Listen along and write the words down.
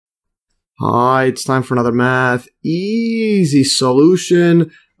Hi, it's time for another math easy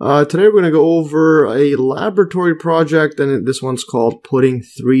solution. Today we're going to go over a laboratory project, and this one's called Putting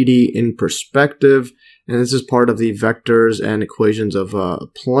 3D in Perspective. And this is part of the Vectors and Equations of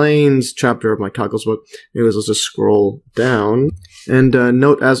Planes chapter of my calculus book. Anyways, let's just scroll down. And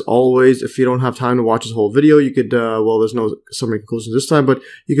note, as always, if you don't have time to watch this whole video, you could, well, there's no summary conclusions this time, but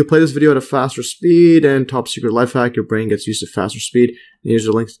you could play this video at a faster speed. And top secret life hack, your brain gets used to faster speed. And here's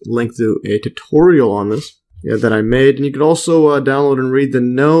a link to a tutorial on this that I made. And you could also download and read the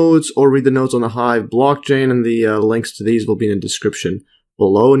notes, or read the notes on the Hive blockchain, and the links to these will be in the description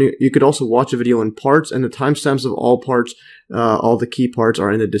below. And you could also watch a video in parts, and the timestamps of all parts, all the key parts,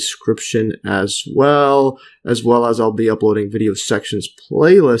 are in the description as well as I'll be uploading video sections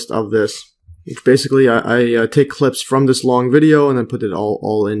playlist of this, which basically I take clips from this long video and then put it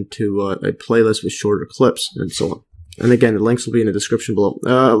all into a playlist with shorter clips and so on. And again, the links will be in the description below.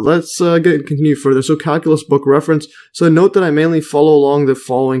 Let's continue further. So, calculus book reference. So, note that I mainly follow along the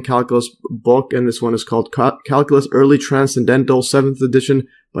following calculus book, and this one is called Calculus Early Transcendental 7th edition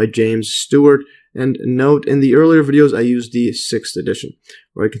by James Stewart. And note, in the earlier videos, I used the 6th edition.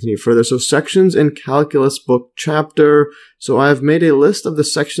 All right, continue further. So, sections in calculus book chapter. So, I have made a list of the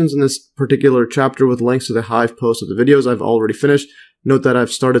sections in this particular chapter with links to the Hive post of the videos I've already finished. Note that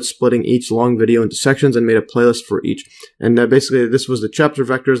I've started splitting each long video into sections and made a playlist for each. And basically, this was the chapter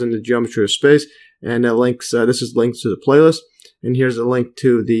vectors and the geometry of space. And this is linked to the playlist. And here's a link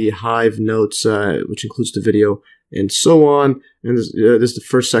to the Hive notes, which includes the video and so on. And this is the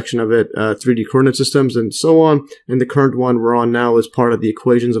first section of it, 3D coordinate systems and so on. And the current one we're on now is part of the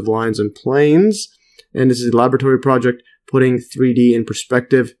equations of lines and planes. And this is a laboratory project, Putting 3D in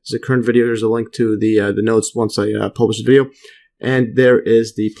Perspective. This is a current video. Here's a link to the notes once I publish the video. And there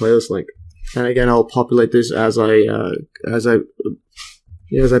is the playlist link. And again, I'll populate this as I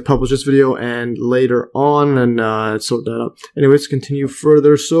publish this video and later on, and sort that out. Anyways, continue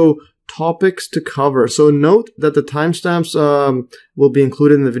further. So, topics to cover. So, note that the timestamps will be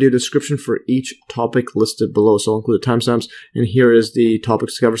included in the video description for each topic listed below. So, I'll include the timestamps, and here is the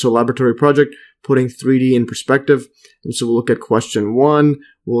topics to cover. So, laboratory project, Putting 3D in Perspective. And so we'll look at question 1.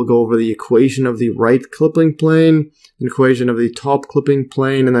 We'll go over the equation of the right clipping plane, an equation of the top clipping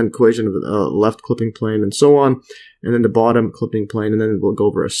plane, and then equation of the left clipping plane, and so on. And then the bottom clipping plane, and then we'll go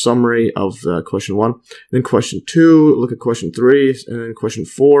over a summary of question 1. Then question 2, look at question 3, and then question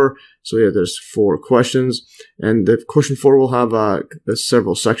 4. So yeah, there's 4 questions. And the question 4 will have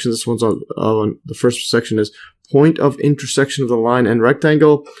several sections. This one's on the first section is point of intersection of the line and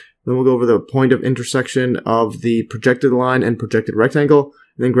rectangle. Then we'll go over the point of intersection of the projected line and projected rectangle,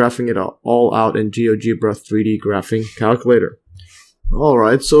 and then graphing it all out in GeoGebra 3D graphing calculator.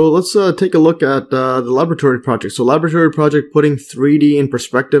 Alright, so let's take a look at the laboratory project. So, laboratory project, Putting 3D in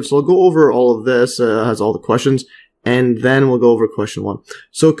Perspective. So, I'll go over all of this, has all the questions, and then we'll go over question 1.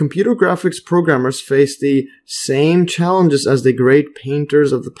 So, computer graphics programmers face the same challenges as the great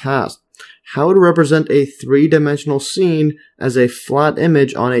painters of the past. How to represent a 3-dimensional scene as a flat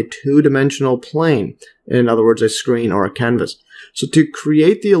image on a 2-dimensional plane, in other words, a screen or a canvas. So to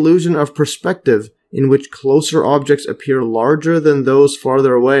create the illusion of perspective in which closer objects appear larger than those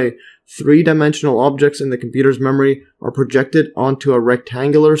farther away, 3-dimensional objects in the computer's memory are projected onto a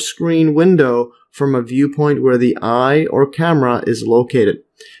rectangular screen window from a viewpoint where the eye or camera is located.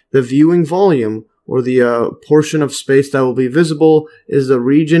 The viewing volume, or the portion of space that will be visible, is the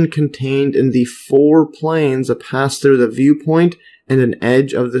region contained in the 4 planes that pass through the viewpoint and an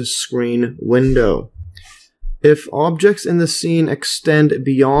edge of the screen window. If objects in the scene extend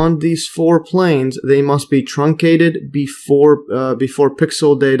beyond these 4 planes, they must be truncated before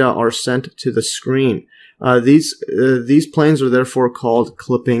pixel data are sent to the screen. These planes are therefore called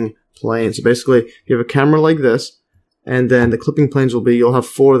clipping planes. So basically, you have a camera like this, and then the clipping planes will be, you'll have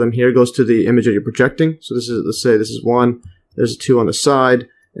 4 of them. Here goes to the image that you're projecting. So this is, let's say this is 1, there's a 2 on the side,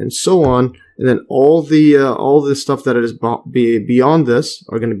 and so on. And then all the stuff that is beyond this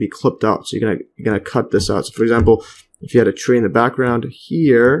are going to be clipped out. So you're gonna cut this out. So for example, if you had a tree in the background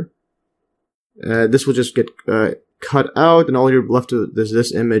here, this will just get cut out, and all you're left with is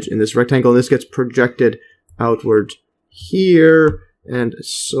this image in this rectangle, and this gets projected outward here, and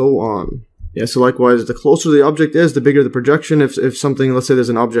so on. Yeah, so likewise, the closer the object is, the bigger the projection. If something, let's say there's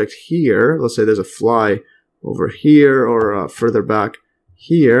an object here, let's say there's a fly over here, or further back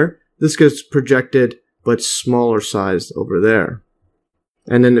here, this gets projected, but smaller sized over there.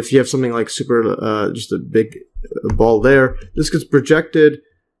 And then if you have something like just a big ball there, this gets projected,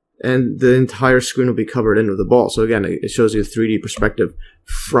 and the entire screen will be covered in with the ball. So again, it shows you a 3D perspective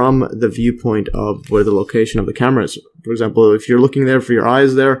from the viewpoint of where the location of the camera is. For example, if you're looking there for your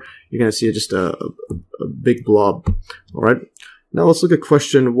eyes there, you're going to see just a big blob. All right. Now let's look at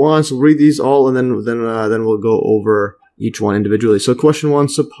question 1. So we'll read these all, and then we'll go over each one individually. So question 1,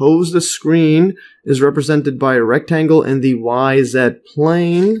 suppose the screen is represented by a rectangle in the YZ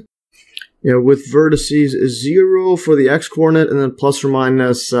plane, with vertices 0 for the x coordinate, and then plus or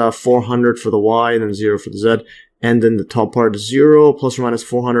minus 400 for the y, and then 0 for the z. And then the top part is 0, plus or minus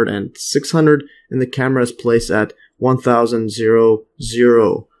 400 and 600, and the camera is placed at 1000, 0,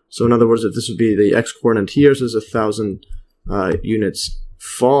 0. So in other words, if this would be the x coordinate here, so it's 1000 units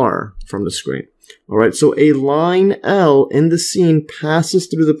far from the screen. All right, so a line L in the scene passes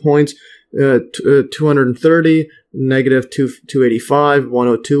through the points 230, negative 285,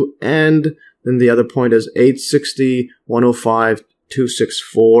 102, and then the other point is 860, 105,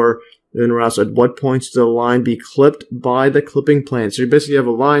 264. Then we're asked at what points does the line be clipped by the clipping plane. So you basically have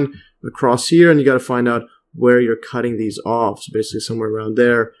a line across here, and you got to find out where you're cutting these off. So basically somewhere around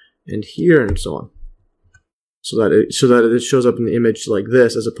there and here and so on. So that it shows up in the image like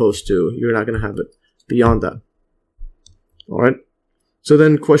this, as opposed to you're not going to have it beyond that. All right. So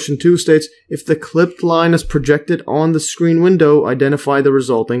then question 2 states, if the clipped line is projected on the screen window, identify the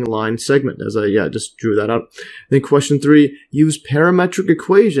resulting line segment. As I just drew that up. Then question 3, use parametric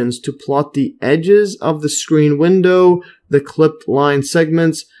equations to plot the edges of the screen window, the clipped line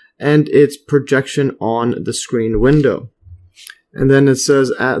segments, and its projection on the screen window. And then it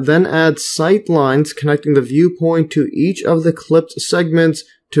says, then add sight lines connecting the viewpoint to each of the clipped segments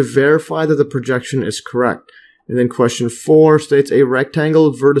to verify that the projection is correct. And then question 4 states a rectangle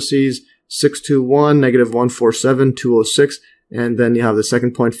with vertices 621, negative 147, 206, and then you have the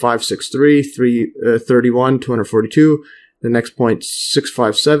second point 563, 331, 242, the next point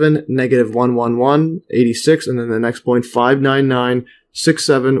 657, negative 111, 86, and then the next point 599,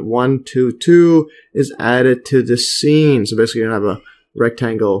 67122 is added to the scene. So basically you're going to have a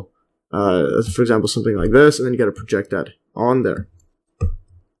rectangle, for example, something like this, and then you got to project that on there.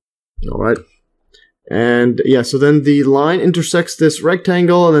 All right. And yeah, so then the line intersects this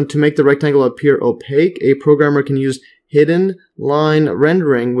rectangle, and then to make the rectangle appear opaque, a programmer can use hidden line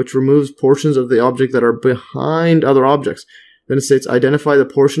rendering, which removes portions of the object that are behind other objects. Then it states, identify the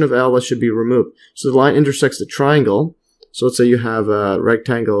portion of L that should be removed. So the line intersects the triangle. So let's say you have a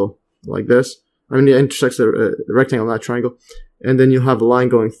rectangle like this. I mean, it intersects the rectangle, not triangle. And then you have a line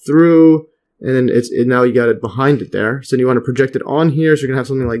going through, and then now you got it behind it there. So then you want to project it on here, so you're going to have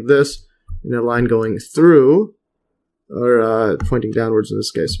something like this, and a line going through, or pointing downwards in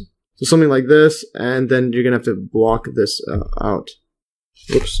this case. So something like this, and then you're going to have to block this out.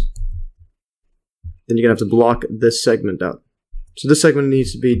 Oops. Then you're going to have to block this segment out. So this segment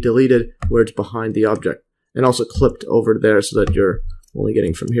needs to be deleted where it's behind the object, and also clipped over there so that you're only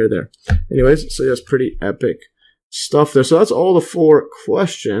getting from here there. Anyways, so that's pretty epic stuff there. So that's all the 4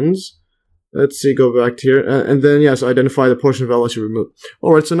 questions. Let's see, go back to here. And then, yes, identify the portion of L that you remove.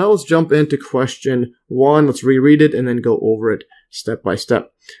 All right, so now let's jump into question 1. Let's reread it and then go over it step by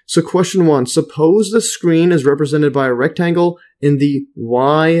step. So question 1, suppose the screen is represented by a rectangle in the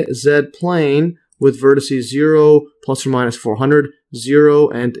YZ plane with vertices 0, plus or minus 400, 0,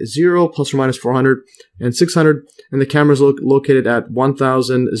 and 0, plus or minus 400, and 600, and the camera is located at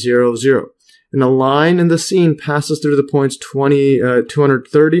 1000, 0, 0. And a line in the scene passes through the points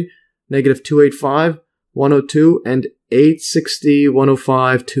 230, negative 285, 102, and 860,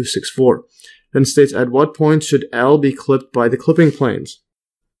 105, 264. Then states, at what point should L be clipped by the clipping planes?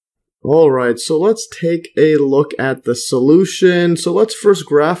 Alright, so let's take a look at the solution. So let's first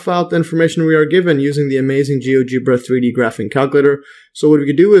graph out the information we are given using the amazing GeoGebra 3D graphing calculator. So what we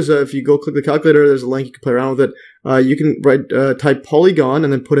could do is, if you go click the calculator, there's a link, you can play around with it. You can type polygon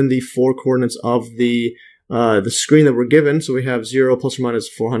and then put in the 4 coordinates of the screen that we're given. So we have 0, plus or minus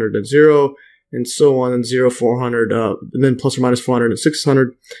 400 and 0, and so on, and 0, 400, and then plus or minus 400 and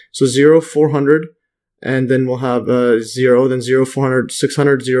 600. So 0, 400, and then we'll have 0, then 0, 400,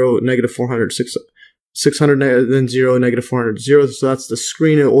 600, 0, negative 400, 600, then 0, negative 400, 0. So that's the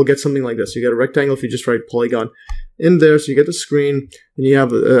screen, and we'll get something like this. So you get a rectangle if you just write polygon in there. So you get the screen, and you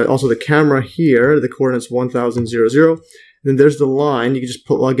have also the camera here, the coordinates 1000, 0, 0. Then there's the line. You can just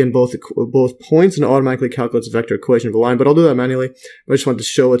plug in both points and it automatically calculates a vector equation of the line. But I'll do that manually. But I just wanted to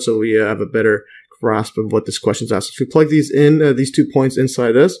show it so we have a better grasp of what this question is asking. If we plug these in, these 2 points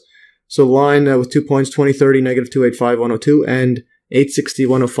inside this, so line with 2 points, 20, 30, negative 285, 102, and 860,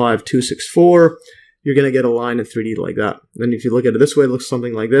 105, 264, you're going to get a line in 3D like that. Then if you look at it this way, it looks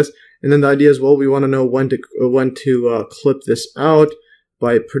something like this. And then the idea is, well, we want to know when to clip this out.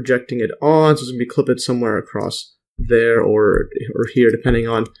 by projecting it on. So it's going to be clipped somewhere across there or here, depending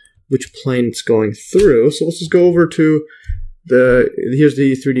on which plane it's going through. So let's just go over to here's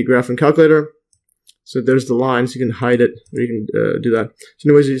the 3D graphing calculator. So there's the lines. You can hide it, or you can do that. So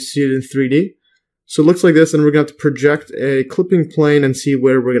anyways, you see it in 3D. So it looks like this, and we're going to have to project a clipping plane and see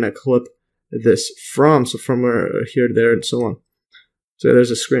where we're going to clip this from. So from here to there and so on. So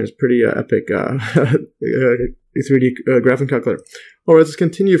there's a screen. It's pretty epic 3D graphing calculator. All right, let's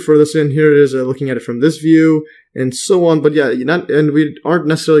continue further. So in here it is looking at it from this view and so on. But yeah, we aren't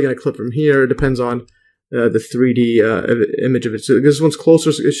necessarily going to clip from here. It depends on the 3D image of it. So this one's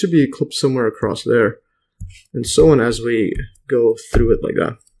closer, so it should be clipped somewhere across there, and so on as we go through it like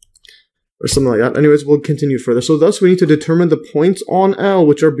that, or something like that. Anyways, we'll continue further. So thus we need to determine the points on L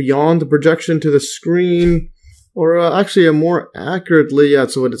which are beyond the projection to the screen. Or actually, more accurately, yeah,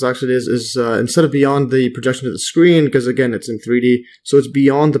 so what it actually is instead of beyond the projection to the screen, because again, it's in 3D, so it's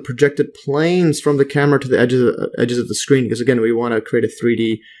beyond the projected planes from the camera to the edges of the screen, because again, we want to create a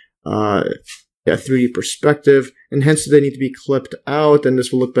 3D perspective, and hence they need to be clipped out, and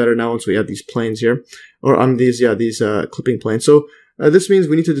this will look better now once we have these planes here, or on these clipping planes. So this means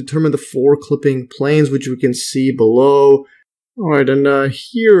we need to determine the 4 clipping planes, which we can see below. Alright, and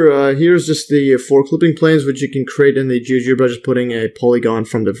here's just the 4 clipping planes, which you can create in the GeoGebra, just putting a polygon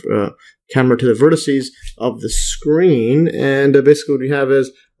from the camera to the vertices of the screen. And basically what we have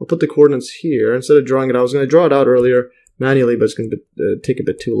is, I'll put the coordinates here. Instead of drawing it out, I was going to draw it out earlier manually, but it's going to take a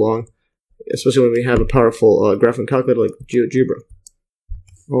bit too long, especially when we have a powerful graphing calculator like GeoGebra.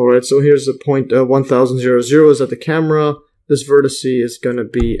 Alright, so here's the point 1000 is at the camera. This vertex is going to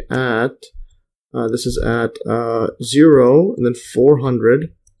be at... this is at 0, and then 400,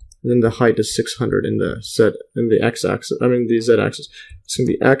 and then the height is 600 in the x-axis. I mean the z-axis. It's gonna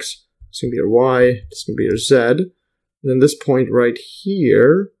be x. It's gonna be your y. It's gonna be your z. And then this point right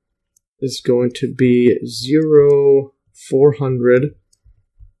here is going to be 0, 400,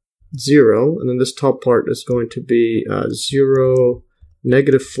 0, and then this top part is going to be 0,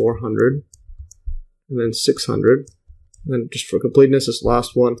 negative 400, and then 600. And then just for completeness, this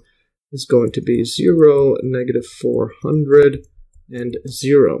last one is going to be 0, negative 400, and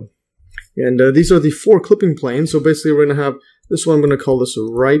 0. And these are the 4 clipping planes. So basically we're going to have this one, I'm going to call this a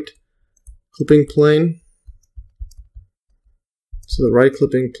right clipping plane. So the right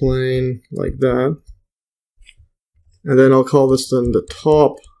clipping plane, like that. And then I'll call this then the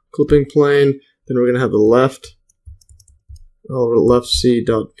top clipping plane. Then we're going to have the left. Left C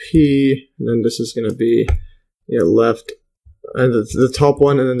dot P. And then this is going to be left. And the top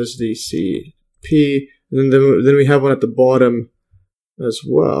one, and then there's the CP, and then we have one at the bottom as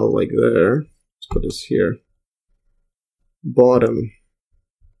well, like there. Let's put this here. Bottom.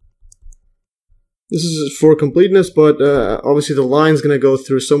 This is for completeness, but obviously the line's going to go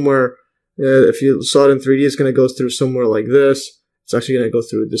through somewhere. If you saw it in 3D, it's going to go through somewhere like this. It's actually going to go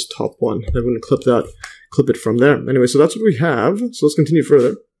through this top one. I'm going to clip it from there. Anyway, so that's what we have. So let's continue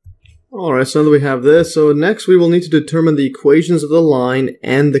further. Alright, so now that we have this, so next we will need to determine the equations of the line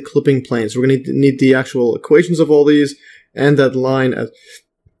and the clipping plane. So we're going to need the actual equations of all these and that line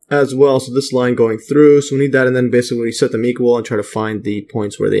as well. So this line going through, so we need that, and then basically we set them equal and try to find the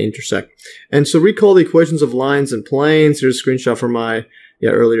points where they intersect. And so recall the equations of lines and planes. Here's a screenshot from my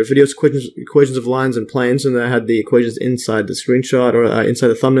earlier videos, equations of lines and planes, and I had the equations inside the screenshot, or inside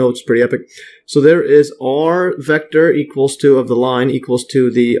the thumbnail, which is pretty epic. So there is r vector equals to of the line equals to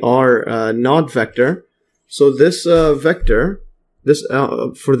the r naught vector. So this vector, this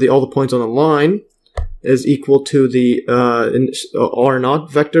for all the points on the line, is equal to the r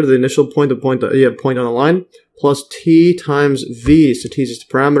naught vector, the initial point, the point on the line, plus t times v. So t is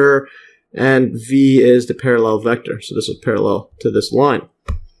the parameter, and v is the parallel vector. So this is parallel to this line.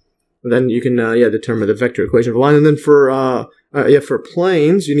 And then you can determine the vector equation of a line. And then for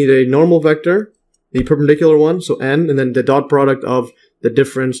planes, you need a normal vector, the perpendicular one, so n, and then the dot product of the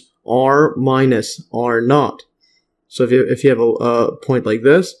difference r minus r naught. So if you have a point like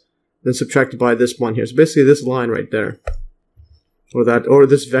this, then subtracted by this one here. So basically this line right there, or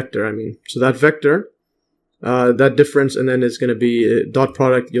this vector, I mean. So that vector, that difference, and then it's going to be dot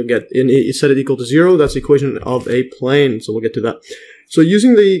product. You'll get, you set it equal to 0. That's the equation of a plane. So we'll get to that. So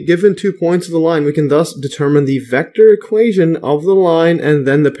using the given 2 points of the line, we can thus determine the vector equation of the line and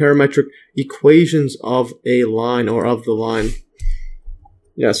then the parametric equations of a line, or of the line.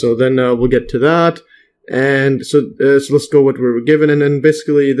 Yeah, so then we'll get to that. And so let's go what we were given, and then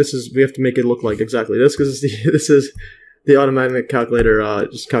basically we have to make it look like exactly this, because this is the automatic calculator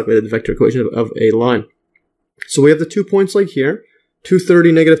just calculated the vector equation of a line. So we have the 2 points like here,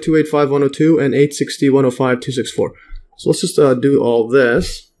 230, negative 285, 102, and 860, 105, 264. So let's just do all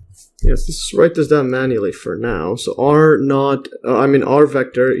this. Yes, let's write this down manually for now. So R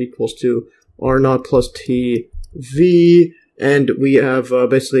vector equals to R naught plus T V, and we have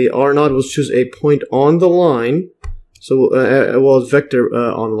basically R naught, we'll choose a point on the line. So, well, it's vector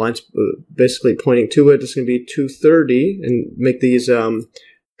on the line, basically pointing to it. It's going to be 230, and make these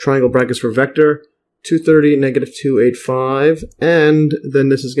triangle brackets for vector. 230, negative 285, and then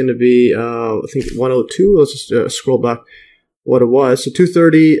this is going to be, I think, 102. Let's just scroll back what it was. So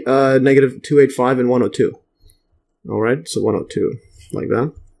 230, negative 285, and 102. All right, so 102, like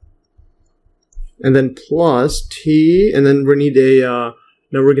that. And then plus T, and then we need a,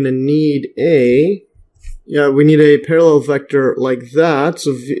 now we're going to need a, we need a parallel vector like that.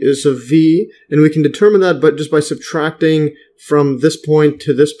 So V, and we can determine that but just by subtracting from this point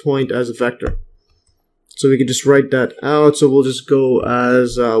to this point as a vector. So we can just write that out. So we'll just go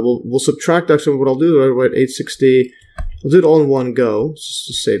as, we'll subtract, actually what I'll do, I'll write 860, I'll do it all in one go, just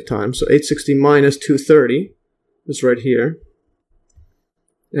to save time. So 860 minus 230, this right here.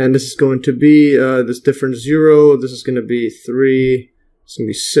 And this is going to be, this difference 0, this is going to be 3, it's going to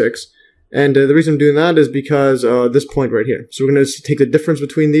be 6. And the reason I'm doing that is because this point right here. So we're going to take the difference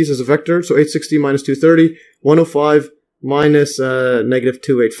between these as a vector. So 860 minus 230, 105 minus negative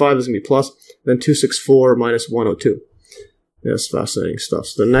 285 is going to be plus. Then 264 minus 102. That's fascinating stuff.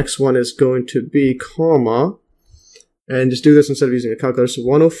 So the next one is going to be comma. And just do this instead of using a calculator. So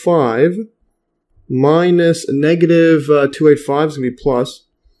 105 minus negative 285 is going to be plus.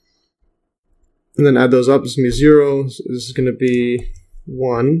 And then add those up. This is going to be 0. So this is going to be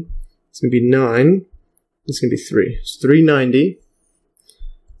 1. It's going to be 9. It's going to be 3. It's 390.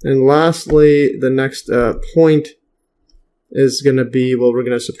 And lastly, the next point is going to be, well, we're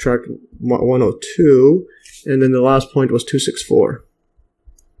going to subtract 102. And then the last point was 264.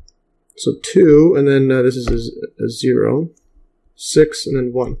 So 2, and then this is a 0. 6, and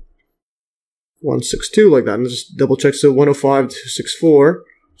then 1. 162, like that. And just double check. So 105, 264.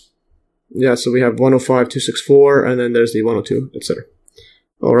 Yeah, so we have 105, 264, and then there's the 102, etc.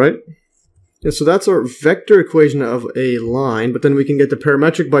 All right. Yeah, so that's our vector equation of a line, but then we can get the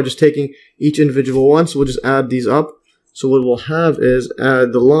parametric by just taking each individual one. So we'll just add these up. So what we'll have is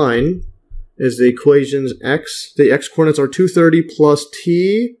the line is the equations x. The x coordinates are 230 plus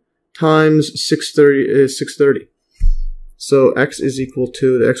t times 630 is 630. So x is equal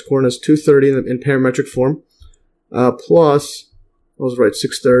to the x coordinates 230 in parametric form plus, I was right,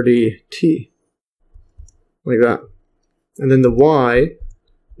 630t, like that. And then the y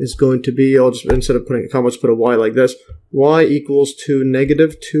is going to be, I'll just, instead of putting a comma, just put a y like this. Y equals to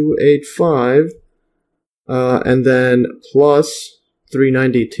negative 285, and then plus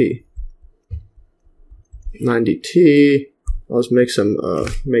 390t. 90t, I'll just make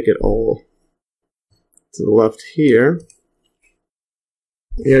it all to the left here.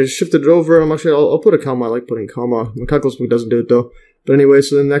 Yeah, just shifted it over. I'll put a comma. I like putting comma. My calculus book doesn't do it though. But anyway,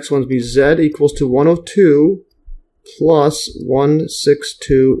 so the next one's be z equals to 102 plus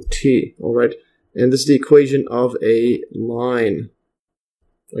 162t. All right, and this is the equation of a line,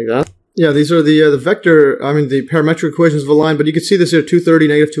 like that. Yeah, these are the vector, the parametric equations of a line. But you can see this here: 230,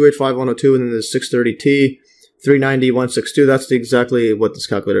 negative 285, 102, and then there's 630t, 390, 162. That's exactly what this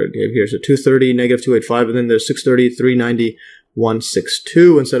calculator gave here. So 230, negative 285, and then there's 630, 390.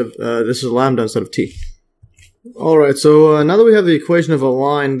 162 instead of this is lambda instead of t. Alright, so now that we have the equation of a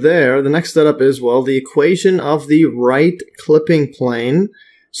line there, the next setup is, well, the equation of the right clipping plane.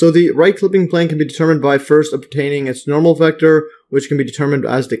 So the right clipping plane can be determined by first obtaining its normal vector, which can be determined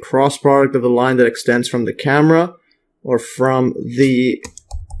as the cross product of the line that extends from the camera, or from the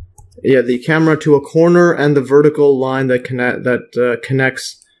camera to a corner, and the vertical line that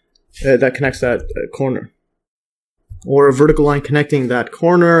connects that corner. Or a vertical line connecting that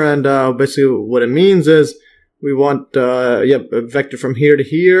corner, and basically what it means is we want a vector from here to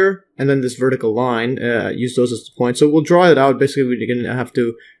here, and then this vertical line, use those as the point. So we'll draw it out. Basically, we're going to have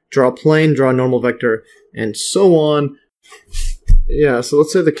to draw a plane, draw a normal vector, and so on. Yeah, so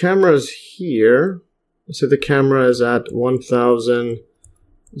let's say the camera is here. Let's say the camera is at 1000,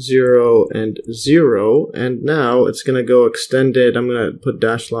 0, and 0, and now it's going to go extended. I'm going to put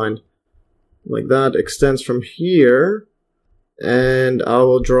dash line like that, extends from here, and I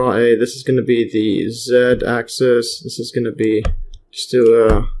will draw this is going to be the z-axis, this is going to be, just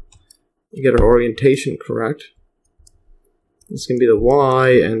to get our orientation correct, this is going to be the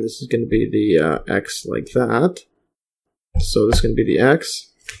y, and this is going to be the x, like that. So this is going to be the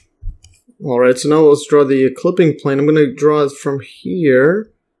x. Alright, so now let's draw the clipping plane. I'm going to draw it from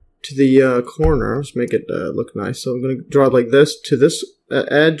here to the corner. Let's make it look nice. So I'm going to draw it like this to this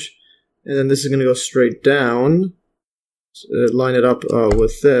edge, and then this is going to go straight down, line it up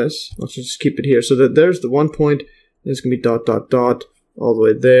with this. Let's just keep it here. So that there's the 1 point, and it's going to be dot, dot, dot, all the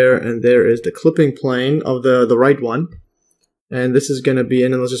way there, and there is the clipping plane of the right one. And this is going to be,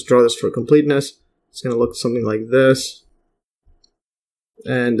 and then let's just draw this for completeness. It's going to look something like this.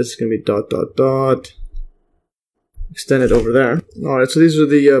 And this is going to be dot, dot, dot. Extend it over there. Alright, so these are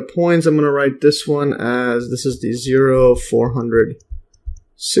the points. I'm going to write this one as, this is the 0, 400,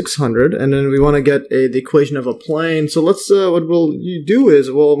 600. And then we want to get the equation of a plane. So let's, what we'll do is,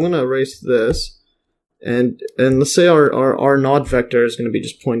 well, I'm going to erase this. And let's say our R naught vector is going to be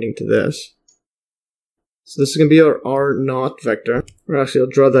just pointing to this. So this is going to be our R naught vector. Or actually, I'll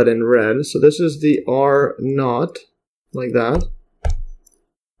draw that in red. So this is the R naught, like that.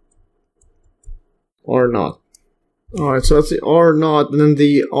 R naught. Alright, so that's the R naught, and then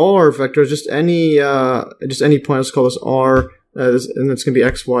the R vector is just any point. Let's call this R, and it's going to be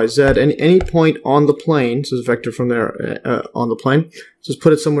X, Y, Z. Any point on the plane, so it's a vector from there on the plane. Just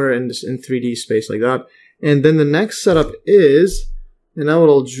put it somewhere in 3D space like that. And then the next setup is, and now what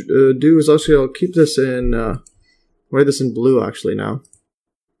I'll do is actually I'll keep this in, write this in blue actually now.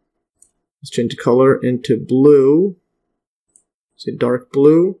 Let's change the color into blue. Say dark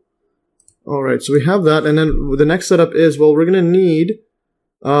blue. Alright, so we have that, and then the next setup is, well, we're going to need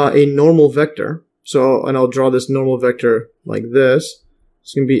a normal vector. So, and I'll draw this normal vector like this.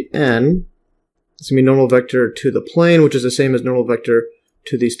 It's going to be n. It's going to be normal vector to the plane, which is the same as normal vector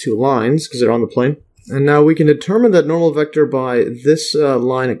to these two lines, because they're on the plane. And now we can determine that normal vector by this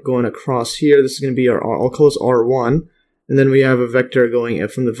line going across here. This is going to be our, I'll call this R1, and then we have a vector going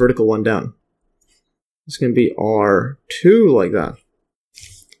from the vertical one down. It's going to be R2 like that.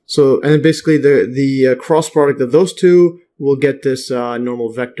 So, and basically the cross product of those two will get this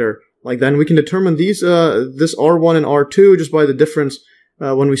normal vector like that. And we can determine these this R1 and R2 just by the difference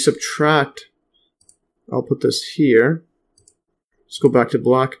when we subtract. I'll put this here. Let's go back to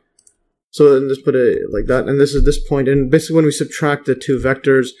black. So then just put it like that. And this is this point. And basically when we subtract the two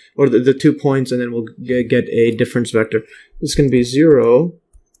vectors, or the 2 points, and then we'll get a difference vector. This is going to be 0,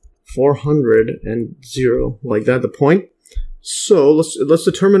 400, and 0 like that, the point. So let's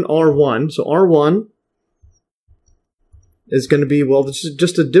determine R1. So R1 is going to be, well, this is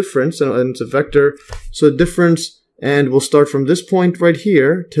just a difference, and it's a vector. So the difference, and we'll start from this point right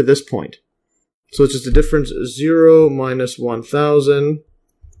here to this point. So it's just a difference 0 minus 1000,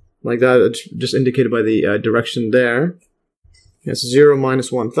 like that. It's just indicated by the direction there. Yes, 0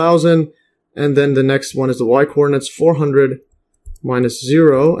 minus 1000, and then the next one is the y-coordinates, 400 minus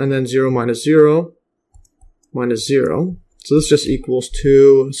 0, and then 0 minus 0 minus 0. So this just equals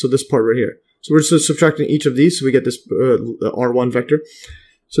to, so this part right here. So we're just subtracting each of these, so we get this R1 vector.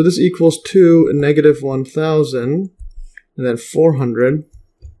 So this equals to negative 1000, and then 400,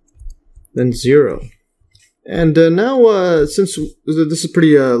 then 0. And now, since this is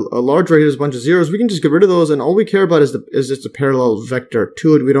pretty large right here, there's a bunch of zeros, we can just get rid of those, and all we care about is just a parallel vector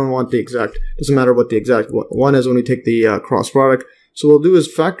to it. We don't want the exact, doesn't matter what the exact one is when we take the cross product. So what we'll do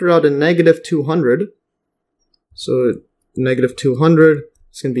is factor out a negative 200. So negative 200,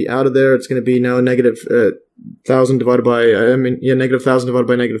 it's going to be out of there. It's going to be now negative 1000 divided by, negative 1000 divided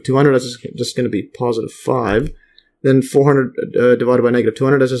by negative 200. That's just going to be positive 5. Then 400 divided by negative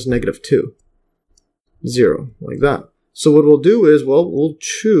 200, that's just negative 2. 0, like that. So what we'll do is, well, we'll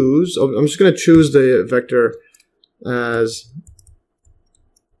choose, I'm just going to choose the vector as,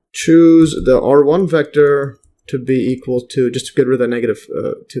 choose the R1 vector to be equal to, just to get rid of that negative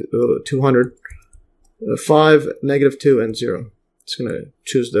 200, 5, negative 2, and 0. It's going to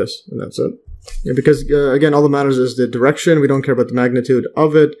choose this, and that's it. Yeah, because, again, all that matters is the direction. We don't care about the magnitude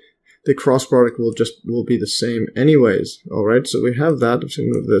of it. The cross product will be the same anyways. All right, so we have that. I'm just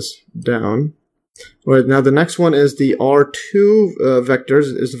going to move this down. All right, now the next one is the R2 vectors.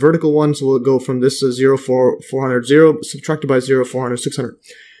 Is the vertical one, so we'll go from this 0, 400, 0, subtracted by 0, 400, 600.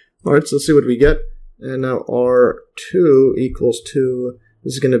 All right, so let's see what we get. And now R2 equals to,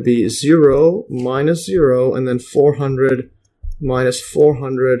 this is going to be 0 minus 0, and then 400 minus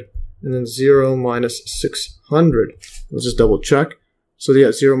 400, and then 0 minus 600. Let's just double check. So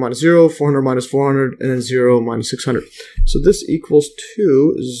yeah, 0 minus 0, 400 minus 400, and then 0 minus 600. So this equals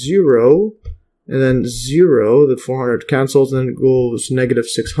to 0, and then 0, the 400 cancels, and then it goes negative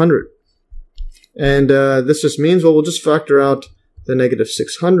 600. And this just means, well, we'll just factor out the negative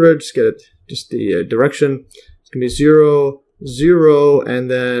 600, just get it, just the direction. It's going to be 0, 0,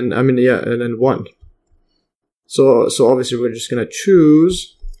 and then, and then 1. So obviously we're just going to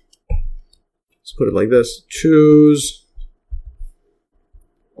choose, let's put it like this, choose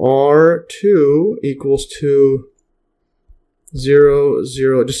R2 equals to 0,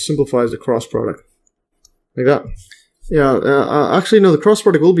 0, it just simplifies the cross product, like that. Yeah, actually, no, the cross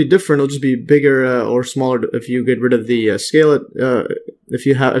product will be different. It'll just be bigger or smaller if you get rid of the scale it. If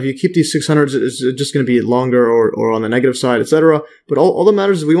you keep these 600s, it's just going to be longer or on the negative side, etc. But all that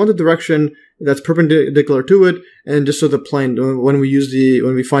matters is we want the direction that's perpendicular to it, and just so the plane, when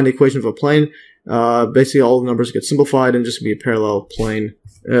we find the equation of a plane, basically all the numbers get simplified and just be a parallel plane.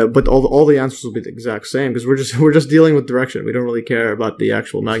 But all the answers will be the exact same because we're just dealing with direction. We don't really care about the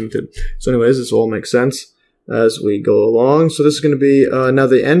actual magnitude. So, anyways, this all makes sense as we go along. So this is going to be, now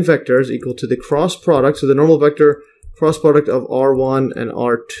the n vector is equal to the cross product. So the normal vector cross product of R1 and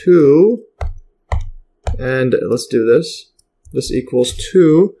R2. And let's do this. This equals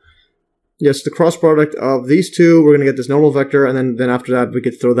 2. Yes, the cross product of these two, we're going to get this normal vector. And then after that, we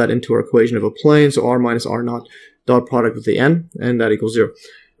could throw that into our equation of a plane. So R minus R naught dot product with the n. And that equals 0.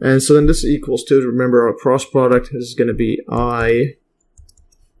 And so then this equals 2. Remember, our cross product is going to be I...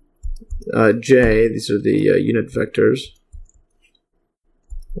 j, these are the unit vectors,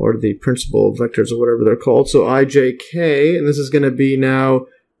 or the principal vectors, or whatever they're called. So I, j, k, and this is going to be now,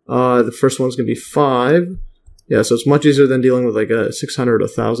 the first one's going to be 5. Yeah, so it's much easier than dealing with like a 600,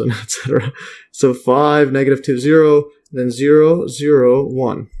 1,000, etc. So 5, negative 2, 0, then 0, 0,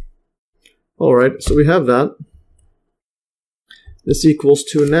 1. All right, so we have that. This equals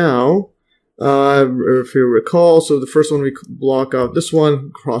to now, if you recall, so the first one we block out this one,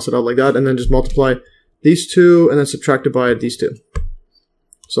 cross it out like that, and then just multiply these two, and then subtract it by these two.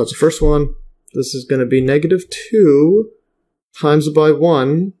 So that's the first one. This is going to be negative 2 times by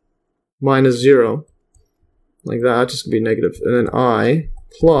 1 minus 0. Like that, just going to be negative. And then I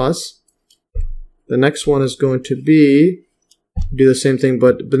plus, the next one is going to be, do the same thing,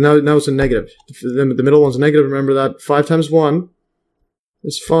 but now it's a negative. The middle one's a negative, remember that. 5 times 1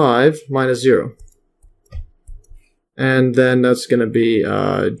 is 5 minus 0. And then that's going to be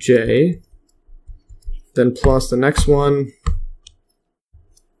j. Then plus the next one.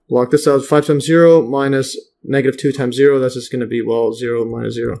 Block this out. 5 times 0 minus negative 2 times 0. That's just going to be, well, 0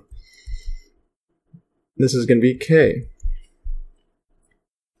 minus 0. This is going to be k.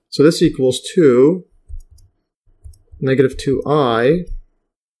 So this equals 2 negative 2i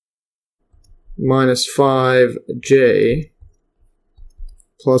minus 5j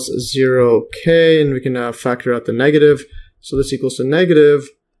plus 0k, and we can factor out the negative. So this equals to negative,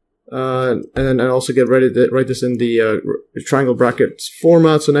 and then I also write this in the triangle brackets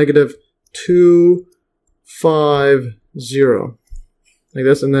format. So negative 2, 5, 0, like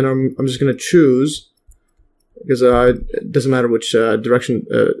this. And then I'm just going to choose, because it doesn't matter which direction,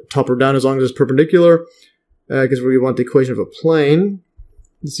 top or down, as long as it's perpendicular, because we want the equation of a plane.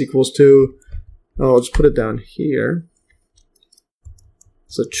 This equals to, I'll just put it down here.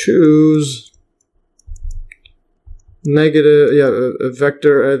 So choose negative, a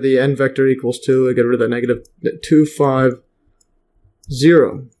vector, the n vector equals 2, I get rid of that negative, 2, 5,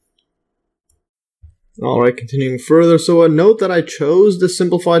 0. All right, continuing further. So note that I chose the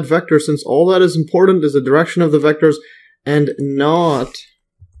simplified vector since all that is important is the direction of the vectors and not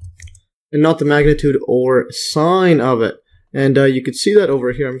the magnitude or sign of it. And you could see that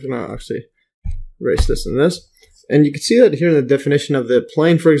over here. I'm just going to actually erase this and this. And you can see that here in the definition of the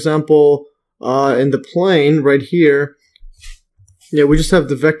plane, for example, in the plane right here, yeah, we just have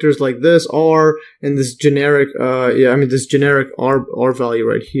the vectors like this, r, and this generic, this generic r value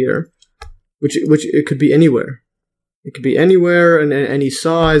right here, which it could be anywhere. It could be anywhere and any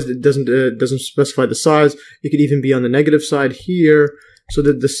size. It doesn't specify the size. It could even be on the negative side here, so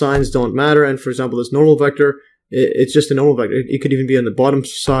that the signs don't matter. And for example, this normal vector, it's just a normal vector. It could even be on the bottom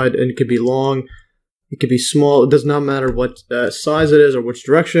side, and it could be long. It could be small. It does not matter what size it is or which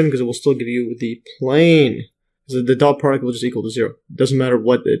direction, because it will still give you the plane. So the dot product will just equal to 0. It doesn't matter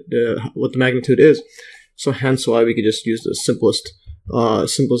what the magnitude is. So hence why we could just use the simplest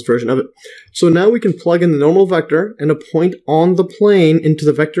version of it. So now we can plug in the normal vector and a point on the plane into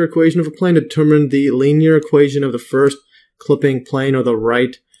the vector equation of a plane to determine the linear equation of the first clipping plane, or the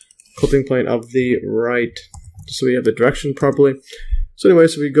right clipping plane of the right. So we have the direction properly. So anyway,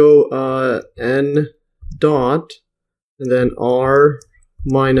 so we go n dot, and then r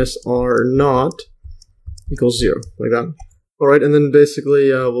minus r naught equals 0, like that. All right, and then basically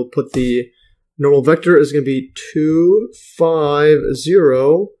we'll put the normal vector is going to be 2, 5,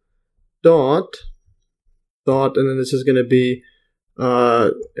 0 dot, and then this is going to be,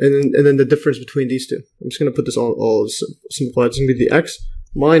 and then the difference between these two. I'm just going to put this all simplified. It's going to be the x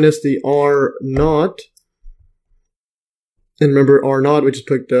minus the r naught. And remember, r naught, we just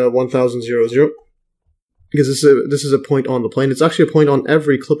picked 1000, 0, because this is a point on the plane. It's actually a point on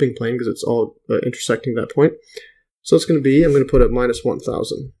every clipping plane because it's all intersecting that point. So it's going to be, I'm going to put it minus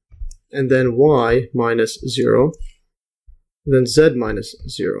 1000. And then y minus 0. and then z minus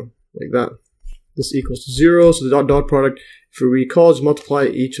 0, like that. This equals 0, so the dot product, if you recall, is multiply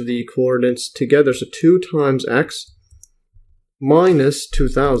each of the coordinates together. So 2 times x minus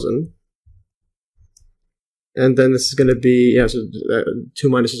 2000. And then this is going to be, yeah, so 2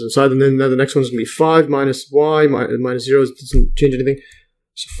 minuses inside. And then the next one's going to be 5 minus y minus 0. It doesn't change anything.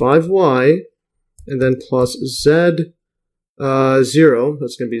 So 5y, and then plus z 0.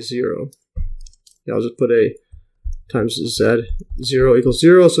 That's going to be 0. Yeah, I'll just put a times z 0 equals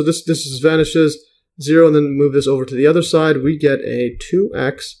 0. So this vanishes 0, and then move this over to the other side. We get a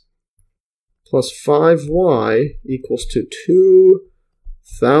 2x plus 5y equals to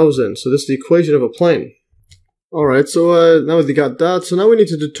 2000. So this is the equation of a plane. Alright, so now we got that. So now we need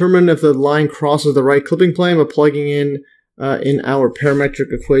to determine if the line crosses the right clipping plane by plugging in our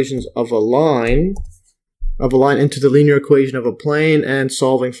parametric equations of a line into the linear equation of a plane and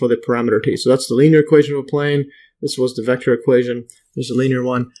solving for the parameter t. So that's the linear equation of a plane. This was the vector equation. There's a linear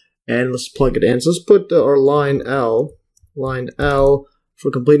one. And let's plug it in. So let's put our line L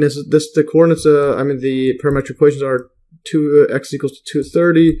for completeness. The coordinates, the parametric equations are 2x equals to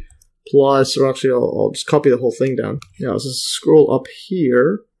 230 plus, or actually I'll just copy the whole thing down. Yeah, let's just scroll up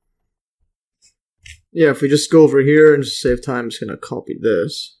here. Yeah, if we just go over here and just save time, I'm just going to copy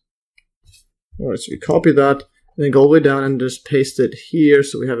this. Alright, so we copy that, and then go all the way down and just paste it here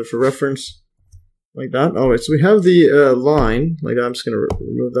so we have it for reference. Like that. Alright, so we have the line, like that. I'm just going to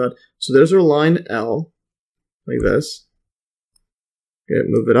remove that. So there's our line L, like this. Okay,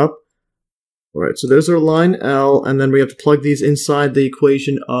 move it up. Alright, so there's our line L, and then we have to plug these inside the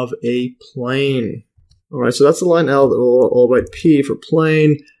equation of a plane. Alright, so that's the line L. I'll write P for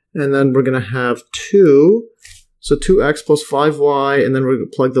plane, and then we're going to have 2. So 2x plus 5y, and then we're going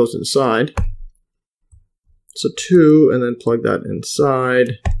to plug those inside. So 2, and then plug that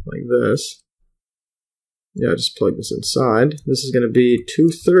inside, like this. Yeah, just plug this inside. This is going to be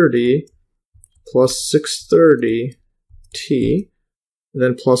 230 plus 630 t, and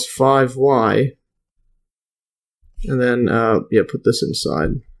then plus 5y, and then, put this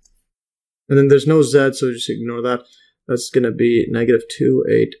inside. And then there's no z, so just ignore that. That's going to be negative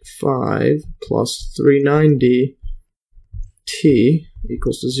 285 plus 390 t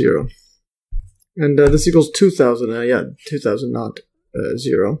equals to 0. And this equals 2000, 2000, not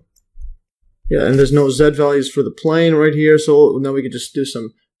 0. Yeah, and there's no z values for the plane right here, so now we can just do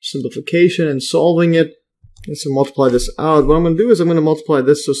some simplification and solving it. Let's multiply this out. What I'm going to do is I'm going to multiply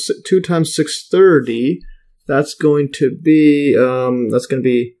this, so 2 times 630, that's going to be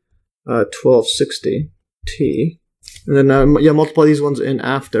 1260 t. And then multiply these ones in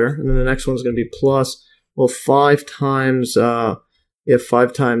after, and then the next one's going to be plus, well, 5 times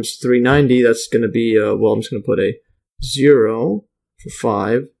 390, that's going to be, I'm just going to put a 0 for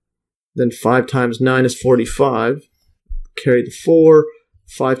 5. Then 5 times 9 is 45. Carry the 4.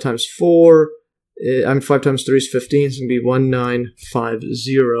 5 times 4, 5 times 3 is 15, so it's going to be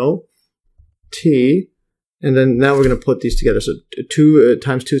 1950 t. And then now we're going to put these together. So 2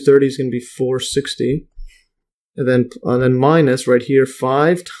 times 230 is going to be 460. And then minus right here,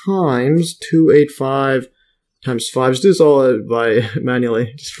 5 times 285 times 5. Let's do this all by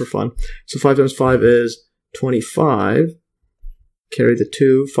manually, just for fun. So 5 times 5 is 25. Carry the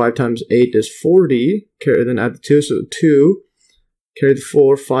 2. 5 times 8 is 40. Then add the 2, so 2. Carry the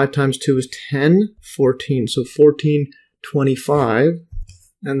 4. 5 times 2 is 10. 14. So 1425.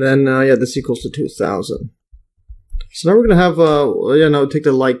 And then, this equals to 2000. So now we're going to have, take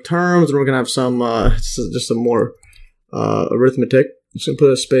the like terms, and we're going to have some, just some more arithmetic. I'm just going to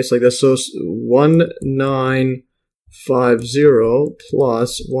put a space like this. So 1950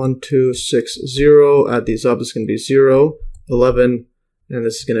 plus 1260. Add these up. It's going to be 0, 11, and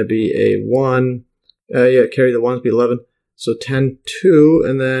this is going to be a 1. Carry the 1 to be 11. So 10, 2,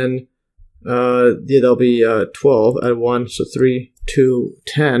 and then that'll be 12. Add 1, so 3, 2,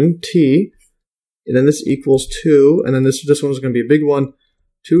 10 t. And then this equals 2, and then this one's going to be a big one.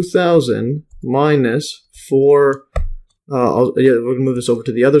 2000 minus 4. We're going to move this over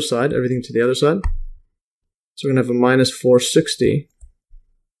to the other side. Everything to the other side. So we're going to have a minus 460,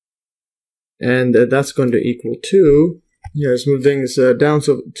 and that's going to equal 2. Yeah, let's move things down.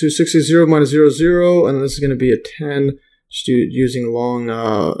 So 260 0 minus 0 0, and this is going to be a 10. Just using long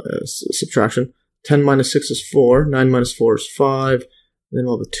subtraction. 10 minus 6 is 4. 9 minus 4 is 5. Then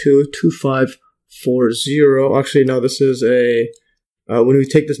we'll have a 2. 2540. Actually, no, this is a, when we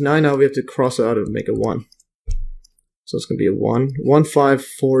take this 9 out, we have to cross it out and make a 1. So it's going to be a 1.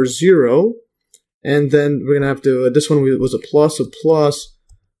 1540. And then we're going to have to, this one was a plus, so plus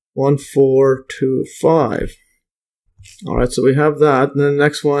 1425. Alright, so we have that. And then the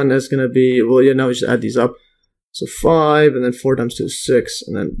next one is going to be, now we just add these up. So 5, and then 4 times 2 is 6,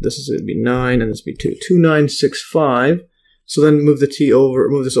 and then this is going to be 9, and this would be 2. 2965. So then move the t over,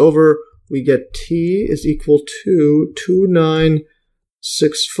 move this over, we get t is equal to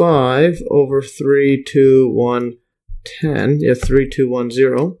 2965 over 32110. Yeah,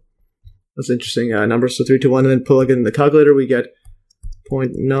 3210. That's an interesting number. So 321, and then plug it in the calculator, we get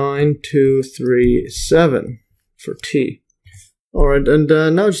 0.9237 for t. Alright, and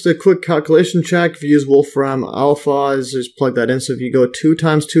now just a quick calculation check. If you use Wolfram Alpha, just plug that in. So if you go 2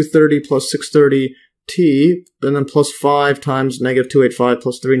 times 230 plus 630 t, and then plus 5 times negative 285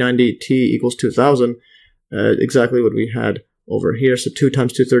 plus 390 t equals 2000, exactly what we had over here. So 2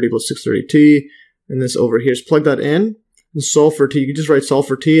 times 230 plus 630 t, and this over here. Just plug that in and solve for t. You can just write solve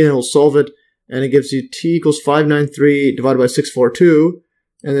for t and it'll solve it, and it gives you t equals 593 divided by 642.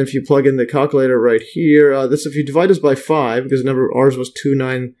 And then if you plug in the calculator right here, if you divide this by 5, because the number ours was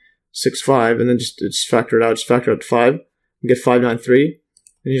 2965, and then just factor it out, just factor out 5, you get 593,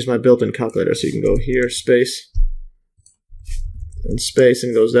 and use my built-in calculator. So you can go here, space, and space,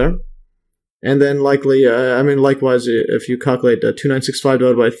 and it goes there. And then likewise, if you calculate 2965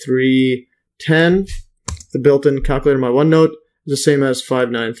 divided by 310, the built-in calculator in my OneNote is the same as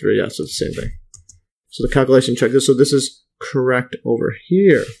 593. Yeah, so it's the same thing. So the calculation check this. So this is correct over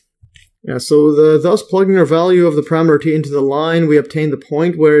here. Yeah, so thus plugging our value of the parameter t into the line, we obtain the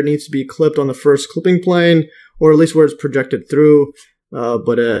point where it needs to be clipped on the first clipping plane, or at least where it's projected through.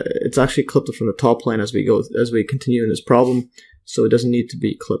 But it's actually clipped from the top plane as we continue in this problem, so it doesn't need to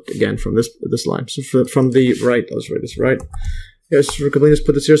be clipped again from this line. So from the right, let's write this right. Yes, for completeness,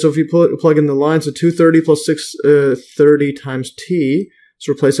 put this here. So if you plug in the line, so 230 plus 630 times t,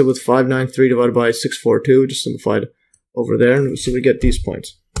 so replace it with 593 divided by 642, just simplified over there, and so we get these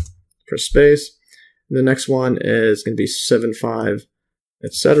points for space. And the next one is going to be 75,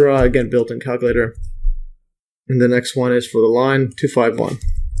 etc. Again, built-in calculator. And the next one is for the line 251.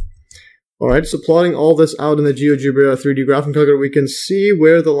 Alright, so plotting all this out in the GeoGebra 3D graphing calculator, we can see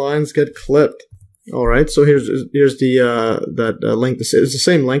where the lines get clipped. Alright, so here's the link. It's the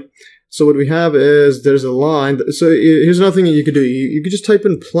same link. So what we have is there's a line. So here's another thing that you could do. You could just type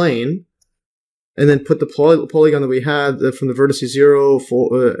in plane, and then put the polygon that we had from the vertices 0,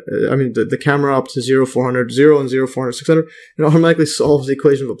 the camera up to 0, 400, 0, and 0, 400, 600. It automatically solves the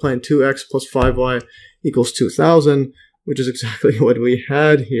equation of a plane 2x plus 5y equals 2000, which is exactly what we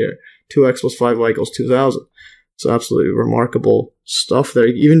had here. 2x plus 5y equals 2000. So absolutely remarkable stuff there.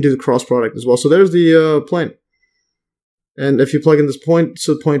 You can even do the cross product as well. So there's the plane. And if you plug in this point,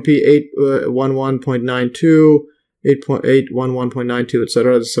 so point P 811.92, 8.811.92,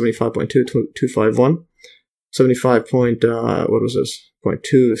 etc. is 75.2251. 75 point, what was this?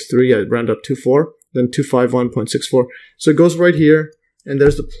 0.23, I round up 24. Then 251.64. So it goes right here, and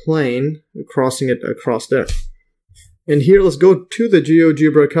there's the plane crossing it across there. And here, let's go to the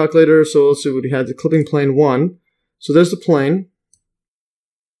GeoGebra calculator. So let's see what we had, the clipping plane 1. So there's the plane,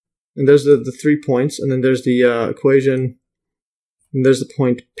 and there's the 3 points, and then there's the equation, and there's the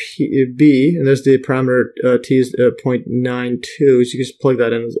point B, and there's the parameter t is 0.92, so you can just plug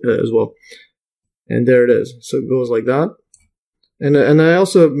that in as well. And there it is. So it goes like that. And I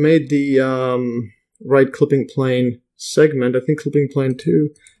also made the right clipping plane segment, I think clipping plane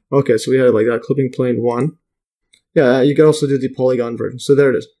 2. Okay, so we had it like that, clipping plane 1. Yeah, you can also do the polygon version. So there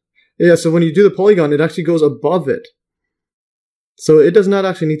it is. Yeah, so when you do the polygon, it actually goes above it. So it does not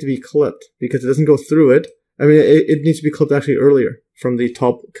actually need to be clipped because it doesn't go through it. I mean, it needs to be clipped actually earlier from the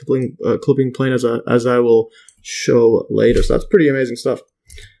top clipping plane, as I will show later. So that's pretty amazing stuff.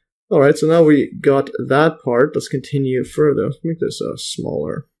 All right, so now we got that part. Let's continue further. Let's make this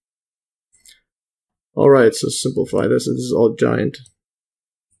smaller. All right, so simplify this. This is all giant.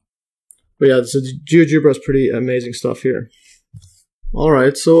 But yeah, so GeoGebra is pretty amazing stuff here. All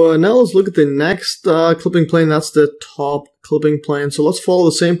right, so now let's look at the next clipping plane. That's the top clipping plane. So let's follow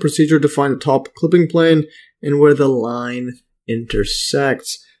the same procedure to find the top clipping plane and where the line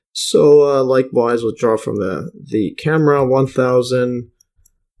intersects. So likewise, we'll draw from the camera 1000,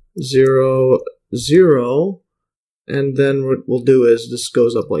 0, 0, and then what we'll do is this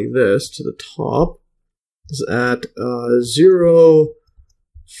goes up like this to the top. It's at 0,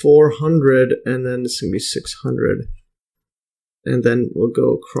 400, and then this is going to be 600. And then we'll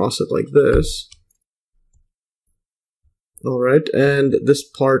go across it like this. Alright, and this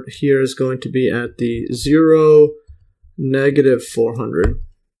part here is going to be at the 0, negative 400.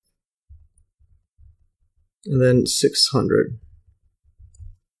 And then 600.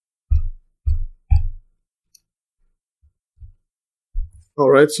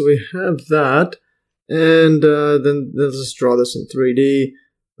 Alright, so we have that. And then let's just draw this in 3D.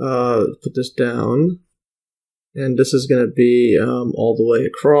 Put this down. And this is going to be all the way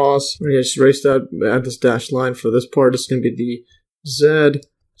across. We're going to just erase that, add this dashed line for this part. This is going to be the Z.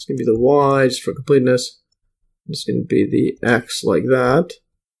 It's going to be the Y, just for completeness. It's going to be the X like that.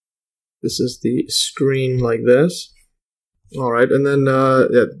 This is the screen like this. Alright, and then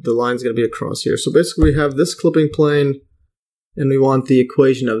yeah, the line's going to be across here. So basically we have this clipping plane, and we want the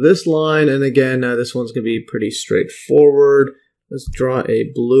equation of this line. And again, this one's going to be pretty straightforward. Let's draw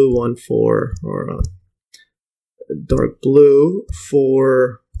a blue one for, or dark blue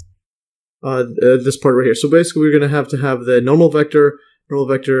for this part right here. So basically we're going to have the normal vector. Normal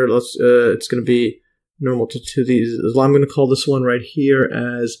vector, it's going to be normal to these. I'm going to call this one right here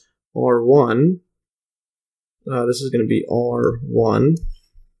as R1. This is going to be R1.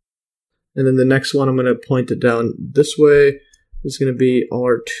 And then the next one, I'm going to point it down this way. It's going to be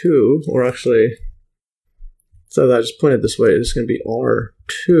R2, or actually, so I just pointed this way. It's going to be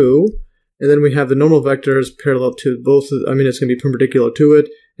R2. And then we have the normal vectors parallel to both, it's going to be perpendicular to it,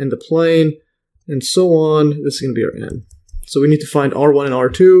 and the plane, and so on. This is going to be our N. So we need to find R1 and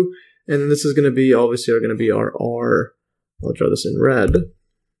R2, and then this is going to be, obviously, going to be our R. I'll draw this in red.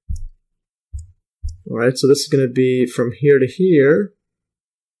 Alright, so this is going to be from here to here.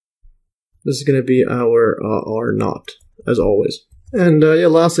 This is going to be our R0, as always. And yeah,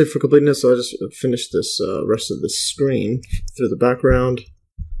 lastly, for completeness, I'll just finish this rest of the screen through the background.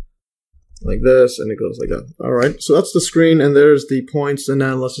 Like this, and it goes like that. Alright, so that's the screen, and there's the points, and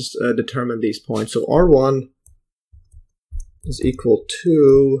now let's just determine these points. So R1 is equal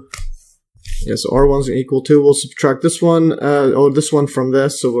to, yeah, so R1 is equal to, we'll subtract this one, this one from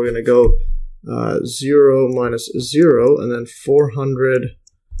this, so we're going to go 0 minus 0, and then 400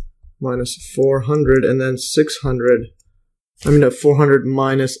 minus 400, and then 600, 400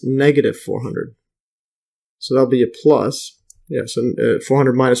 minus negative 400. So that'll be a plus. Yeah, so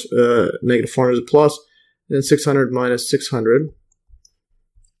 400 minus negative 400 is a plus, and then 600 minus 600.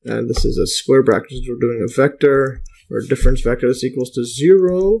 And this is a square bracket. We're doing a vector, or a difference vector. This equals to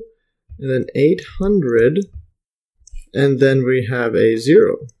 0, and then 800, and then we have a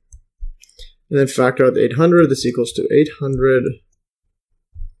 0. And then factor out the 800, this equals to 800,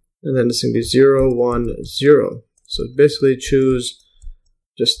 and then this can be 0, 1, 0. So basically choose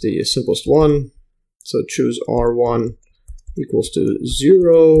just the simplest one. So choose R1 equals to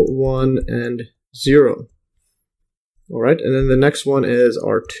 0, 1, and 0. Alright, and then the next one is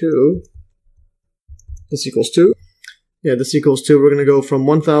R2. This equals 2. Yeah, this equals 2. We're going to go from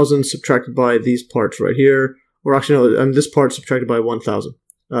 1,000 subtracted by these parts right here. Or actually, no, this part subtracted by 1,000.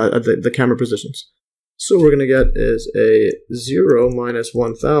 At the camera positions. So we're going to get is a 0 minus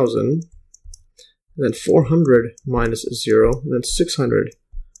 1,000, then 400 minus 0, and then 600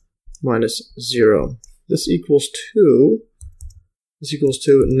 minus 0. This equals to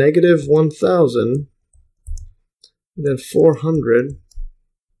negative 1,000, and then 400,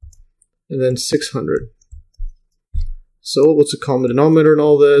 and then 600. So what's the common denominator in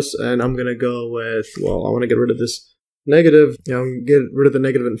all this? And I'm going to go with, well, I want to get rid of this negative, get rid of the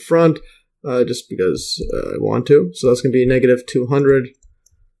negative in front, just because I want to. So that's going to be negative 200,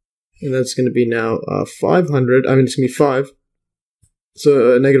 and that's going to be now 500. It's going to be 5.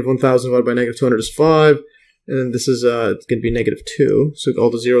 So negative 1,000 divided by negative 200 is 5, and then this is going to be negative 2. So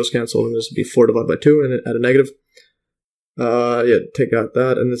all the zeros cancel, and this will be 4 divided by 2, and add a negative. Yeah, take out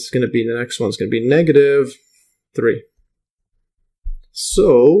that, and this is going to be, the next one's going to be negative 3.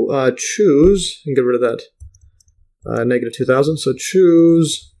 So choose, and get rid of that. Negative 2,000, so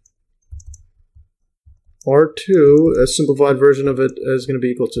choose R2, a simplified version of it is going to be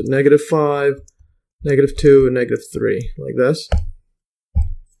equal to negative 5, negative 2, and negative 3, like this.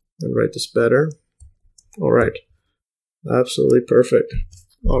 And write this better. Alright, absolutely perfect.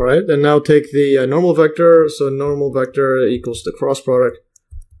 Alright, and now take the normal vector, so normal vector equals the cross product.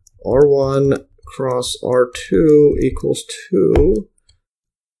 R1 cross R2 equals 2.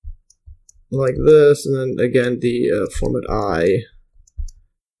 Like this, and then again the format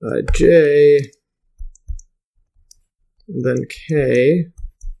j, and then k,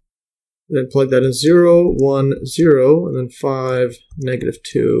 and then plug that in 0, 1, 0, and then 5, negative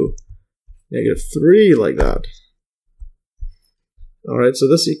 2, negative 3, like that. Alright, so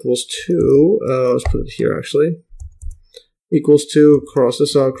this equals 2, let's put it here actually, equals 2, cross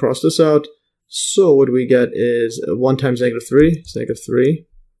this out, so what we get is 1 times negative 3, it's negative 3,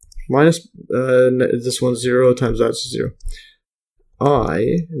 minus, this one's 0 times that's 0.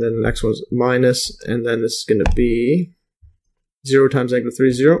 And then the next one's minus, and then this is going to be 0 times negative 3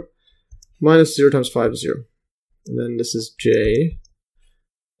 is 0, minus 0 times 5 is 0. And then this is j,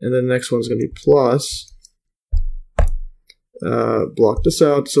 and then the next one's going to be plus, block this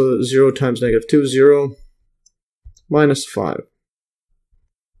out, so 0 times negative 2 is 0, minus 5.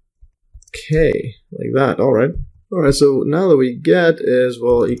 Okay, like that. All right. All right, so now that we get is,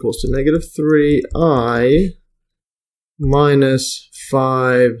 well, equals to negative 3i minus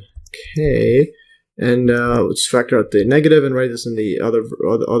 5k. And let's factor out the negative and write this in the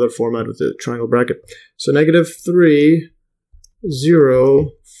other format with the triangle bracket. So negative 3,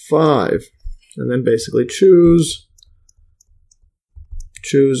 0, 5. And then basically choose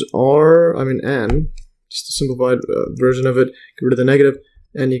n, just a simplified version of it, get rid of the negative,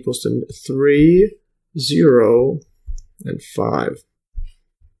 n equals to 3, 0, and 5.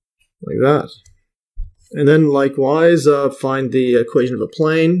 Like that. And then likewise, find the equation of a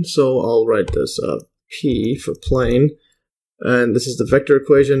plane. So I'll write this P for plane. And this is the vector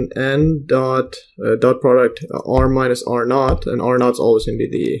equation, n dot product r minus r naught. And r naught's always going to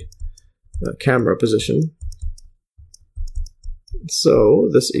be the camera position. So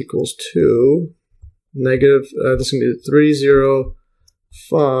this equals to negative, this is going to be 3, 0,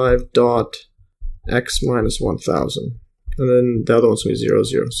 5 dot x minus 1000. And then the other one's going to be 0,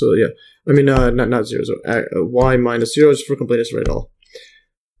 0. So yeah, I mean, not 0, 0. Y minus 0 is for completeness, write all.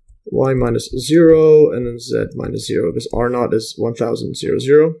 Y minus 0, and then Z minus 0, because R naught is 1000, 0,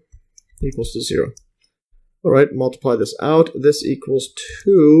 0, equals to 0. All right, multiply this out. This equals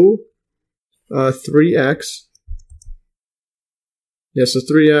to 3x. Yeah, so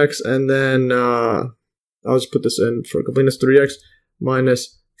 3x, and then I'll just put this in for completeness, 3x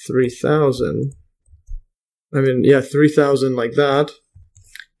minus 3000. I mean, yeah, 3000 like that.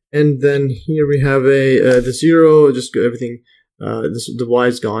 And then here we have the 0, just everything, the y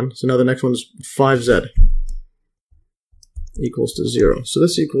is gone. So now the next one is 5z equals to 0. So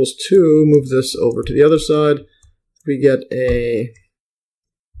this equals 2, move this over to the other side. We get a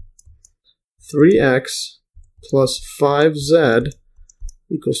 3x plus 5z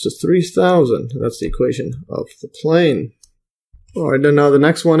equals to 3000. That's the equation of the plane. All right, and now the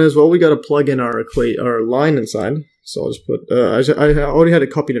next one is, well, we got to plug in our line inside. So I'll just put, I already had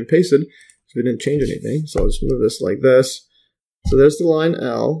it copied and pasted, so we didn't change anything. So I'll just move this like this. So there's the line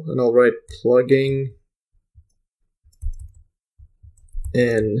L, and I'll write plugging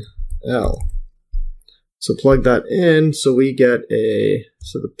in L. So plug that in, so we get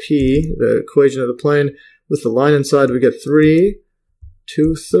so the P, the equation of the plane, with the line inside, we get 3,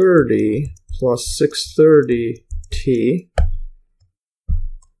 230 plus 630t,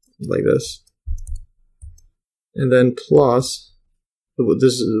 like this. And then plus,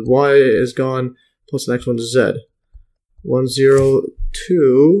 this is y is gone, plus the next one is z.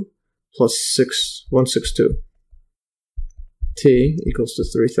 102 plus 162. T equals to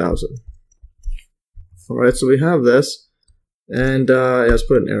 3000. Alright, so we have this. And yeah, let's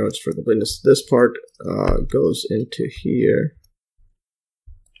put an arrow just for completeness. This part goes into here.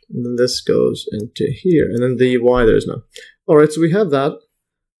 And then this goes into here. And then the y, there's none. Alright, so we have that.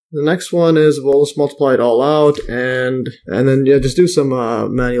 The next one is, we'll just multiply it all out, and then yeah, just do some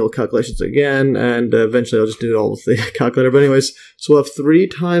manual calculations again, and eventually I'll just do it all with the calculator. But anyways, so we'll have 3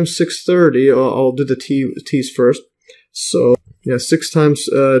 times 630. I'll do the t's first. So yeah, 6 times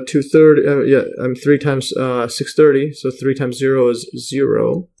 230. 3 times 630. So 3 times 0 is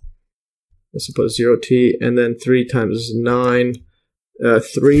 0. Let's put 0t, and then 3 times 9.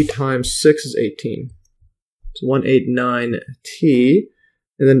 3 times 6 is 18. So 189t.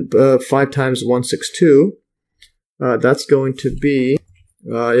 And then 5 times 162, that's going to be,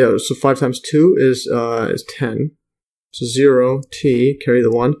 yeah, so 5 times 2 is 10. So 0, t, carry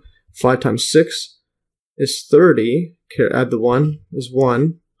the 1. 5 times 6 is 30, add the 1 is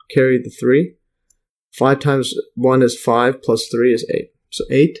 1, carry the 3. 5 times 1 is 5, plus 3 is 8. So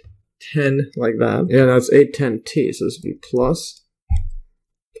 8, 10, like that. Yeah, that's 8, 10, t, so this would be plus.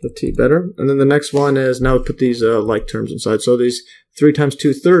 Put t better. And then the next one is, now put these like terms inside. So these 3 times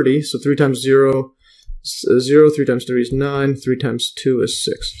 2, 30. So 3 times 0 is 0. 3 times 3 is 9. 3 times 2 is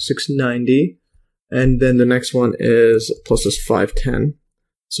 6. 690. And then the next one is plus this 510.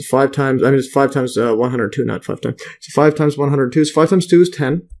 So 5 times, it's 5 times 102, not 5 times. So 5 times 102 is 5 times 2 is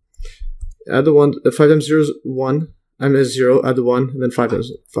 10. Add the 1, 5 times 0 is 1. Is 0, add the 1, and then 5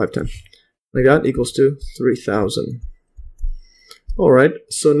 times 510. Like that equals to 3000. Alright,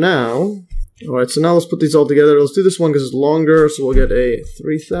 so now let's put these all together. Let's do this one because it's longer, so we'll get a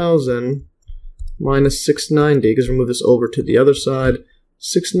 3000 minus 690, because we'll move this over to the other side.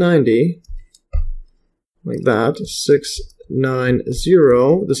 690, like that,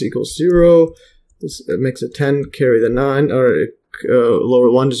 690, this equals 0, this makes it 10, carry the 9, or lower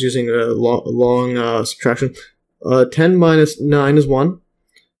 1, just using a long subtraction. 10 minus 9 is 1,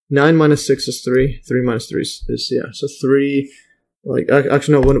 9 minus 6 is 3, 3 minus 3 is, yeah, so 3, like,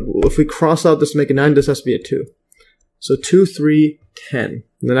 actually no, if we cross out this to make a 9, this has to be a 2. So 2, 3, 10.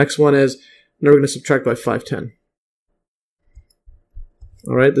 And the next one is, now we're going to subtract by 5, 10.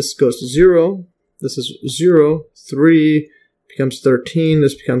 All right, this goes to 0. This is 0. 3 becomes 13.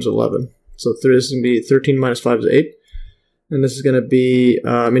 This becomes 11. So this is going to be 13 minus 5 is 8. And this is going to be,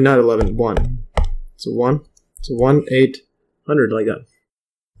 not 11, 1. So 1. So 1, 800, like that.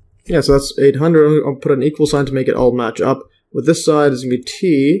 Yeah, so that's 800. I'll put an equal sign to make it all match up. With this side is going to be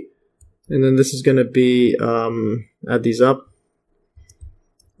t. And then this is going to be, add these up.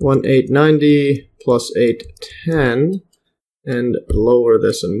 1890 plus 810. And lower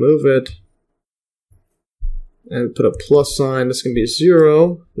this and move it. And put a plus sign. This is going to be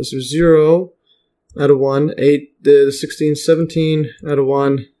 0. This is 0. Add a 1. 8, 16, 17. Add a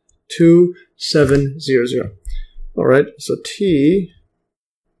 1. 2, 7, 0, 0. Alright, so t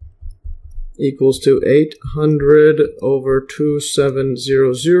equals to 800 over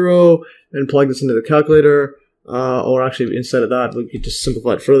 2700. And plug this into the calculator. Or actually, instead of that, we could just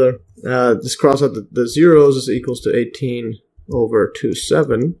simplify it further. Just cross out the zeros. This equals to 18 over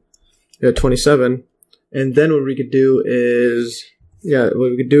 27. And then what we could do is, what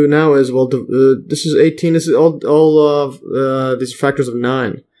we could do now is, well, this is 18. This is all of these are factors of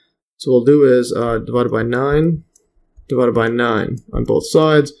 9. So what we'll do is divided by 9 on both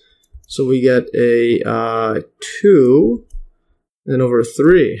sides. So we get a 2. And then over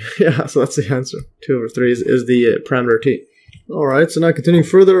 3. Yeah, so that's the answer. 2 over 3 is the parameter t. Alright, so now continuing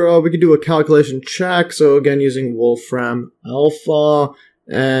further, we could do a calculation check. So again, using Wolfram Alpha,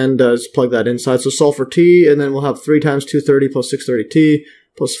 and just plug that inside. So solve for t, and then we'll have 3 times 230 plus 630t,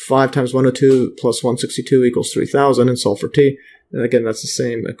 plus 5 times 102 plus 162 equals 3000, and solve for t. And again, that's the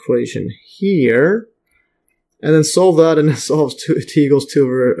same equation here. And then solve that, and it solves t equals 2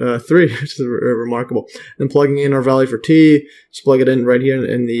 over 3, which is remarkable. And plugging in our value for t, just plug it in right here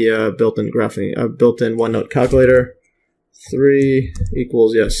in the built-in built-in OneNote calculator. 3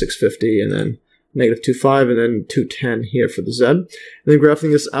 equals, 650, and then negative 25, and then 210 here for the z. And then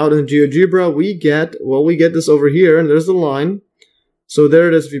graphing this out in GeoGebra, we get this over here, and there's the line. So there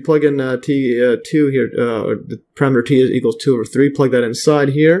it is. If you plug in t2 here, or the parameter t is equals 2 over 3, plug that inside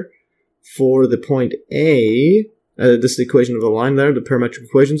here. For the point A, this is the equation of the line there, the parametric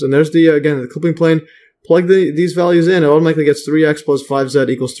equations, and there's again the clipping plane. Plug these values in, it automatically gets 3x plus 5z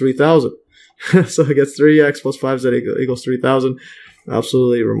equals 3000. So it gets 3x plus 5z equals 3000.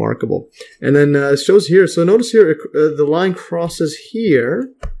 Absolutely remarkable. And then it shows here. So notice here the line crosses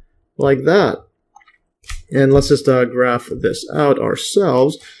here like that. And let's just graph this out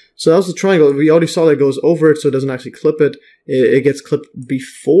ourselves. So that was the triangle. We already saw that it goes over it, so it doesn't actually clip it. It gets clipped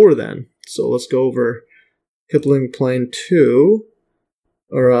before then. So let's go over clipping plane 2,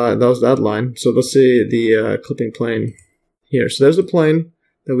 or that was that line. So let's see the clipping plane here. So there's the plane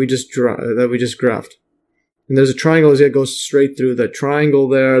that we just graphed, and there's a triangle that goes straight through that triangle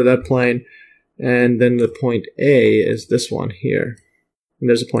there, that plane, and then the point A is this one here, and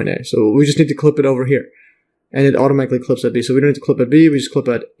there's a point A. So we just need to clip it over here. And it automatically clips at B. So we don't need to clip at B, we just clip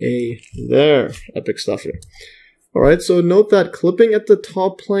at A there. Epic stuff here. Alright, so note that clipping at the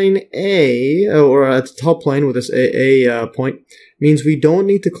top plane A, or at the top plane with this A point, means we don't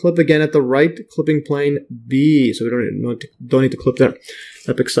need to clip again at the right clipping plane B. So we don't need to clip there.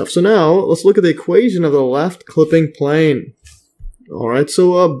 Epic stuff. So now, let's look at the equation of the left clipping plane. Alright,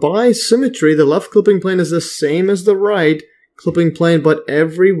 so by symmetry, the left clipping plane is the same as the right clipping plane, but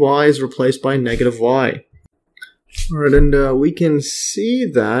every y is replaced by negative y. Alright, and we can see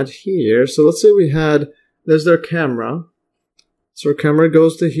that here. So let's say there's their camera. So our camera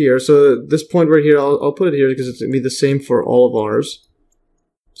goes to here. So this point right here, I'll put it here because it's going to be the same for all of ours.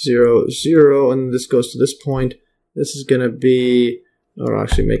 0, 0, and this goes to this point. This is going to be, or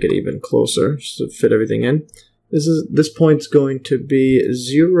actually make it even closer just to fit everything in. This point's going to be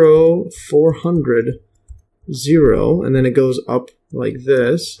 0, 400, 0, and then it goes up like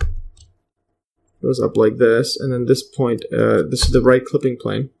this. Goes up like this, and then this point, this is the right clipping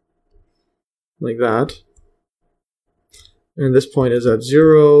plane, like that. And this point is at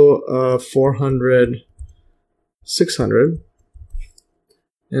 0, 400, 600.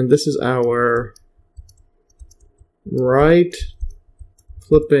 And this is our right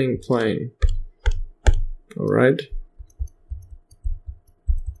clipping plane. Alright.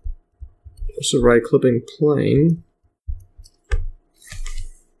 So right clipping plane.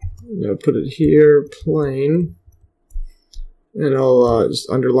 Now put it here, plane. And I'll just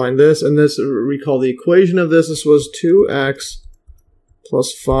underline this. And this, recall the equation of this. This was 2x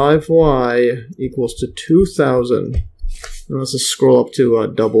plus 5y equals to 2000. Now let's just scroll up to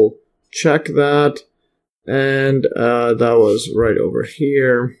double check that. And that was right over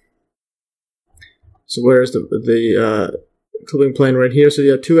here. So where's the clipping plane? Right here. So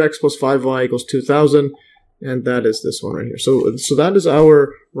you have 2x plus 5y equals 2000, and that is this one right here. So that is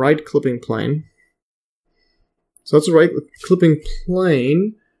our right clipping plane. So that's the right clipping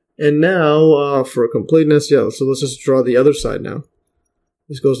plane. And now, for completeness, so let's just draw the other side now.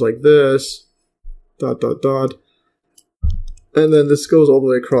 This goes like this, dot, dot, dot. And then this goes all the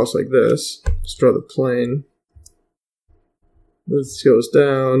way across like this. Let's draw the plane. This goes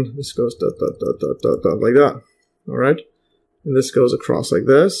down, this goes dot, dot, dot, dot, dot, dot, like that. Alright? And this goes across like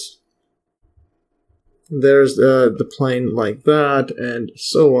this. And there's the plane like that, and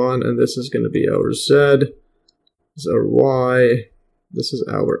so on. And this is going to be our Z. This is our Y. This is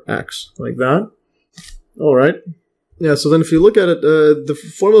our X, like that. Alright. Yeah, so then if you look at it, the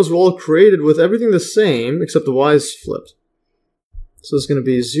formulas were all created with everything the same, except the Y is flipped. So it's going to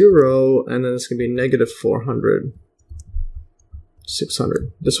be 0, and then it's going to be negative 400,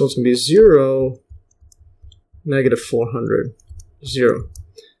 600. This one's going to be 0, negative 400, 0.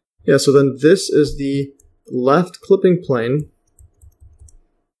 Yeah, so then this is the left clipping plane.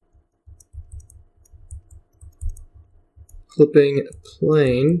 Clipping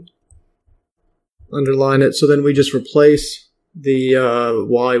plane. Underline it. So then we just replace the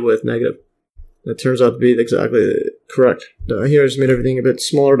Y with negative. That turns out to be exactly correct. Here I just made everything a bit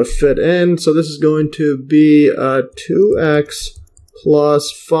smaller to fit in. So this is going to be 2x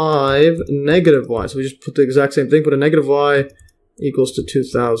plus 5 negative y. So we just put the exact same thing, put a negative y equals to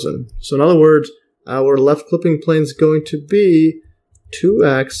 2000. So in other words, our left clipping plane is going to be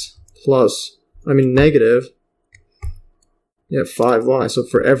 2x plus, negative, 5y. So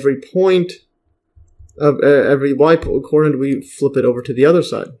for every point of every y coordinate, we flip it over to the other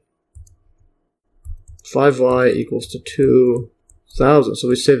side. 5y equals to 2000. So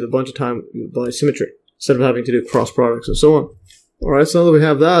we saved a bunch of time by symmetry instead of having to do cross products and so on. Alright, so now that we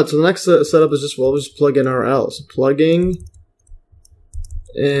have that, so the next setup is just, we'll just plug in our L. So plugging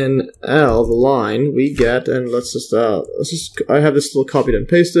in L, the line, we get, and I have this still copied and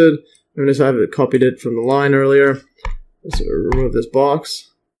pasted. I'm going to have it copied it from the line earlier. Let's remove this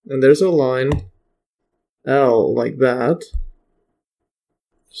box. And there's a line, L, like that.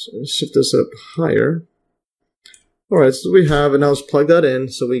 So shift this up higher. Alright, so we have, and now let's plug that in.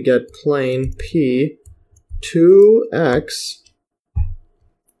 So we get plane P, 2x,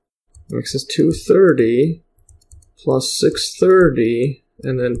 x is 230, plus 630,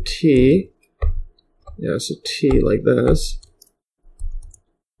 and then T, so T like this.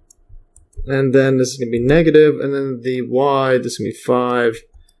 And then this is going to be negative, and then the Y, this is going to be 5,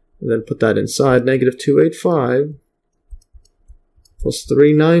 and then put that inside, negative 285, plus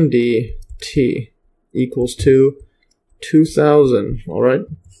 390 T equals to 2000.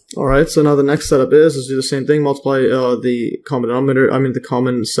 Alright, so now the next setup is, let's do the same thing, multiply the common denominator, the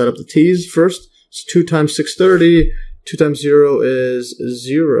common setup, the T's first. So 2 times 630, 2 times 0 is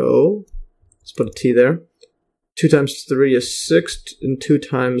 0. Let's put a T there. 2 times 3 is 6, and 2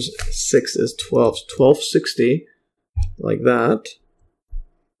 times 6 is 12. So 1260, like that.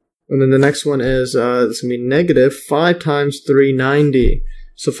 And then the next one is, it's going to be negative 5 times 390.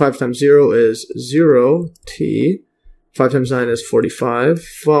 So 5 times 0 is 0, T. 5 times 9 is 45.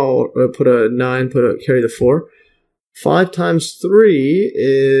 Put a 9, carry the 4. 5 times 3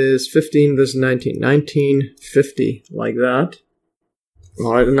 is 15, this is 19. 1950, like that.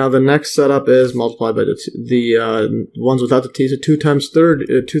 Alright, and now the next setup is multiplied by the ones without the T. So 2 times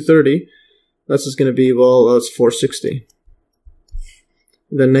 230, that's just going to be, that's 460.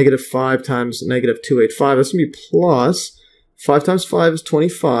 Then negative 5 times negative 285, that's going to be plus. 5 times 5 is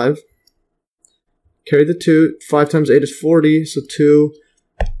 25. Carry the 2. 5 times 8 is 40, so 2.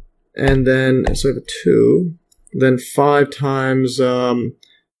 And then, so we have a 2. Then 5 times, so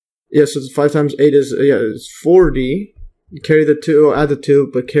 5 times 8 is, it's 40. Carry the 2, add the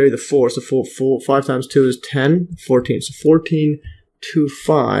 2, but carry the 4. So 5 times 2 is 10, 14. So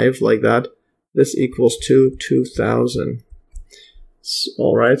 1425, like that. This equals to 2000.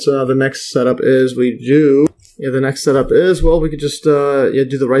 Alright, so now the next setup is we could just,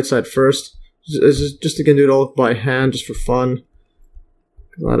 do the right side first. Just again, do it all by hand, just for fun.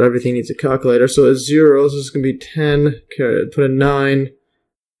 Not everything needs a calculator. So it's 0, so this is going to be 10, put a 9,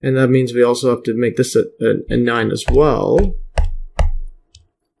 and that means we also have to make this a 9 as well.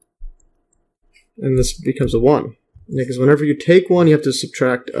 And this becomes a 1. Because whenever you take 1, you have to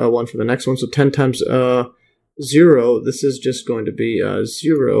subtract 1 from the next one. So 10 times 0, this is just going to be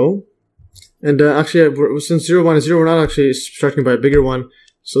 0. And actually, since 0 minus 0, we're not actually subtracting by a bigger one.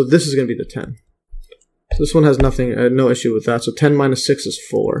 So this is going to be the 10. So this one has nothing, no issue with that. So 10 minus 6 is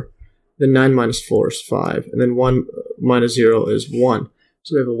 4. Then 9 minus 4 is 5. And then 1 minus 0 is 1.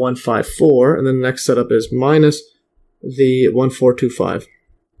 So we have a 154, and then the next setup is minus the 1425.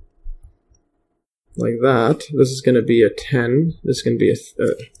 Like that. This is going to be a 10. This is going to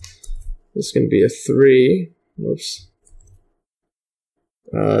be a 3. Whoops.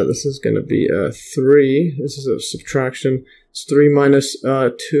 This is going to be a 3. This is a subtraction. It's 3 minus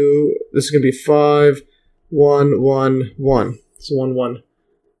 2. This is going to be 5. 1, 1, 1. So 1, 1.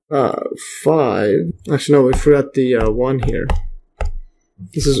 5. Actually, no, we forgot the 1 here.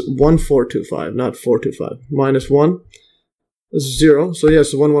 This is 1425, not 425. Minus 1. This is 0. So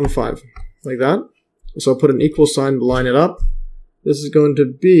yes, 115. Like that. So I'll put an equal sign to line it up. This is going to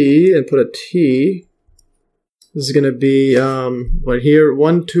be, and put a T. This is going to be right here,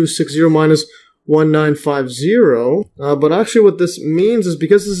 1260 minus 1950. But actually what this means is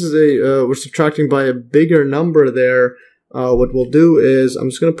because this is a, we're subtracting by a bigger number there, what we'll do is I'm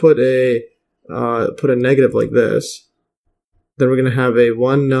just going to put a negative like this. Then we're going to have a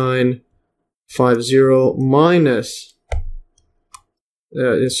 1950 minus,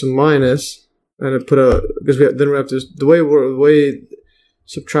 it's a minus, and I put a, because then we have to, the way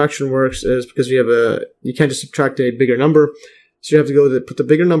subtraction works is because you can't just subtract a bigger number, so you have to go put the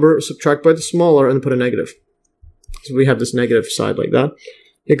bigger number, subtract by the smaller, and then put a negative. So we have this negative side like that.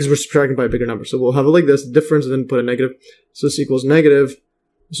 Yeah, because we're subtracting by a bigger number. So we'll have it like this, the difference, and then put a negative. So this equals negative.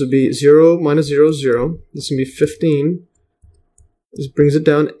 This would be 0 minus 0, 0. This is going to be 15. This brings it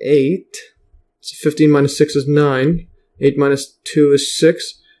down 8. So 15 minus 6 is 9. 8 minus 2 is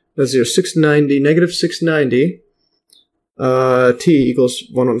 6. That's 0. 690, negative 690. T equals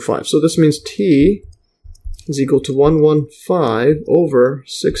 115. So this means T is equal to 115 over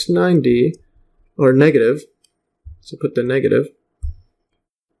 690, or negative. So put the negative.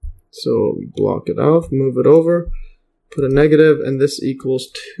 So block it off, move it over, put a negative, and this equals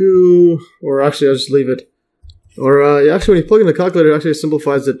 2, or actually I'll just leave it. Or actually when you plug in the calculator, it actually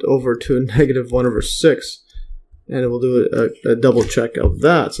simplifies it over to negative 1 over 6. And it will do a double check of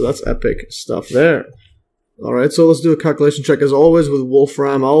that. So that's epic stuff there. Alright, so let's do a calculation check as always with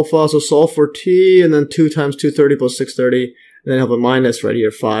Wolfram Alpha. So solve for T, and then 2 times 230 plus 630, and then have a minus right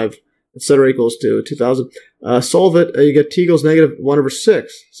here, 5, etc. equals to 2000. Solve it, you get T equals negative 1 over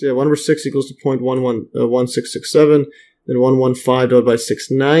 6. So yeah, 1 over 6 equals to 0.1667. Then 115 divided by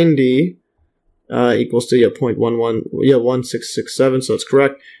 690 equals to 0.1667. So it's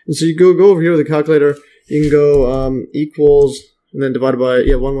correct. And so you go over here with the calculator. You can go equals, and then divided by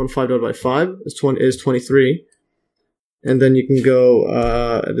 115 divided by 5 is 23. And then you can go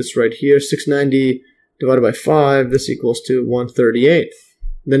this right here, 690 divided by 5. This equals to 138.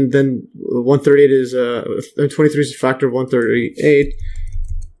 Then 138 is 23 is a factor of 138.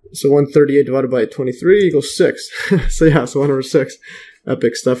 So 138 divided by 23 equals 6. So yeah, so 1 over 6.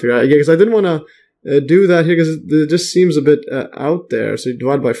 Epic stuff here. Yeah, because I didn't want to do that here because it just seems a bit out there. So you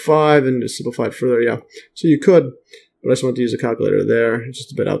divide by 5 and just simplify it further. Yeah, so you could, but I just want to use a calculator there. It's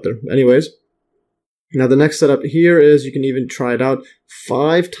just a bit out there. Anyways, now the next setup here is you can even try it out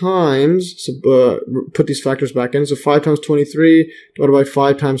 5 times. So put these factors back in. So 5 times 23 divided by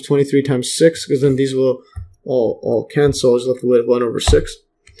 5 times 23 times 6, because then these will all cancel. Just left with 1 over 6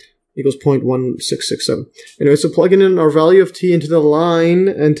 equals 0.1667. Anyway, so plugging in our value of T into the line,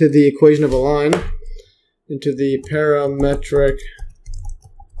 into the equation of a line, into the parametric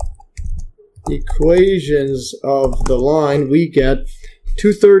equations of the line, we get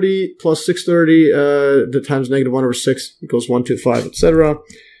 230 plus 630 the times negative 1 over 6 equals 125, etc.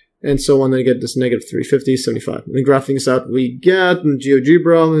 And so on. Then you get this negative 350, 75. And then graphing this out, we get in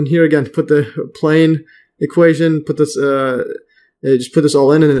GeoGebra, and here again, put the plane equation, put this, just put this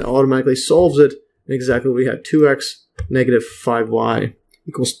all in, and it automatically solves it. And exactly what we had, 2x negative 5y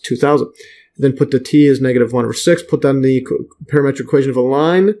equals 2000. Then put the t as negative 1 over 6, put that in the parametric equation of a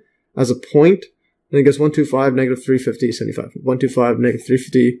line as a point, and it gets 125, negative 350, 75. 125, negative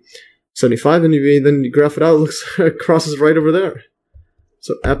 350, 75, and then you graph it out, it looks, it crosses right over there.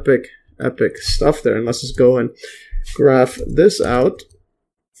 So epic, epic stuff there. And let's just go and graph this out.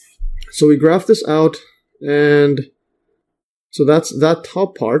 So we graph this out, and so that's that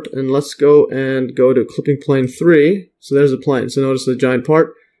top part, and let's go to clipping plane 3. So there's the plane. So notice the giant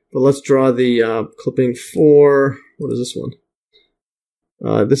part, but let's draw the clipping 4. What is this one?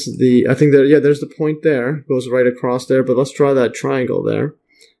 This is the, I think that, yeah, there's the point there, goes right across there, but let's draw that triangle there.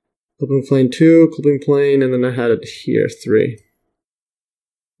 Clipping plane 2, clipping plane, and then I had it here, 3.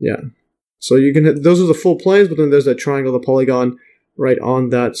 Yeah. So you can, those are the full planes, but then there's that triangle, the polygon, right on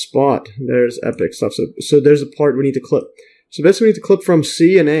that spot. There's epic stuff. So there's the part we need to clip. So basically we need to clip from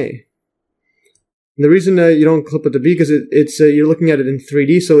C and A. And the reason you don't clip at the B, because it's you're looking at it in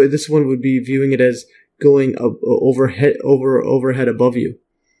 3D, so this one would be viewing it as going up overhead above you.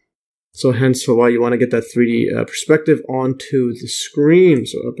 So hence why you want to get that 3D perspective onto the screen.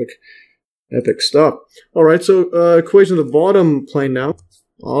 So epic stuff. All right, so equation of the bottom plane now.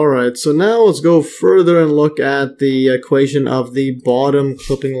 All right, so now let's go further and look at the equation of the bottom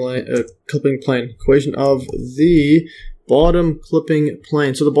clipping plane. Equation of the bottom clipping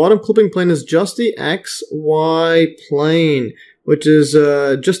plane. So the bottom clipping plane is just the XY plane, which is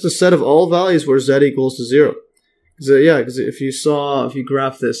just a set of all values where Z equals to 0. So yeah, because if you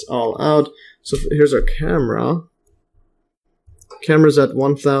graph this all out, so here's our camera. Camera's at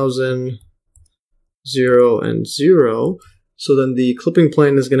 1000, 0, and 0. So then the clipping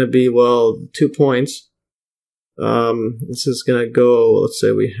plane is going to be, well, 2 points. This is going to go, let's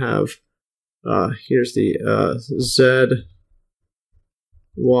say we have, here's the Z,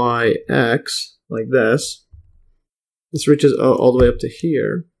 Y, X, like this. This reaches all the way up to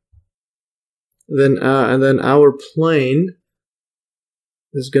here. Then and then our plane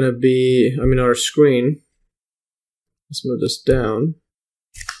is going to be, I mean our screen. Let's move this down.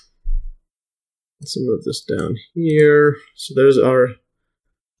 Let's move this down here. So there's our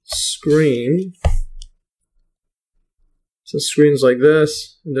screen. So screen's like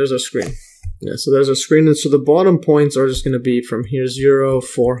this, and there's our screen. Yeah, so there's our screen, and so the bottom points are just going to be from here 0,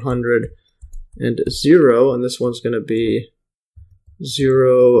 400, and 0, and this one's going to be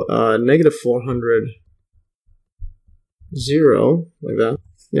 0, negative 400, 0, like that.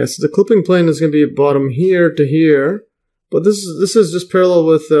 Yeah, so the clipping plane is going to be bottom here to here, but this is just parallel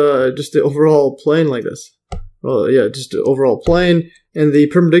with just the overall plane like this. Well, yeah, just the overall plane, and the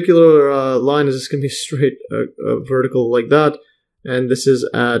perpendicular line is just going to be straight vertical like that, and this is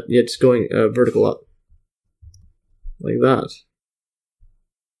at, yeah, it's going vertical up, like that.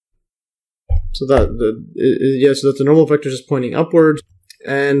 So that so that the normal vector is just pointing upward,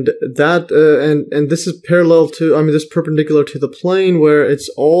 and that and this is parallel to, I mean, this is perpendicular to the plane where it's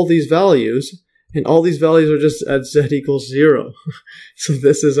all these values, and all these values are just at Z equals 0. So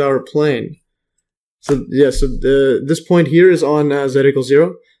this is our plane. So yeah, so this point here is on Z equals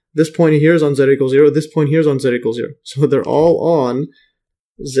 0. This point here is on Z equals 0. This point here is on Z equals 0. So they're all on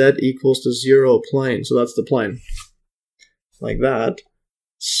Z equals to 0 plane. So that's the plane, like that.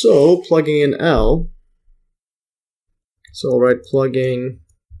 So plugging in L, so I'll write plugging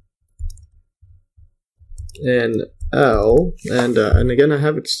in L, and again I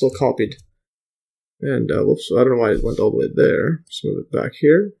have it still copied, and whoops, I don't know why it went all the way there. Let's move it back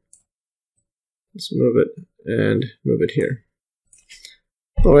here. Let's move it and move it here.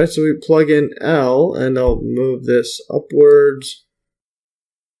 All right, so we plug in L, and I'll move this upwards.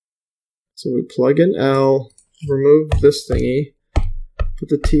 So we plug in L, remove this thingy. Put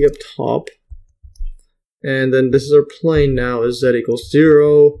the T up top, and then this is our plane now, is Z equals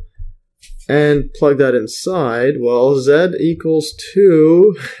 0, and plug that inside. Well, Z equals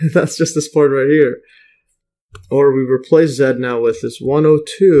 2, that's just this part right here. Or we replace Z now with this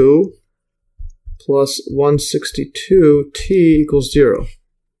 102 plus 162, T equals 0.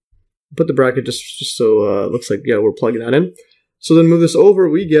 Put the bracket just so it looks like, yeah, we're plugging that in. So then move this over,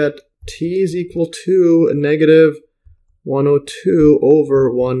 we get T is equal to a negative 102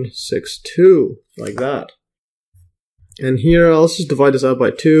 over 162, like that. And here, let's just divide this out by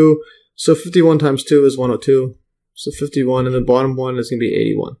 2. So 51 times 2 is 102. So 51, and the bottom one is going to be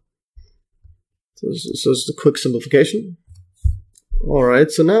 81. So this is a quick simplification. All right,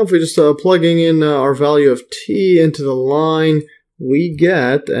 so now if we just plugging in our value of t into the line, we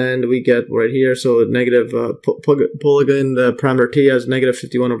get right here, so negative, plug in the parameter t as negative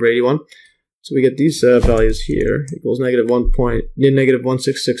 51 over 81. So we get these values here, equals negative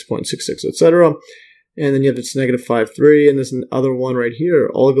 166.66, etc. And then you have this negative 5.3, and this other one right here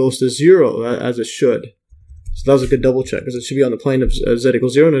all goes to 0, as it should. So that was a good double check, because it should be on the plane of z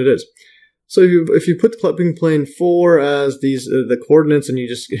equals 0, and it is. So if you put the clipping plane 4 as these the coordinates, and you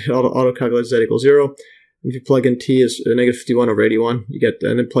just auto-calculate z equals 0, if you plug in t as negative 51 over 81, you get,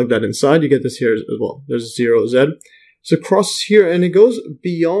 and then plug that inside, you get this here as well. There's 0 z. So it crosses here, and it goes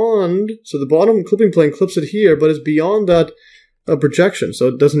beyond, so the bottom clipping plane clips it here, but it's beyond that projection, so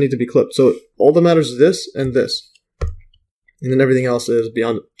it doesn't need to be clipped. So all that matters is this and this. And then everything else is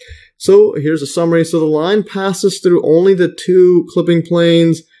beyond it. So here's a summary. So the line passes through only the two clipping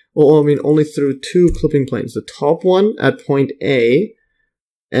planes, well, I mean only through two clipping planes. The top one at point A,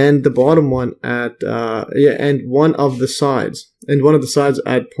 and the bottom one at, and one of the sides. And one of the sides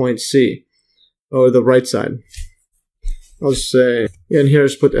at point C, or the right side. I'll just say, and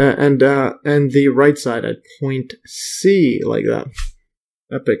here's put and the right side at point C, like that.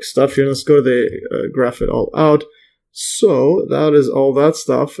 Epic stuff here. Let's go to the graph it all out. So that is all that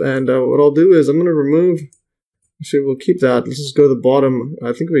stuff, and what I'll do is I'm going to remove, actually we'll keep that, let's just go to the bottom.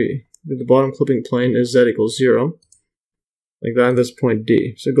 I think we did the bottom clipping plane is z equals 0, like that, and this point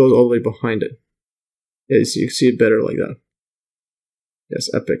D, so it goes all the way behind it. Yeah, so you can see it better like that. Yes,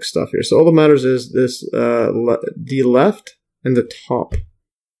 epic stuff here. So all that matters is this, the left and the top.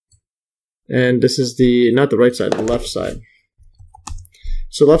 And this is the, not the right side, the left side.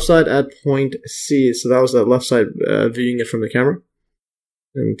 So left side at point C. So that was the left side viewing it from the camera.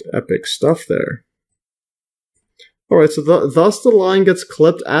 And epic stuff there. Alright, so thus the line gets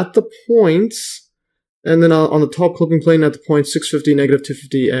clipped at the points. And then on the top clipping plane at the point 650, negative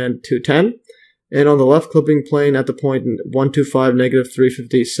 250, and 210. And on the left clipping plane at the point 125, negative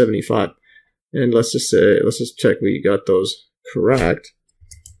 350, 75. And let's just check we got those correct.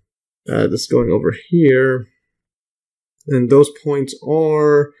 This going over here. And those points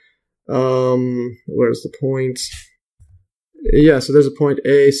are, where's the points? Yeah, so there's a point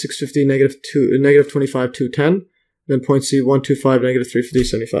A, 650, negative 25, 210. Then point C, 125, negative 350,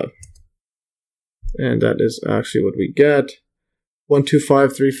 75. And that is actually what we get.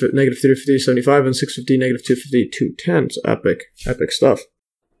 125, negative 350, 75, and 650, negative 250, 210. So epic stuff.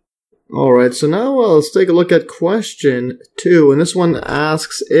 Alright, so now let's take a look at question 2. And this one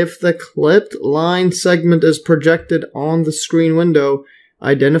asks, if the clipped line segment is projected on the screen window,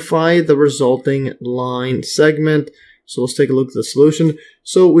 identify the resulting line segment. So let's take a look at the solution.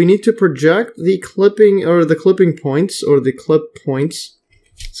 So we need to project the clipping, or the clipping points, or the clip points.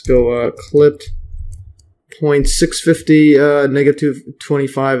 Let's go clipped point 650, negative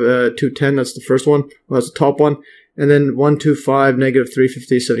 225, 210. That's the first one. Well, that's the top one. And then 125, negative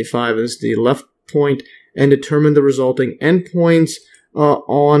 350, 75 is the left point, and determine the resulting endpoints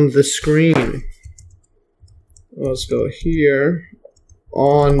on the screen. Let's go here,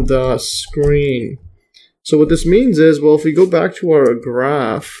 on the screen. So what this means is, well, if we go back to our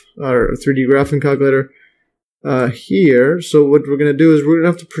graph, our 3D graphing calculator here, so what we're going to do is we're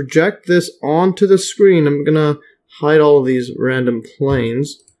going to have to project this onto the screen. I'm going to hide all of these random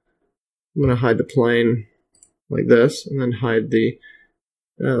planes. I'm going to hide the plane like this, and then hide the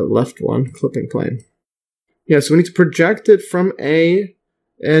left one, clipping plane. Yeah, so we need to project it from A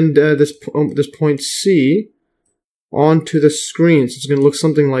and this point C onto the screen. So it's going to look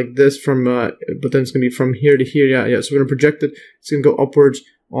something like this from, but then it's going to be from here to here. Yeah. So we're going to project it. It's going to go upwards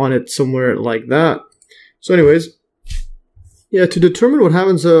on it somewhere like that. So anyways, yeah, to determine what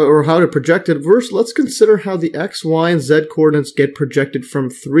happens or how to project it, first let's consider how the X, Y, and Z coordinates get projected from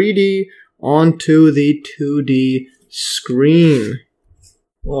 3D onto the 2D screen.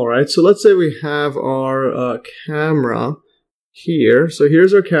 Alright, so let's say we have our camera here. So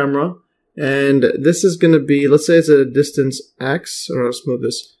here's our camera, and this is going to be, let's say it's at a distance X, or let's move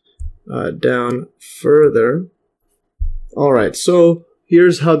this down further. Alright, so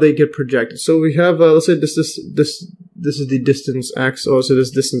here's how they get projected. So we have, let's say this is the distance X, oh, so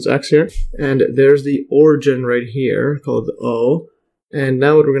this distance X here, and there's the origin right here, called the O. And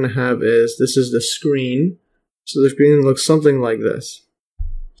now what we're going to have is, this is the screen. So the screen looks something like this.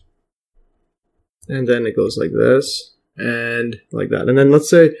 And then it goes like this, and like that. And then let's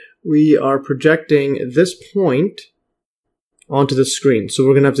say we are projecting this point onto the screen. So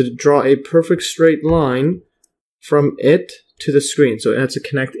we're going to have to draw a perfect straight line from it to the screen. So it has to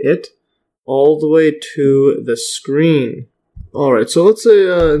connect it all the way to the screen. Alright, so let's say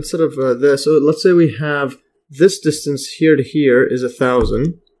instead of this, so let's say we have this distance here to here is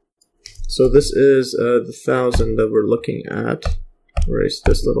 1,000. So this is the 1,000 that we're looking at. Erase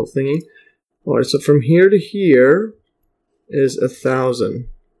this little thingy. Alright, so from here to here is 1,000.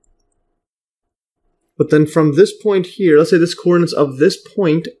 But then from this point here, let's say this coordinates of this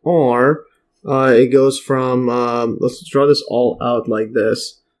point are, it goes from, let's draw this all out like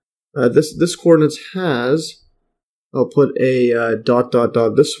this. This coordinates has, I'll put a dot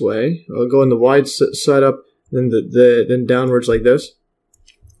this way. I'll go in the wide side up, then downwards like this.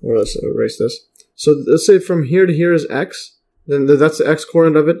 Or let's erase this. So let's say from here to here is X. Then that's the X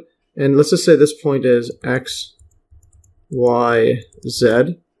coordinate of it. And let's just say this point is X, Y,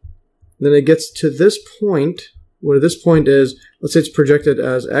 Z. Then it gets to this point, where this point is, let's say it's projected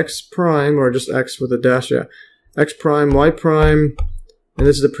as X prime, or just X with a dash, yeah. X prime, Y prime, and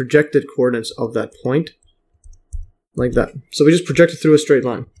this is the projected coordinates of that point. Like that. So we just project it through a straight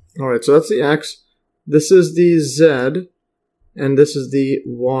line. Alright, so that's the X. This is the Z, and this is the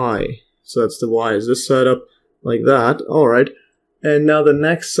Y. So that's the Y. Is this set up like that? Alright. And now the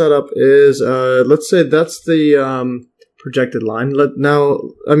next setup is, let's say that's the projected line.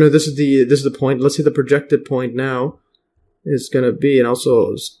 This is the point. Let's say the projected point now is going to be, and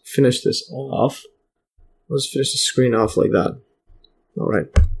also finish this off Let's finish the screen off like that. All right,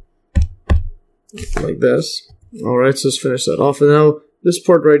 like this. All right, so let's finish that off. And now this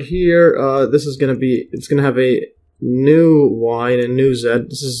part right here, this is going to be, it's going to have a new y and a new z.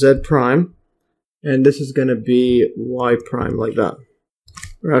 This is z prime, and this is going to be y prime, like that.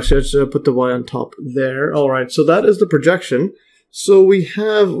 Or actually, let's put the y on top there. All right, so that is the projection. So we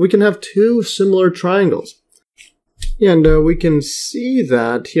can have two similar triangles. And we can see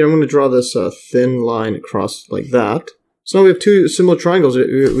that here. I'm going to draw this thin line across like that. So now we have two similar triangles.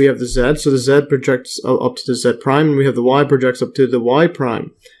 We have the z, so the z projects up to the z prime, and we have the y projects up to the y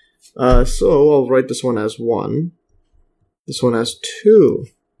prime. So I'll write this one as 1, this one as 2.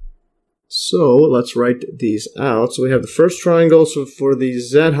 So let's write these out. So we have the first triangle. So for the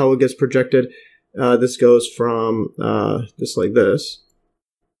z, how it gets projected, this goes from this like this.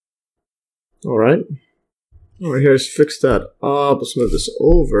 All right. All right, here, let's fix that up. Let's move this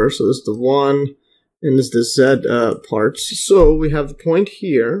over. So this is the 1, and this is the z parts. So we have the point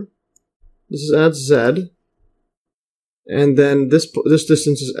here. This is at z, and then this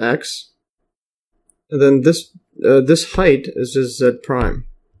distance is x, and then this height is just z prime,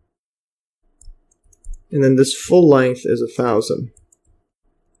 and then this full length is 1,000.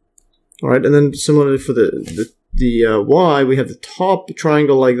 All right, and then similarly for the y, we have the top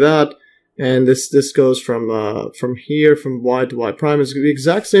triangle like that. And this goes from here, from y to y prime. It's the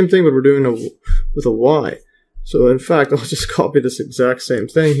exact same thing, but we're doing with a y. So in fact, I'll just copy this exact same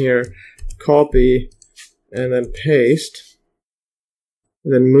thing here, copy, and then paste,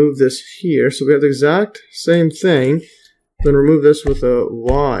 and then move this here. So we have the exact same thing. Then remove this with a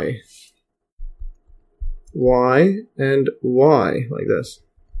y, and y, like this.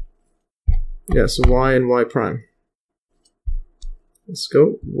 Yeah, so y and y prime. Let's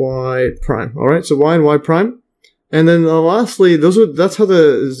go y prime. All right, so y and y prime, and then lastly, that's how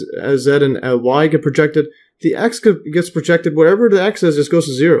the z and y get projected. The x gets projected wherever the x is, just goes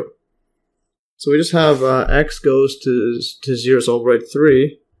to 0. So we just have x goes to 0. So I'll write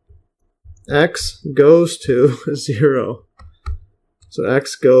 3. X goes to 0. So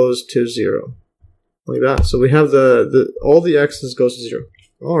x goes to 0, like that. So we have all the x's goes to 0.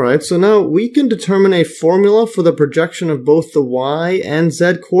 Alright, so now we can determine a formula for the projection of both the y and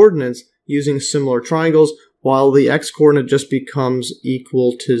z coordinates using similar triangles, while the x coordinate just becomes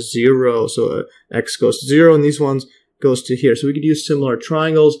equal to 0. So x goes to 0, and these ones goes to here. So we could use similar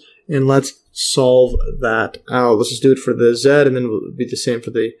triangles, and let's solve that out. Let's just do it for the z, and then it'll be the same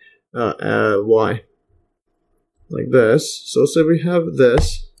for the y. Like this. So say we have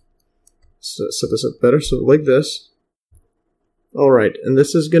this. Set this up better. So like this. Alright, and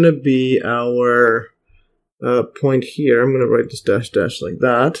this is going to be our point here. I'm going to write this dash dash like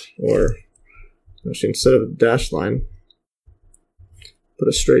that, or actually instead of a dash line, put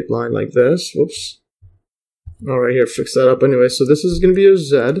a straight line like this. Whoops. Alright, here, fix that up anyway. So this is going to be a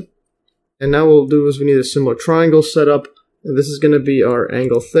z, and now what we'll do is we need a similar triangle set up, and this is going to be our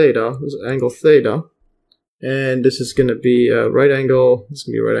angle theta. This is angle theta, and this is going to be right angle. This is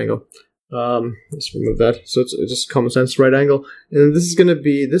going to be right angle. Let's remove that. So it's just common sense, right angle. And then this is going to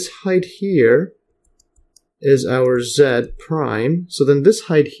be, this height here is our z prime. So then this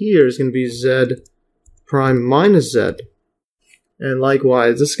height here is going to be z prime minus z. And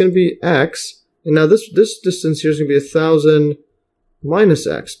likewise, this is going to be x. And now this distance here is going to be 1,000 minus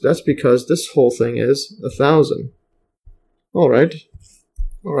x. That's because this whole thing is 1,000. Alright.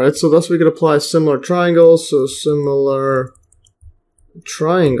 Alright, so thus we could apply similar triangles. So similar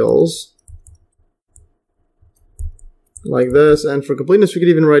triangles. Like this, and for completeness, we could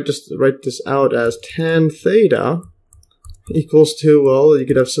even write this out as tan theta equals to, well, you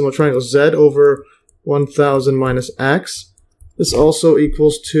could have similar triangles, z over 1,000 minus x. This also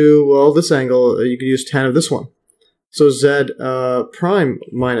equals to, well, this angle, you could use tan of this one. So z prime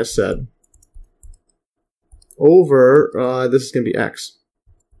minus z over, this is going to be x,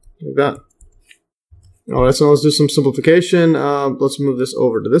 like that. Alright, so let's do some simplification. Let's move this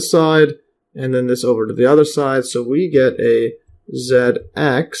over to this side, and then this over to the other side. So we get a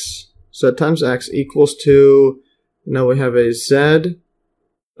zx, z times x equals to, now we have a z,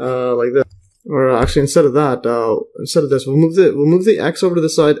 like this. Or actually, instead of that, instead of this, we'll move the x over to the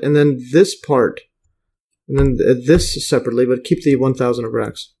side, and then this part, and then this separately, but keep the 1,000 over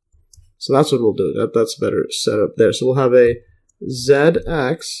x. So that's what we'll do. That's better set up there. So we'll have a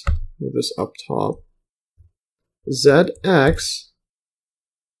zx, move this up top, zx,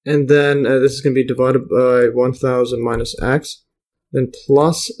 and then this is going to be divided by 1,000 minus x, then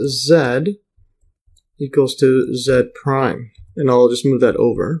plus z equals to z prime. And I'll just move that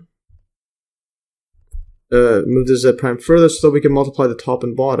over. Move the z prime further so we can multiply the top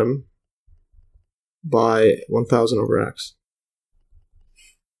and bottom. by 1000 over x.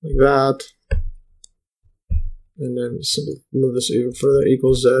 Like that. And then move this even further,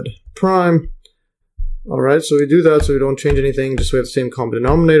 equals z prime. Alright, so we do that so we don't change anything, just so we have the same common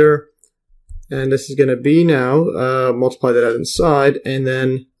denominator. And this is going to be now, multiply that out inside, and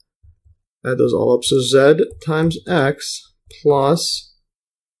then add those all up. So z times x plus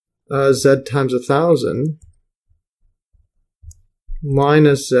z times 1000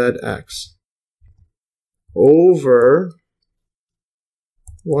 minus zx over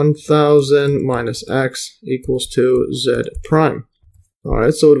 1000 minus x equals to z prime.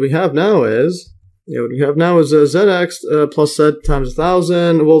 Alright, so what we have now is, zx plus z times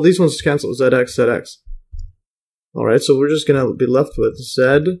 1000. Well, these ones cancel, zx. Alright, so we're just going to be left with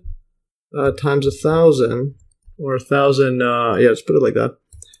z times 1000, or 1000, let's put it like that,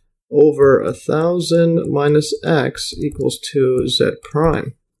 over 1000 minus x equals to z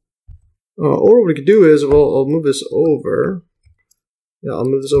prime. Or what we could do is, well, I'll move this over. Yeah, I'll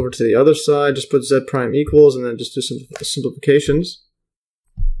move this over to the other side, just put z prime equals, and then just do some simplifications.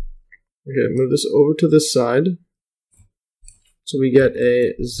 Okay, move this over to this side. So we get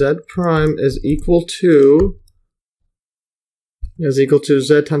a z prime is equal to z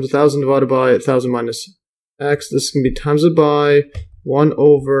times 1000 divided by 1000 minus x. This can be times it by 1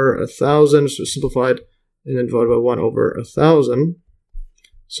 over 1000, so simplified, and then divided by 1 over 1000.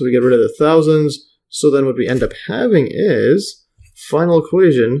 So we get rid of the thousands. So then what we end up having is, final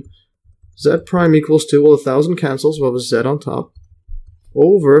equation, z prime equals to, well, 1000 cancels, we'll have a z on top,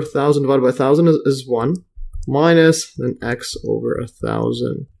 over 1000 divided by 1000 is 1, minus then x over 1000.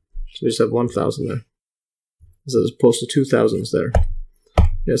 So we just have 1000 there, as opposed to 2000s there.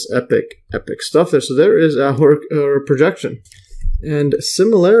 Yes, epic stuff there. So there is our projection. And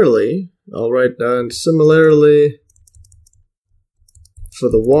similarly, I'll write down, similarly for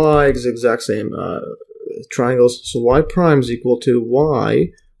the y, it's the exact same triangles. So y prime is equal to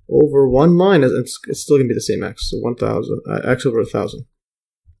y over 1 minus, it's still going to be the same x, so 1000, x over 1000.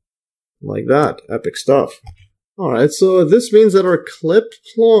 Like that, epic stuff. Alright, so this means that our clipped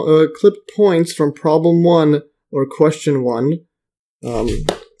points from problem 1, or question 1,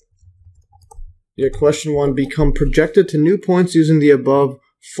 question 1 become projected to new points using the above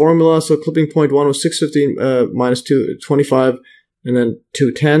formula. So clipping point 1 was 650 minus 225, and then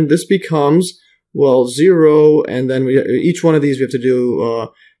 210. This becomes, well, 0, and then each one of these we have to do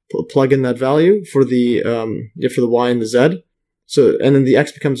plug in that value for the y and the z. So, and then the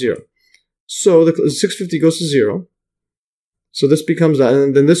x becomes 0. So the 650 goes to 0. So this becomes that,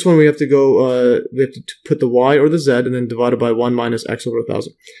 and then this one we have to go, we have to put the y or the z, and then divide it by 1 minus x over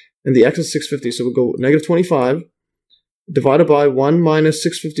 1000. And the x is 650, so we'll go negative 25, divided by 1 minus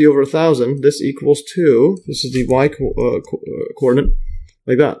 650 over 1000. This equals to, this is the y coordinate,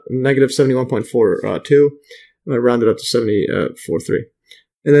 like that, negative 71.42. I round it up to 74.3.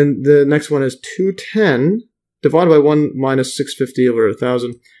 And then the next one is 210, divided by 1 minus 650 over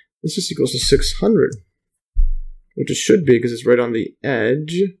 1000. This just equals to 600, which it should be because it's right on the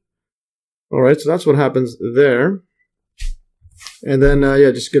edge. Alright, so that's what happens there. And then,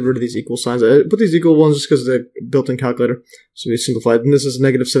 just get rid of these equal signs. I put these equal ones just because they're built-in calculator. So we simplified. And this is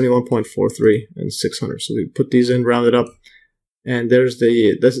negative 71.43 and 600. So we put these in, round it up. And this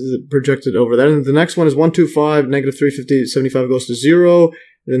is projected over there. And the next one is 125, negative 350, 75 goes to 0.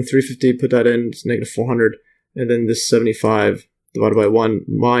 And then 350, put that in, it's negative 400. And then this 75 divided by 1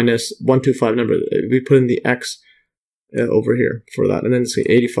 minus 125 number. We put in the x over here for that. And then it's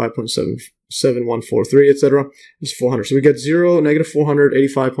 85.7143, etc. is 400. So we get 0, negative 400,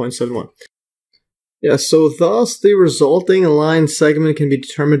 85.71. Yeah, so thus the resulting line segment can be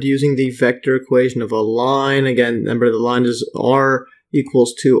determined using the vector equation of a line. Again, remember the line is r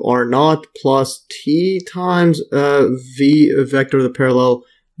equals to r naught plus t times v vector of the parallel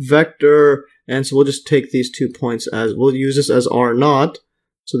vector. And so we'll just take these 2 points as, we'll use this as r naught.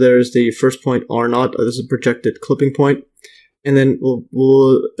 So there's the first point r naught, this is a projected clipping point. And then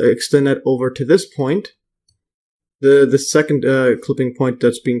we'll extend that over to this point, the second clipping point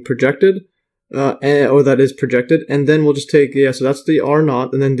that's being projected, or that is projected. And then we'll just take, so that's the r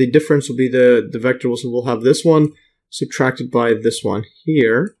naught, and then the difference will be the vector. So we'll have this one subtracted by this one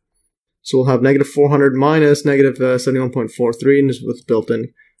here. So we'll have negative 400 minus negative 71.43, and this with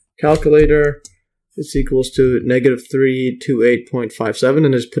built-in calculator. This equals to negative 328.57,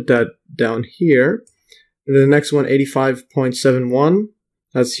 and just put that down here. And then the next one, 85.71,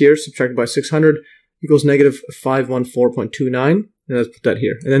 that's here, subtracted by 600, equals negative 514.29, and let's put that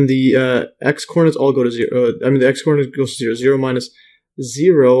here. And then the x coordinates all go to 0. The x coordinate goes to 0. 0 minus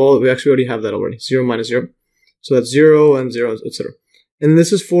 0, we actually already have that already. 0 minus 0. So that's 0 and 0, etc. And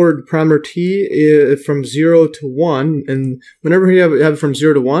this is for the parameter t from 0 to 1. And whenever you have it from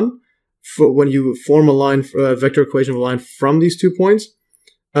 0 to 1, when you form a line, vector equation of a line from these 2 points,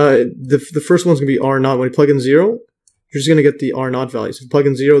 the first one's going to be r naught. When you plug in 0, you're just going to get the r naught value. So if you plug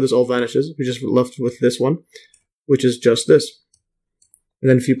in 0, this all vanishes. We're just left with this one, which is just this. And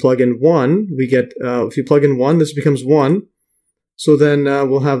then if you plug in 1, we get, if you plug in 1, this becomes 1. So then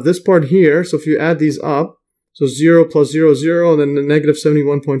we'll have this part here. So if you add these up, so 0 plus 0, 0, and then the negative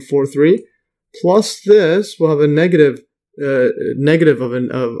 71.43, plus this, we'll have a negative negative of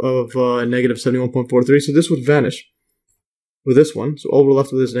negative 71.43. So this would vanish with this one. So all we're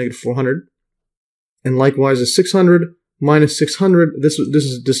left with is negative 400. And likewise, a 600 minus 600, this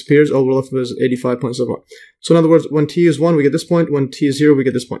disappears. All we're left with is 85.71. So in other words, when t is 1, we get this point. When t is 0, we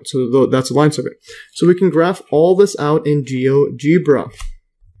get this point. So that's a line segment. So we can graph all this out in GeoGebra.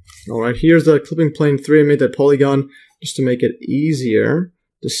 All right, here's the clipping plane 3. I made that polygon just to make it easier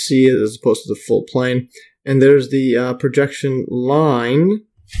to see it as opposed to the full plane. And there's the projection line.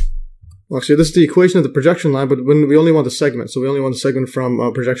 Well, actually, this is the equation of the projection line, but when we only want the segment. So we only want the segment from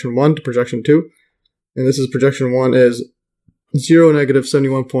projection 1 to projection 2. And this is projection 1 is 0, negative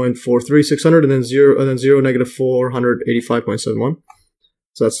 71.43, 600, and then 0, negative 485.71.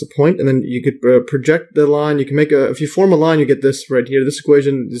 So that's the point. And then you could project the line. You can make if you form a line, you get this right here. This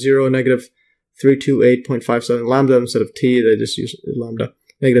equation, 0, negative 328.57 lambda instead of t. They just use lambda.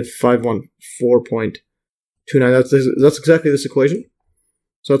 Negative 514.29. That's exactly this equation.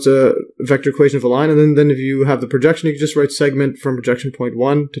 So that's a vector equation of a line. And then if you have the projection, you can just write segment from projection point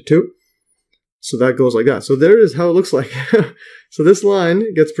 1 to 2. So that goes like that. So there is how it looks like. So this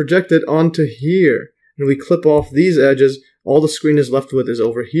line gets projected onto here. And we clip off these edges. All the screen is left with is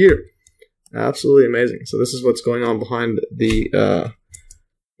over here. Absolutely amazing. So this is what's going on behind the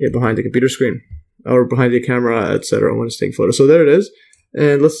computer screen, or behind the camera, etc. when it's taking photos. So there it is.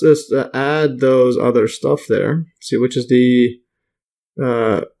 And let's just add those other stuff there. See which is the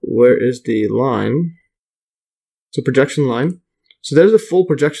where is the line? So projection line. So there's the full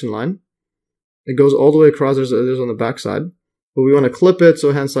projection line. It goes all the way across. There's on the back side. But we want to clip it,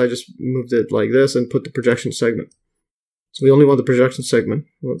 so hence I just moved it like this and put the projection segment. So we only want the projection segment.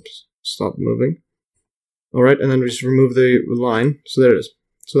 Whoops, stop moving. All right, and then we just remove the line. So there it is.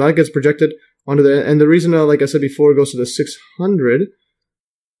 So that gets projected onto the, and the reason, like I said before, it goes to the 600.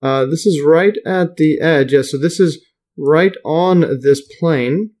 This is right at the edge. Yeah, so this is right on this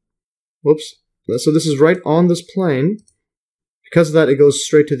plane. Whoops. So this is right on this plane. Because of that, it goes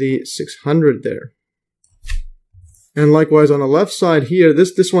straight to the 600 there. And likewise on the left side here,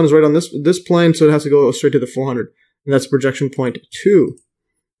 this one is right on this plane, so it has to go straight to the 400. And that's projection point 2.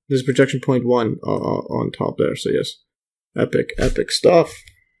 This is projection point 1 on top there. So yes, epic stuff.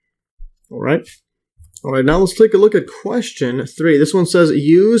 All right. All right, now let's take a look at question 3. This one says,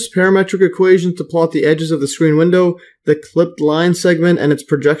 use parametric equations to plot the edges of the screen window, the clipped line segment, and its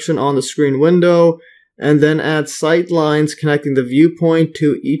projection on the screen window, and then add sight lines connecting the viewpoint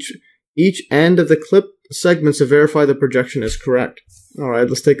to each end of the clipped segments to verify the projection is correct. All right,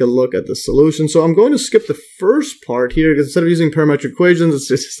 let's take a look at the solution. So I'm going to skip the first part here because instead of using parametric equations, it's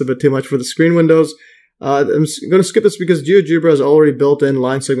just a bit too much for the screen windows. I'm going to skip this because GeoGebra has already built in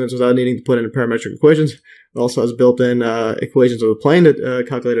line segments without needing to put in parametric equations. It also has built-in equations of the plane that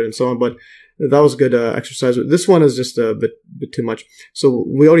calculated and so on, but that was a good exercise. This one is just a bit too much. So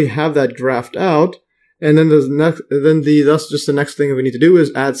we already have that graphed out. And then that's just the next thing we need to do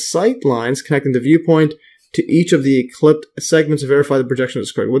is add sight lines connecting the viewpoint to each of the clipped segments to verify the projection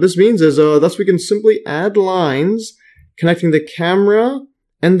is correct. What this means is thus we can simply add lines connecting the camera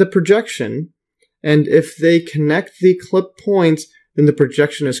and the projection, and if they connect the clipped points, then the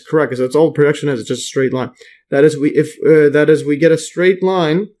projection is correct. Because that's all the projection is. It's just a straight line. That is, we get a straight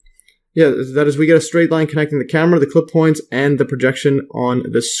line. Yeah, that is, we get a straight line connecting the camera, the clip points, and the projection on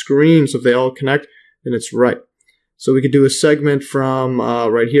the screen. So if they all connect, then it's right. So we could do a segment from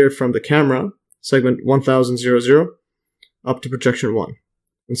right here from the camera, segment 1000 up to projection 1,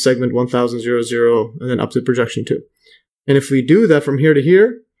 and segment 1000 and then up to projection 2. And if we do that from here to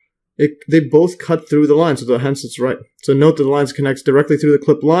here, they both cut through the line, so hence it's right. So note that the lines connects directly through the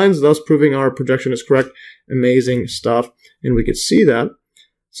clipped lines, thus proving our projection is correct. Amazing stuff, and we could see that.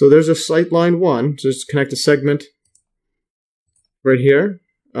 So there's a sight line 1, so just connect a segment right here.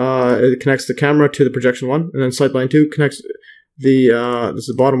 It connects the camera to the projection 1, and then sight line 2 connects the, this is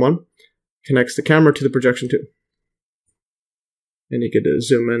the bottom one, connects the camera to the projection 2. And you could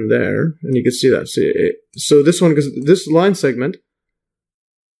zoom in there, and you can see that. So this one, because this line segment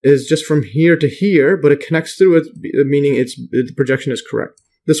is just from here to here, but it connects through it, meaning the projection is correct.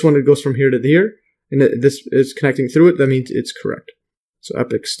 This one, it goes from here to here, and this is connecting through it, that means it's correct. So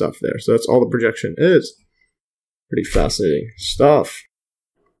epic stuff there. So that's all the projection is. Pretty fascinating stuff.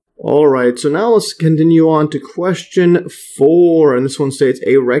 Alright, so now let's continue on to question 4. And this one states,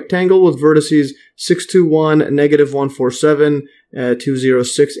 a rectangle with vertices 621, negative 147,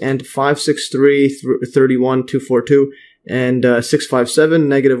 206, and 563, 31, 242, and 657,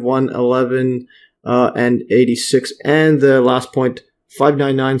 negative 111, and 86. And the last point,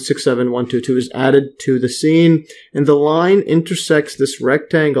 599, 67, 122 is added to the scene. And the line intersects this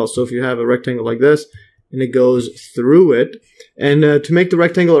rectangle. So if you have a rectangle like this, and it goes through it. And to make the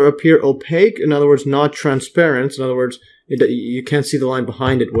rectangle appear opaque, in other words, not transparent, in other words, you can't see the line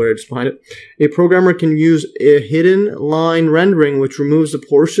behind it, where it's behind it, a programmer can use a hidden line rendering, which removes the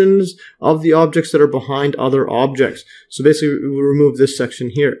portions of the objects that are behind other objects. So basically, we remove this section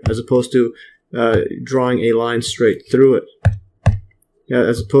here, as opposed to drawing a line straight through it. Yeah,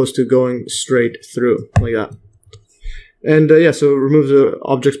 as opposed to going straight through, like that. And yeah, so it removes the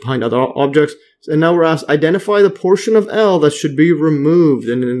objects behind other objects. And now we're asked, identify the portion of L that should be removed.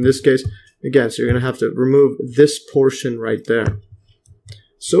 And in this case, again, so you're going to have to remove this portion right there.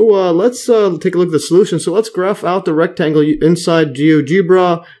 So let's take a look at the solution. So let's graph out the rectangle inside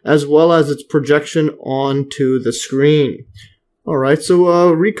GeoGebra, as well as its projection onto the screen. All right, so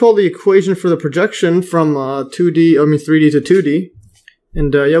recall the equation for the projection from 3D to 2D.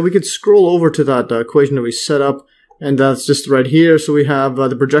 And yeah, we could scroll over to that equation that we set up. And that's just right here. So we have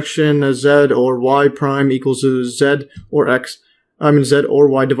the projection z or y prime equals to z or x, z or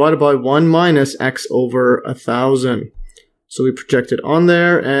y divided by 1 minus x over 1,000. So we project it on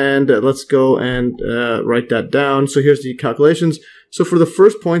there, and let's go and write that down. So here's the calculations. So for the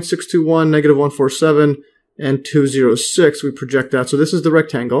first point, 621, negative 147, and 206, we project that. So this is the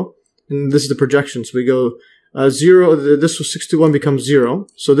rectangle, and this is the projection. So we go 0, this was 621 becomes 0.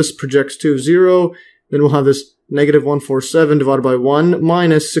 So this projects to 0. Then we'll have this negative 147 divided by 1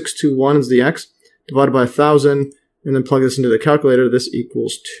 minus 621 is the x, divided by 1,000, and then plug this into the calculator. This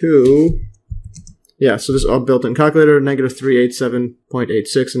equals 2. Yeah, so this is our built-in calculator, negative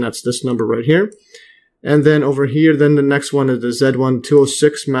 387.86, and that's this number right here. And then over here, then the next one is the Z1,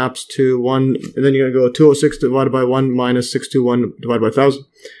 206 maps to 1, and then you're going to go 206 divided by 1 minus 621 divided by 1,000.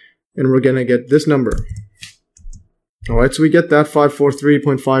 And we're going to get this number. All right, so we get that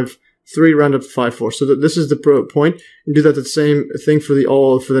 543.53 round up to 54. So this is the point, and do that the same thing for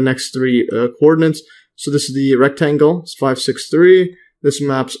the next 3 coordinates. So this is the rectangle, it's 563. This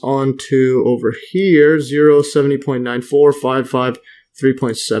maps onto over here 0, 70.94, 55,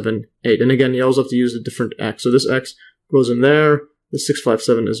 3.78. And again, you also have to use a different x. So this x goes in there. The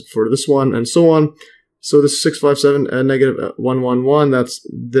 657 is for this one, and so on. So this 657 negative 111. That's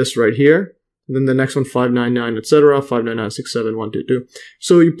this right here. And then the next one 599, etc. 599, 67, 122.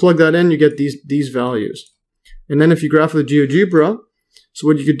 So you plug that in, you get these values. And then if you graph the GeoGebra, so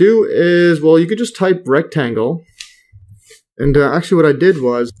what you could do is, well, you could just type rectangle. And actually what I did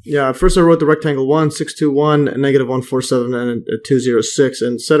was, yeah, first I wrote the rectangle 1, 621, negative 147, and 206,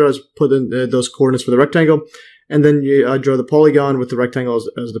 and etc. I put in those coordinates for the rectangle. And then you draw the polygon with the rectangle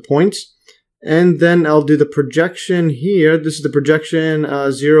as the points. And then I'll do the projection here. This is the projection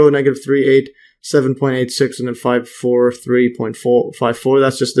 0, negative 387.86, and then 543.54.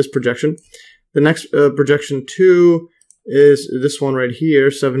 That's just this projection. The next projection 2 is this one right here,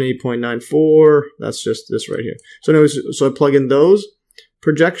 70.94. That's just this right here. So anyways, so I plug in those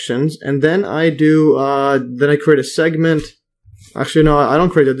projections, and then I do then I create a segment. Actually, no, I don't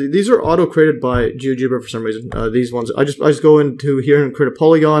create it. These are auto-created by GeoGebra for some reason. These ones, I just go into here and create a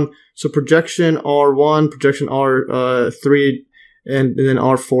polygon. So projection R1, projection R3, and then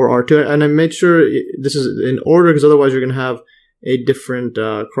R4, R2. And I made sure this is in order, because otherwise you're going to have a different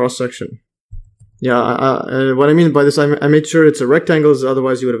cross-section. Yeah, what I mean by this, I made sure it's a rectangle,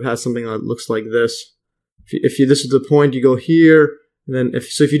 otherwise you would have had something that looks like this. If you this is the point, you go here. And then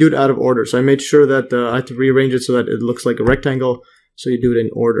if you do it out of order, so I made sure that I had to rearrange it so that it looks like a rectangle. So you do it in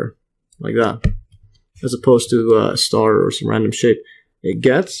order, like that, as opposed to a star or some random shape it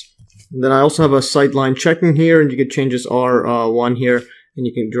gets. And then I also have a sight line checking here, and you can change this R1 here, and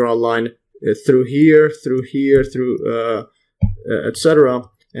you can draw a line through here, through etc.,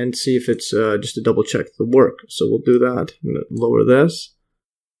 and see if it's just to double check the work. So we'll do that. I'm going to lower this.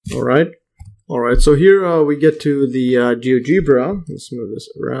 All right. Alright, so here we get to the GeoGebra. Let's move this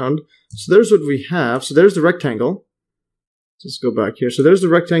around. So there's what we have. So there's the rectangle. Let's go back here. So there's the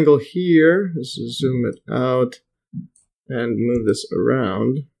rectangle here. Let's zoom it out and move this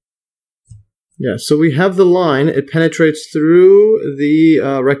around. Yeah, so we have the line. It penetrates through the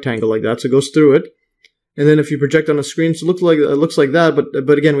rectangle like that. So it goes through it. And then if you project on a screen, so it looks like that.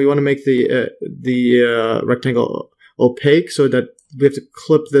 But again, we want to make the rectangle opaque so that we have to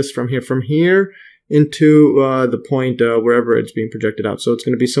clip this from here into the point wherever it's being projected out. So it's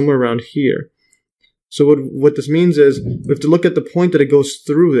going to be somewhere around here. So what this means is we have to look at the point that it goes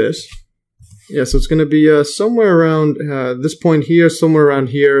through this. Yeah, so it's going to be somewhere around this point here, somewhere around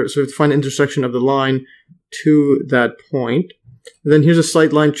here. So we have to find the intersection of the line to that point. And then here's a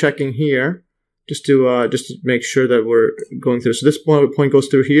sight line checking here, just to make sure that we're going through. So this point goes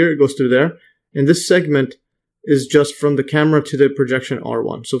through here, it goes through there, and this segment is just from the camera to the projection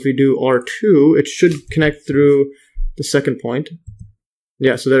R1. So if we do R2, it should connect through the second point.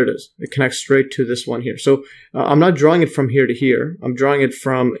 Yeah, so there it is. It connects straight to this one here. So I'm not drawing it from here to here. I'm drawing it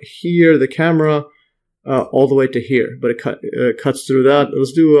from here, the camera, all the way to here. But it cuts through that.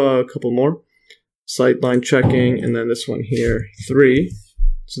 Let's do a couple more. Sight line checking, and then this one here, 3.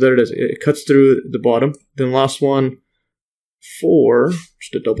 So there it is. It cuts through the bottom. Then last one, 4,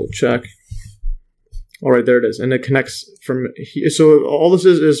 just to double check. All right, there it is. And it connects from here. So all this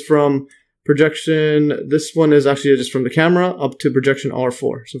is from projection. This one is actually just from the camera up to projection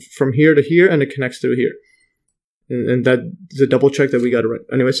R4. So from here to here, and it connects through here. And that's a double check that we got it right.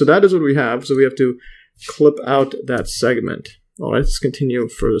 Anyway, so that is what we have. So we have to clip out that segment. All right, let's continue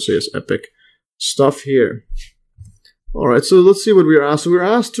further. So yes, epic stuff here. All right, so let's see what we were asked. So we were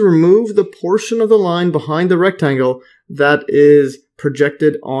asked to remove the portion of the line behind the rectangle that is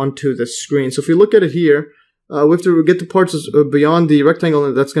projected onto the screen. So if we look at it here, we have to get the parts beyond the rectangle,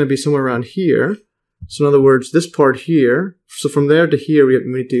 and that's going to be somewhere around here. So in other words, this part here, so from there to here, we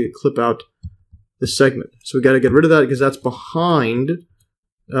need to clip out the segment. So we got to get rid of that because that's behind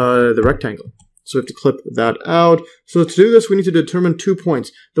the rectangle. So we have to clip that out. So to do this, we need to determine 2 points.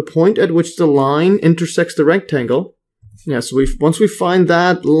 The point at which the line intersects the rectangle. Yeah, so once we find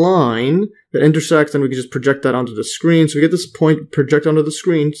that line that intersects, then we can just project that onto the screen. So we get this point project onto the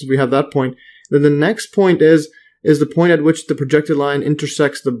screen, so we have that point. Then the next point is the point at which the projected line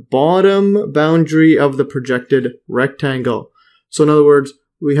intersects the bottom boundary of the projected rectangle. So in other words,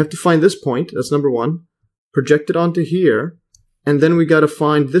 we have to find this point, that's number 1, project it onto here, and then we got to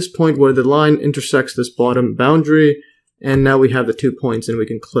find this point where the line intersects this bottom boundary, and now we have the 2 points, and we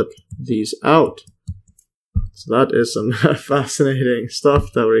can clip these out. So that is some fascinating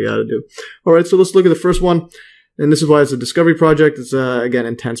stuff that we got to do. All right, so let's look at the first one. And this is why it's a discovery project. It's, again,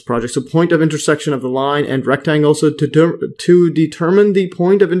 intense project. So point of intersection of the line and rectangle. So to determine the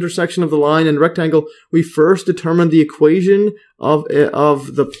point of intersection of the line and rectangle, we first determine the equation of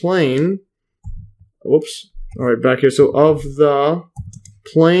the plane. Whoops. All right, back here. So of the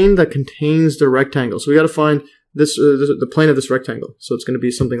plane that contains the rectangle. So we got to find the plane of this rectangle. So it's going to be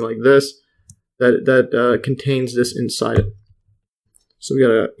something like this that contains this inside it. So we got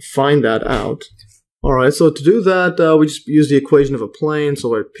to find that out. All right, so to do that, we just use the equation of a plane.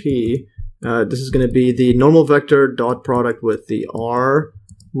 So at P, this is going to be the normal vector dot product with the R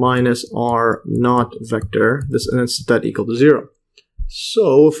minus R naught vector. And then set that equal to 0.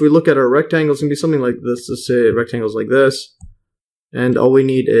 So if we look at our rectangle, it's going to be something like this. Let's say rectangles like this. And all we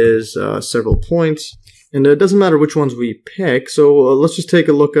need is several points. And it doesn't matter which ones we pick. So let's just take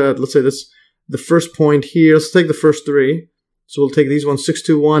a look at, let's say the first point here. Let's take the first 3. So we'll take these ones,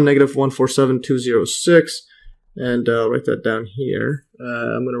 621, negative 147, 206, and write that down here.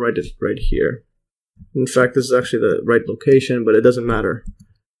 I'm going to write it right here. In fact, this is actually the right location, but it doesn't matter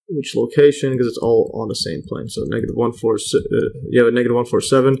which location because it's all on the same plane. So negative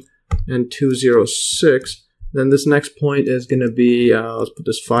 147 and 206. Then this next point is going to be, let's put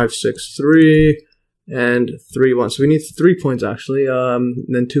this 563 and 31. So we need 3 points actually,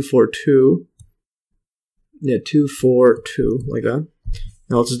 then 242. Yeah, 242, like that.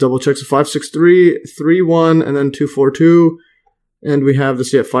 Now let's just double check. So 563, 31, and then 242. And we have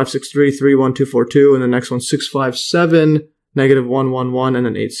this, yeah, 563, 31, 242, and the next one, 657, negative 111, and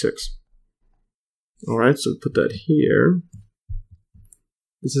then 86. All right, so put that here.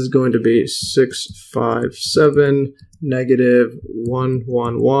 This is going to be 657, negative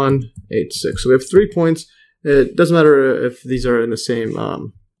 111, 86. So we have 3 points. It doesn't matter if these are in the same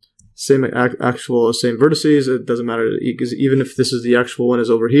same vertices. It doesn't matter because even if this is the actual one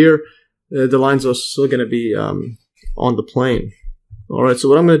is over here, the lines are still going to be on the plane. All right, so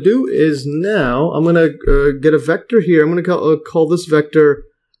what I'm going to do is now I'm going to get a vector here. I'm going to call this vector,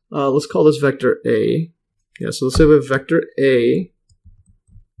 let's call this vector A. Yeah, so let's say we have vector A.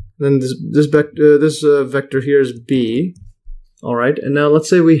 Then this vector here is B. All right, and now let's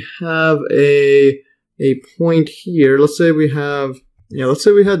say we have a point here. Let's say we have, let's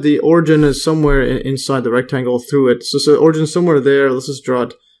say we had the origin is somewhere inside the rectangle through it. So the origin is somewhere there. Let's just draw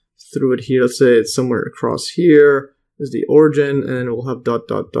it through it here. Let's say it's somewhere across here is the origin, and then we'll have dot,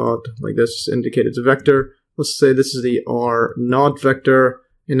 dot, dot, like this, indicate it's a vector. let's say this is the R naught vector,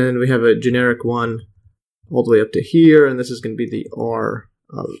 and then we have a generic one all the way up to here, and this is going to be the R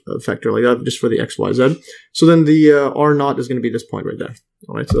vector like that, just for the x, y, z. So then the R naught is going to be this point right there.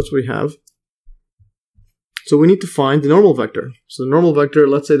 All right, so that's what we have. So we need to find the normal vector. So the normal vector,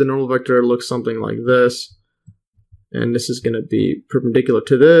 let's say the normal vector looks something like this, and this is going to be perpendicular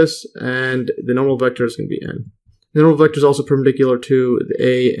to this, and the normal vector is going to be n. The normal vector is also perpendicular to the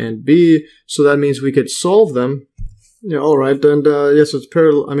A and B, so that means we could solve them. Yeah, all right, and yeah, so it's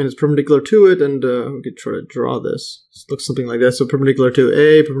parallel. I mean, it's perpendicular to it, and we could try to draw this. It looks something like this. So perpendicular to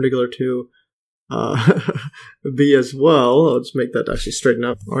A, perpendicular to B as well. Let's make that actually straighten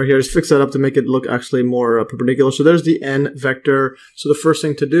up. All right, here, just fix that up to make it look actually more perpendicular. So there's the n vector. So the first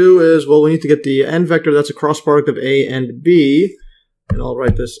thing to do is, well, we need to get the n vector. That's a cross product of A and B. And I'll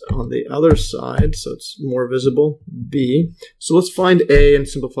write this on the other side so it's more visible, B. So let's find A and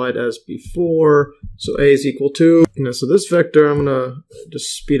simplify it as before. So A is equal to, so this vector, I'm going to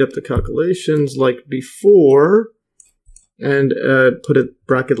just speed up the calculations like before, and put a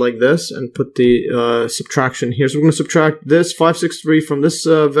bracket like this, and put the subtraction here. So we're going to subtract this 563 from this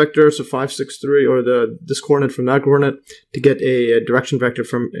vector, so 563, or this coordinate from that coordinate, to get a direction vector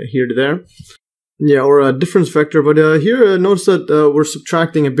from here to there. Yeah, or a difference vector, but here notice that we're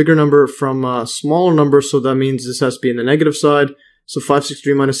subtracting a bigger number from a smaller number, so that means this has to be in the negative side. So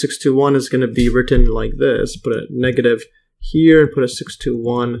 563 minus 621 is going to be written like this. Put a negative here, and put a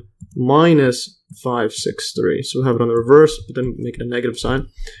 621 minus 563. So we'll have it on the reverse, but then make it a negative sign.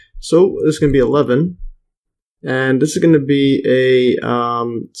 So this is going to be 11. And this is going to be a,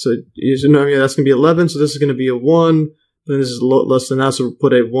 that's going to be 11, so this is going to be a 1. Then this is less than that, so we'll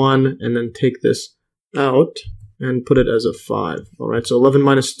put a 1 and then take this out and put it as a 5. Alright, so 11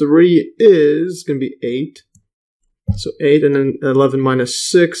 minus 3 is going to be 8. So 8, and then 11 minus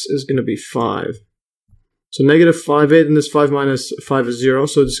 6 is going to be 5. So negative 5, 8, and this 5 minus 5 is 0,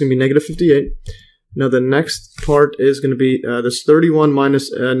 so this is going to be negative 58. Now the next part is going to be this 31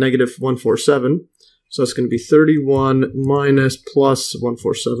 minus negative 147. So it's going to be 31 minus plus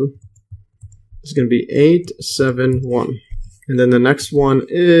 147. It's going to be 871. And then the next one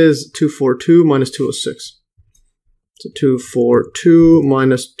is 242 minus 206. So 242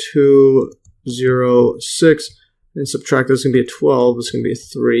 minus 206. And subtract, this is going to be a 12. This is going to be a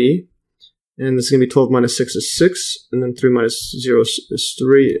 3. And this is going to be 12 minus 6 is 6. And then 3 minus 0 is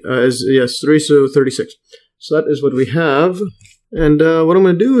 3. Yes, 3, so 36. So that is what we have. And what I'm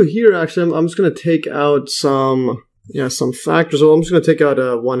going to do here, actually, I'm just going to take out some factors. So I'm just going to take out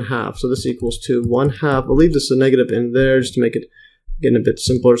 1/2. So this equals to 1/2. I'll leave this a negative in there just to make it getting a bit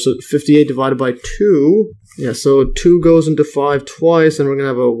simpler. So 58 divided by 2. Yeah, so 2 goes into 5 twice, and we're going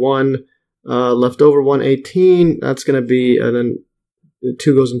to have a 1 left over, 118. That's going to be, and then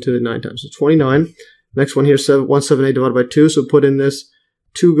 2 goes into 9 times. So 29. Next one here, 178 divided by 2. So put in this.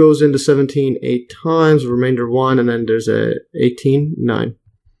 2 goes into 17 8 times, remainder 1, and then there's a 18, 9.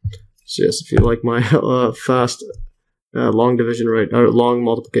 So yes, if you like my fast long division, right, or long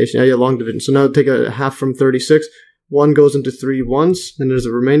multiplication, yeah, long division. So now take a 1/2 from 36. 1 goes into 3 once, then there's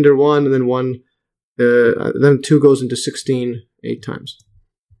a remainder 1, and then then 2 goes into 16 8 times.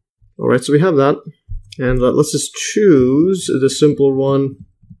 All right, so we have that, and let's just choose the simple one.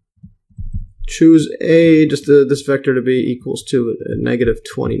 Choose A, just this vector to be equals to negative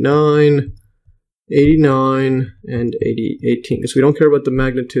 29, 89, and 18, because we don't care about the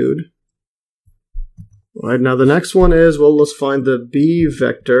magnitude. All right, now the next one is, well, let's find the B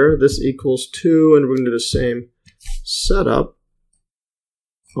vector. This equals 2, and we're going to do the same setup.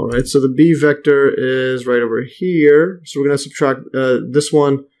 All right, so the B vector is right over here. So we're going to subtract this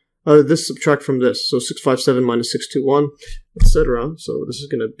subtract from this. So 657 minus 621, etc. So this is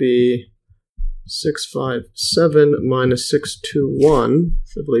going to be 657 minus 621.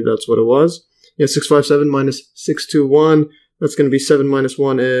 I believe that's what it was. Yeah, 657 minus 621. That's going to be 7 minus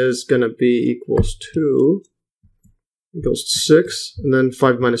 1 is going to be equals 2. It goes to 6. And then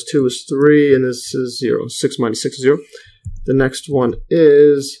 5 minus 2 is 3. And this is 0. 6 minus 6 is 0. The next one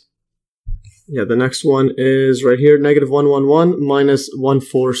is, right here. Negative 111 minus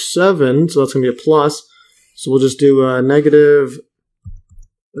 147. So that's going to be a plus. So we'll just do negative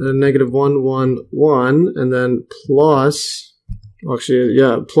 111 and then plus,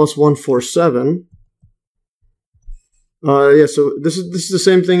 plus 147. So this is the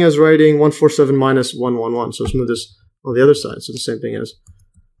same thing as writing 147 minus 111. So let's move this on the other side. So the same thing as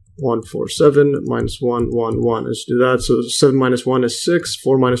 147 minus 111. Let's do that. So 7 minus 1 is 6.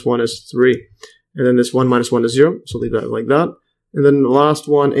 4 minus 1 is 3. And then this 1 minus 1 is 0. So leave that like that. And then the last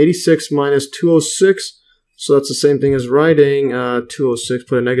one, 86 minus 206. So that's the same thing as writing 206.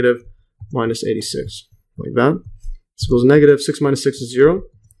 Put a negative minus 86. like that. This equals negative 6 minus 6 is 0.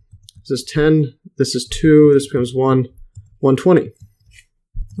 This is 10, this is 2, this becomes 120.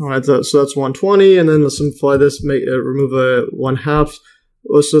 Alright, so that's 120, and then let's simplify this, remove a 1/2.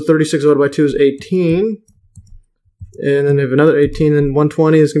 So 36 divided by 2 is 18. And then we have another 18, and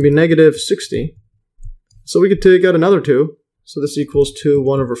 120 is going to be negative 60. So we could take out another 2. So this equals to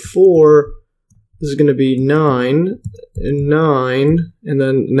 1 over 4. This is going to be 9, and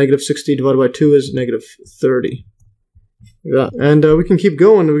then negative 60 divided by 2 is negative 30. Like that. And we can keep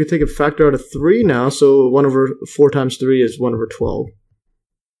going. We can take a factor out of 3 now. So 1 over 4 times 3 is 1 over 12.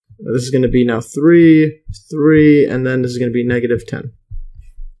 This is going to be now 3, 3, and then this is going to be negative 10.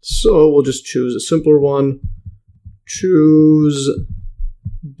 So we'll just choose a simpler one. Choose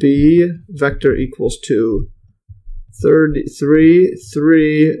b vector equals to 33,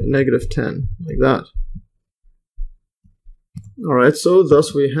 3, negative 10, like that. Alright, so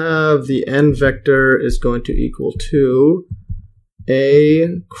thus we have the n vector is going to equal to a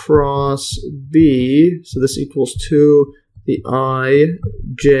cross b, so this equals to the I,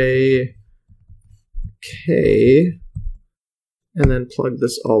 j, k, and then plug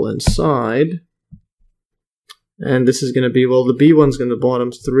this all inside. And this is going to be, well, the b one's going to the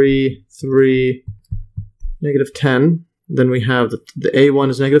bottom, 3, 3, negative 10. Then we have the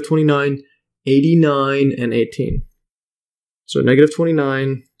a1 is negative 29, 89, and 18. So negative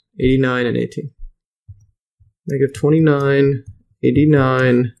 29, 89, and 18. Negative 29,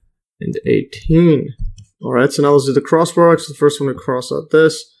 89, and 18. Alright, so now let's do the cross products. The first one to cross out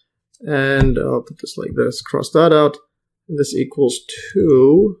this, and I'll put this like this, cross that out, and this equals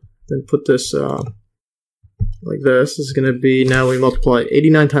 2. Then put this like this. This is going to be, now we multiply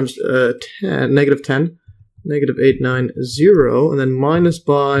 89 times 10, negative 10, negative 8, 9, 0, and then minus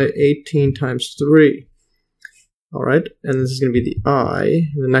by 18 times 3. Alright, and this is going to be the I.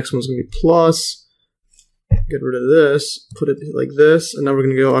 And the next one's going to be plus. Get rid of this, put it like this, and now we're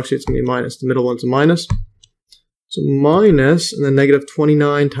going to go, actually it's going to be minus. The middle one's a minus. So minus, and then negative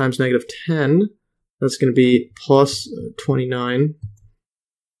 29 times negative 10. That's going to be plus 29,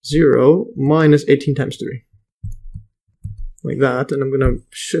 0, minus 18 times 3. Like that, and I'm going to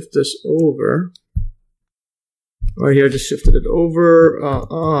shift this over. Right here, I just shifted it over.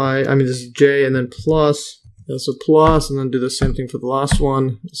 I mean, this is j, and then plus. That's a plus, and then do the same thing for the last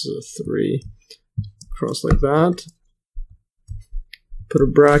one. This is a 3. Cross like that. Put a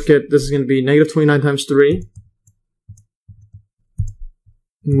bracket. This is going to be negative 29 times 3.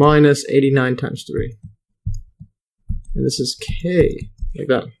 Minus 89 times 3. And this is k. Like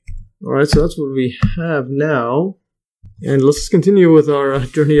that. Alright, so that's what we have now. And let's continue with our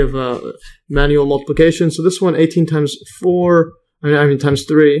journey of manual multiplication. So this one, 18 times 4, I mean times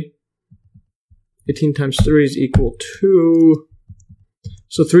 3. 18 times 3 is equal to,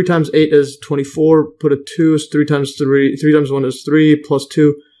 so 3 times 8 is 24, put a 2, so 3 times 1 is 3, plus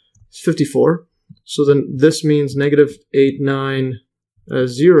 2 is 54. So then this means negative 8, 9,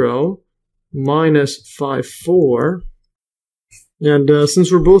 0, minus 5, 4. And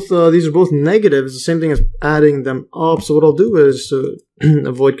since we're both, these are both negative, it's the same thing as adding them up. So what I'll do is, to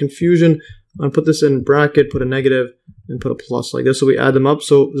avoid confusion, I'll put this in bracket, put a negative, and put a plus like this. So we add them up.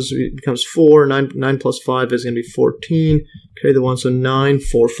 So this becomes 4. 9 plus 5 is going to be 14. Carry the 1, so 9,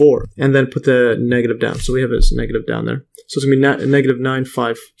 4, 4. And then put the negative down. So we have this negative down there. So it's going to be negative 9,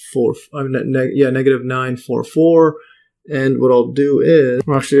 5, 4. Negative 9, 4, 4. And what I'll do is,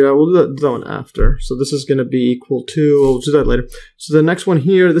 well, actually, we'll do that one after. So this is going to be equal to, we'll do that later. So the next one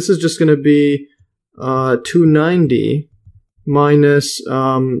here, this is just going to be 290 minus,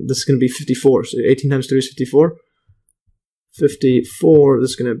 this is going to be 54. So 18 times 3 is 54. 54, this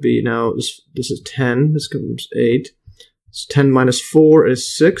is going to be, now, this is 10. This comes 8. So 10 minus 4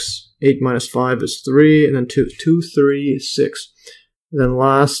 is 6. 8 minus 5 is 3. And then 2, 3, 6. And then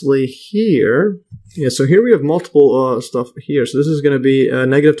lastly here, yeah, so here we have multiple stuff here. So this is going to be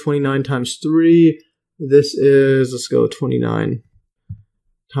negative 29 times 3. This is, let's go 29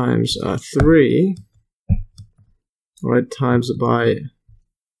 times 3. All right, times it by,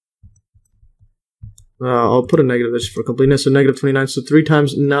 I'll put a negative just for completeness. So negative 29, so 3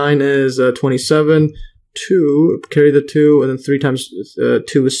 times 9 is 27. 2, carry the 2, and then 3 times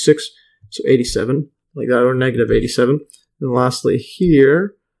 2 is 6, so 87, like that, or negative 87. And lastly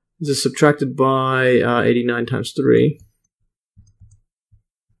here, this is subtracted by 89 times 3.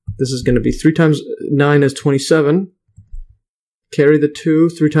 This is going to be 3 times 9 is 27. Carry the 2.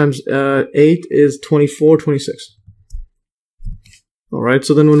 3 times 8 is 24, 26. Alright,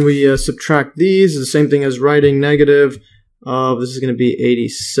 so then when we subtract these, the same thing as writing negative. This is going to be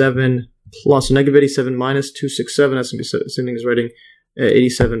 87 plus, so negative 87 minus 267. That's going to be the same thing as writing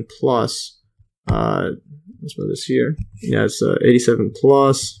 87 plus let's move this here. Yeah, it's 87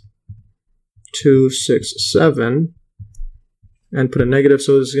 plus 267, and put a negative,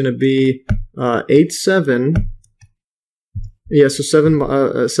 so this is going to be 87. Yeah, so 7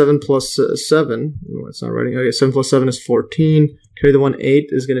 plus 7. No, it's not writing. Okay, 7 plus 7 is 14. Carry the 1, 8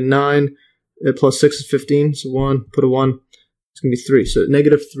 is going to 9. Plus 6 is 15. So 1, put a 1. It's going to be 3. So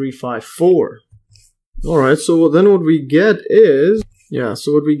negative 354. Alright, so then what we get is,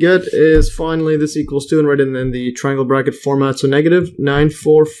 finally this equals 2, and write it in the triangle bracket format. So negative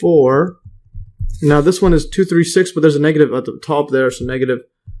 944. Now this one is 236, but there's a negative at the top there. So negative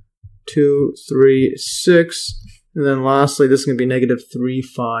 236. And then lastly, this is going to be negative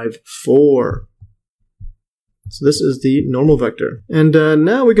 354. So this is the normal vector. And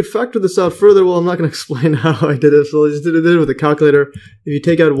now we could factor this out further. Well, I'm not going to explain how I did it. So I just did it with a calculator. If you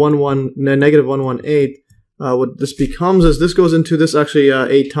take out negative 118, what this becomes is this goes into this actually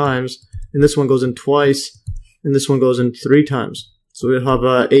 8 times. And this one goes in twice. And this one goes in 3 times. So we'll have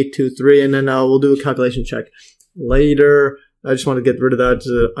 8, 2, 3. And then we'll do a calculation check later. I just want to get rid of that.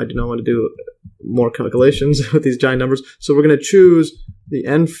 I do not want to do more calculations with these giant numbers. So we're going to choose the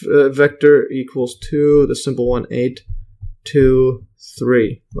n vector equals 2, the simple one, 8, 2,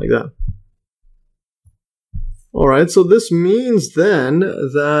 3, like that. Alright, so this means then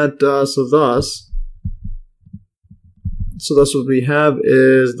that, so thus what we have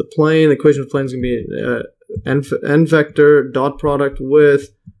is the plane, the equation of the plane is going to be n vector dot product with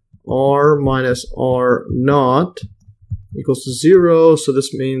r minus r naught equals to 0. So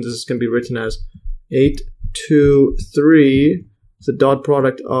this means this is going to be written as 8, 2, 3. The dot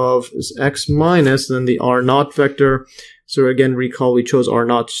product of is x minus, then the r naught vector. So again, recall we chose r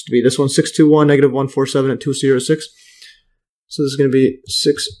naught to be this one, 621, negative 147, and 206. So this is going to be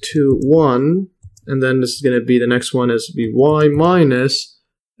 621, and then this is going to be, the next one is be y minus,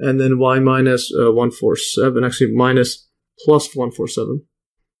 and then y minus 147, actually minus plus 147.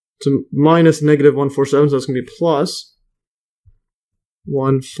 So minus negative 147, so that's going to be plus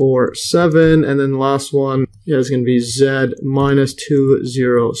 147, and then the last one, is going to be z minus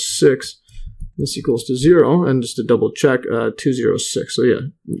 206. This equals to 0, and just to double check, 206. So yeah,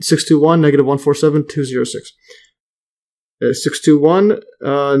 621, negative 147, 206. 621,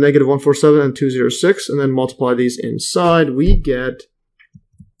 negative 147, and 206, and then multiply these inside. We get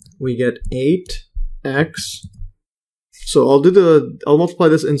 8x. So I'll multiply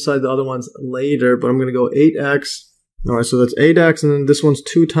this inside the other ones later, but I'm going to go 8x. Alright, so that's 8x, and then this one's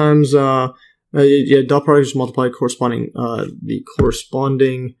 2 times, dot product just multiply corresponding, the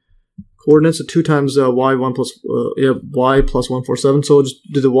corresponding coordinates. So 2 times y plus 147, so we'll just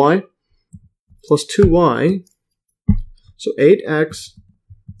do the y plus 2y. So 8x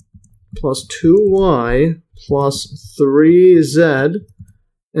plus 2y plus 3z,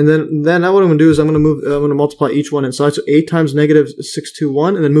 and then now what I'm going to do is I'm going to multiply each one inside. So 8 times negative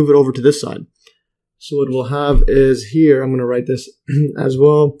 621, and then move it over to this side. So what we'll have is here, I'm going to write this as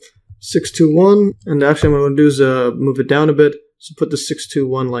well, 621, and actually what I'm going to do is move it down a bit, so put the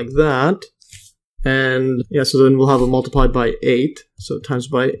 621 like that, and yeah, so then we'll have it multiplied by 8, so times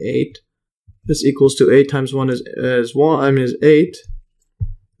by 8, this equals to 8 times 1 is 8,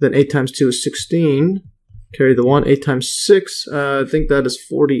 then 8 times 2 is 16, carry the 1, 8 times 6, I think that is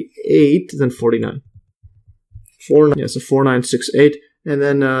 48, then 49, 49, yeah, so 4968. And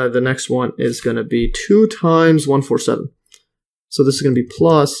then the next one is going to be 2 times 147. So this is going to be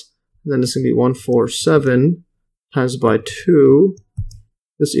plus, and then this is going to be 147 times by 2.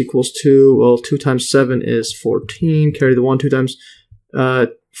 This equals 2. Well, 2 times 7 is 14. Carry the 1. 2 times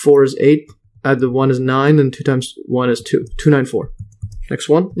 4 is 8. Add the 1 is 9. And 2 times 1 is 2. 294. Next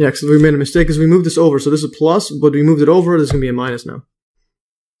one. Yeah, because we made a mistake because we moved this over. So this is plus, but we moved it over. This is going to be a minus now.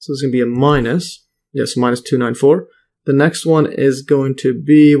 So this is going to be a minus. Yes, minus 294. The next one is going to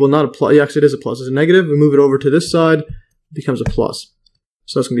be, well, not a plus. Yeah, actually, it is a plus. It's a negative. We move it over to this side. It becomes a plus.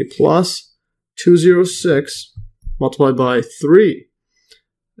 So it's going to be plus 206 multiplied by 3.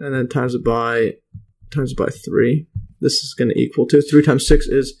 And then times it by 3. This is going to equal to 3 times 6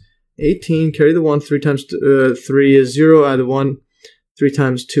 is 18. Carry the 1. 3 times 3 is 0. Add the 1. 3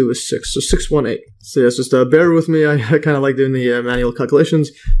 times 2 is 6. So 618. So yes, just bear with me. I kind of like doing the manual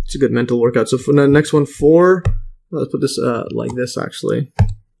calculations. It's a good mental workout. So for the next one, 4. Let's put this like this, actually.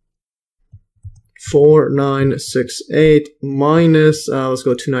 4968 minus, let's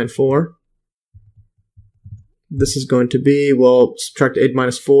go 294. This is going to be, well, subtract 8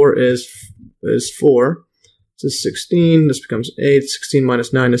 minus 4 is 4. This is 16. This becomes 8. 16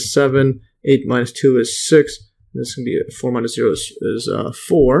 minus 9 is 7. 8 minus 2 is 6. This is going to be 4 minus 0 is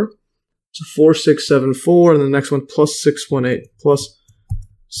 4. So 4674, and the next one plus 618 plus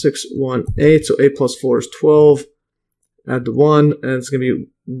 618. So 8 plus 4 is 12. Add the 1, and it's going to be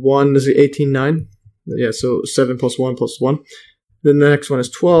 1. This is 18, 9. Yeah, so 7 plus 1 plus 1. Then the next one is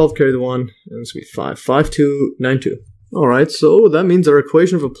 12. Carry the 1, and it's going to be 5. 5, 2, 9, 2. All right, so that means our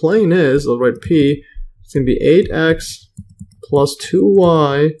equation of a plane is, I'll write P, it's going to be 8x plus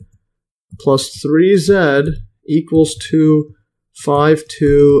 2y plus 3z equals to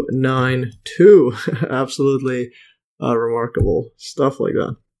 5292. Absolutely remarkable stuff like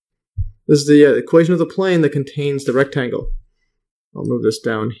that. This is the equation of the plane that contains the rectangle. I'll move this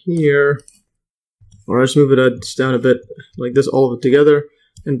down here. Or I'll just move it down a bit like this, all of it together,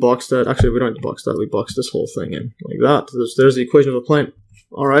 and box that. Actually, we don't have to box that. We box this whole thing in like that. There's the equation of the plane.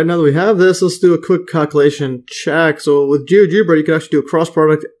 All right, now that we have this, let's do a quick calculation check. So with GeoGebra, you can actually do a cross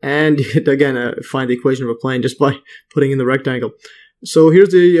product, and you could, again, find the equation of a plane just by putting in the rectangle. So here's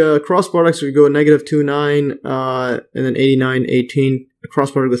the cross product. So we go -2, 9, and then 89, 18. A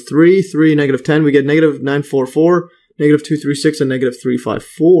cross product with 3, 3, -10. We get -944, -236, and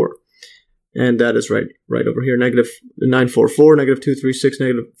 -354. And that is right over here, -944, -236,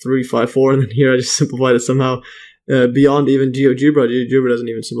 -354. And then here I just simplified it somehow beyond even GeoGebra. GeoGebra doesn't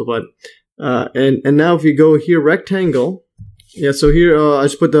even simplify it. And now if you go here, rectangle. Yeah, so here I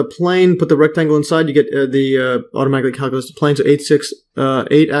just put the plane, put the rectangle inside. You get automatically calculates the plane. So 8x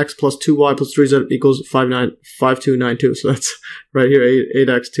plus 2y plus 3z equals 5292. So that's right here,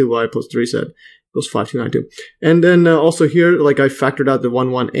 8x 2y plus 3z equals 5292. And then also here, like I factored out the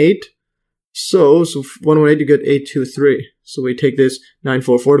 118. So 118, you get 823. So we take this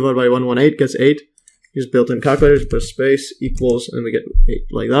 944 divided by 118 gets 8. Use built-in calculators, put a space, equals, and we get 8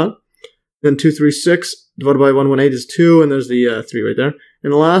 like that. Then 236 divided by 118 is 2, and there's the 3 right there.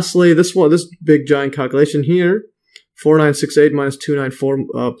 And lastly, this big giant calculation here, 4968 minus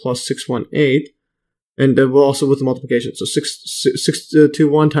 294 plus 618, and we'll also with the multiplication. So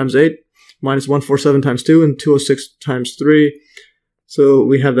 621 times 8 minus 147 times 2, and 206 times 3. So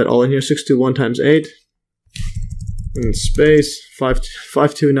we have that all in here, 621 times 8, and space,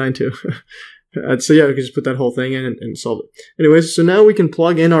 5292. So yeah, we can just put that whole thing in and solve it. Anyways, so now we can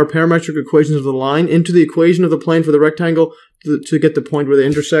plug in our parametric equations of the line into the equation of the plane for the rectangle to get the point where they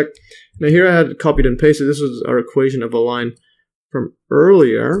intersect. Now here I had copied and pasted. This was our equation of a line from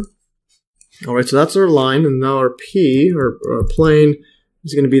earlier. All right, so that's our line, and now our P, or our plane,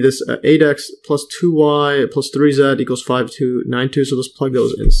 is going to be this 8x plus 2y plus 3z equals 5292. So let's plug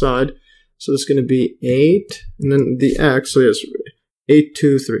those inside. So this is going to be 8, and then the x, so yes, 8,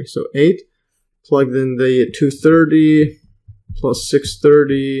 2, 3. So 8, plug in the 230 plus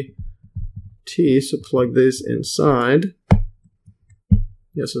 630t, so plug this inside.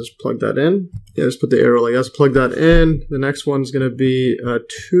 Yes, let's plug that in. Yeah, just put the arrow like that, so plug that in. The next one's going to be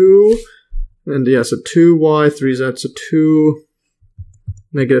 2, and yeah, so 2y, 3z, so 2,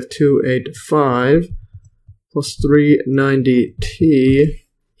 -285 plus 390t,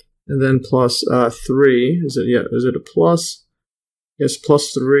 and then plus 3. Is it a plus? Yes,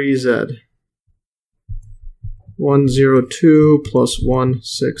 plus 3z. 102 plus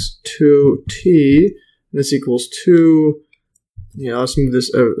 162t. This equals 2. Yeah, let's move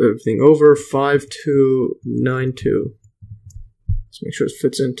this everything over. 5292. Let's make sure it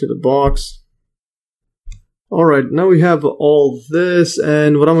fits into the box. Alright, now we have all this,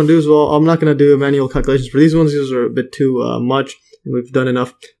 and what I'm going to do is, well, I'm not going to do manual calculations for these ones. These are a bit too much, and we've done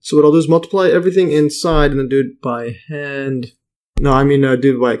enough. So what I'll do is multiply everything inside and then do it by hand. No, I mean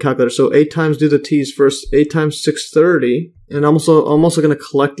do it by a calculator. So 8 times, do the t's first. 8 times 630, and I'm also going to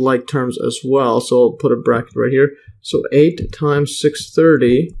collect like terms as well. So I'll put a bracket right here. So 8 times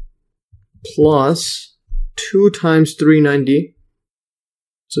 630 plus 2 times 390.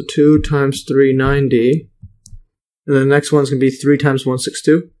 So 2 times 390. And then the next one's going to be 3 times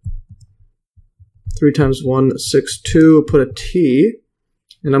 162. 3 times 162, put a t.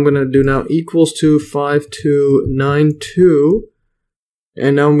 And I'm going to do now equals to 5292.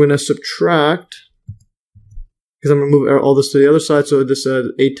 And now I'm going to subtract, because I'm going to move all this to the other side. So this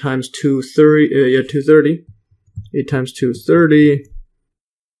 8 times 230, 230. 8 times 230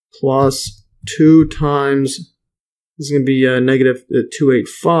 plus 2 times, this is going to be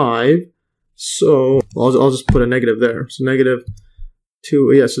 -285. So I'll just put a negative there. So -2,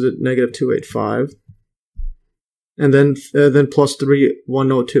 yeah, so the -285. And then plus 3,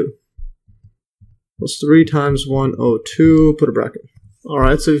 102. Plus 3 times 102, put a bracket.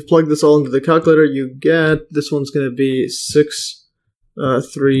 Alright, so if you plug this all into the calculator, you get, this one's going to be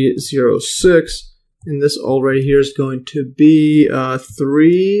 6306. And this already here is going to be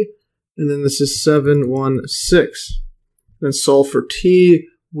 3, and then this is 716. Then solve for t.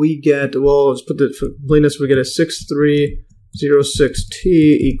 We get, well, let's put the for completeness, we get a 63 06t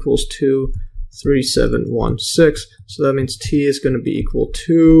equals 23716. So that means t is going to be equal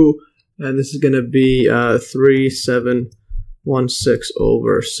to, and this is going to be 3716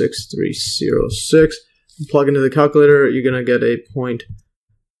 over 6306. Plug into the calculator, you're going to get a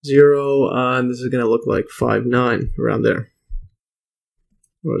 0.0, and this is going to look like 59 around there.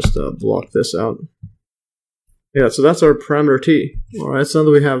 I'll just block this out. Yeah, so that's our parameter t. Alright, so now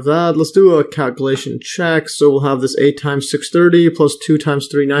that we have that, let's do a calculation check. So we'll have this 8 times 630 plus 2 times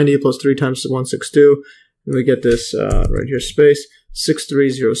 390 plus 3 times 162. And we get this right here, space,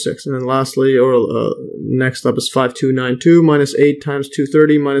 6306. And then lastly, or next up is 5292 minus 8 times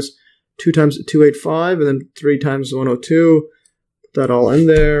 230 minus 2 times 285, and then 3 times 102. Put that all in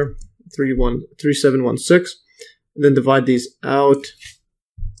there, 3716. And then divide these out.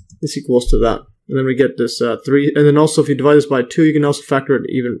 This equals to that. And then we get this 3. And then also if you divide this by 2, you can also factor it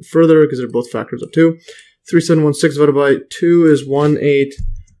even further because they're both factors of 2. 3716 divided by 2 is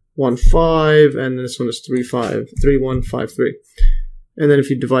 1815. And this one is 3153. And then if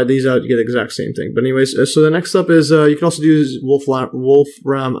you divide these out, you get the exact same thing. But anyways, so the next step is you can also use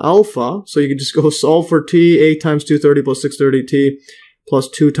Wolfram alpha. So you can just go solve for t, 8 times 230 plus 630t plus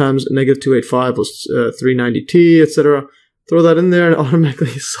 2 times negative 285 plus 390t, etc. Throw that in there and it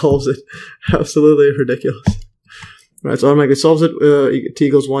automatically solves it. Absolutely ridiculous. Right, so automatically solves it. T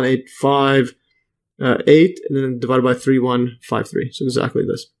equals 1858 and then divided by 3153. So exactly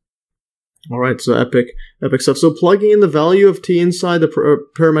this. Alright, so epic stuff. So plugging in the value of t inside the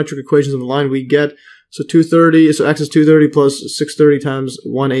parametric equations of the line, we get, so 230, so x is 230 plus 630 times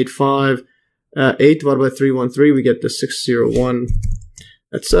 185, 8 divided by 313, we get the 601,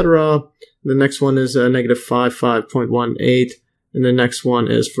 etc. The next one is negative 55.18, and the next one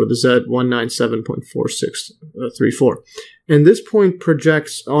is for the z, 197.4634. And this point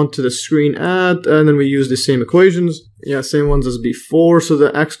projects onto the screen and then we use the same equations. Yeah, same ones as before. So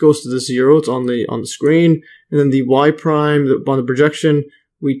the x goes to the 0, it's on the screen, and then the y prime on the projection,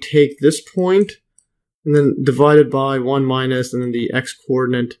 we take this point and then divide it by 1 minus, and then the x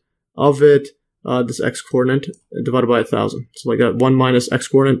coordinate of it. This x coordinate divided by 1,000. So like that 1 minus x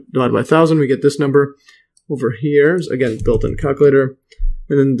coordinate divided by 1,000, we get this number over here. So again, built-in calculator.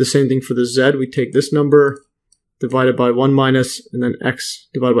 And then the same thing for the z. We take this number divided by 1 minus, and then x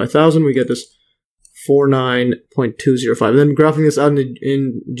divided by 1,000. We get this 49.205. And then graphing this out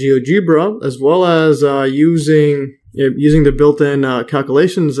in GeoGebra, as well as using the built-in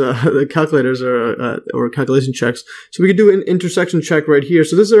calculations, the calculators or calculation checks. So we could do an intersection check right here.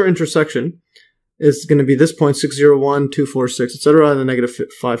 So this is our intersection. It's going to be this point, 601, 246, etc., and then negative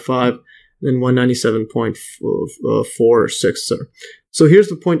 55, then 197.46, etc. So here's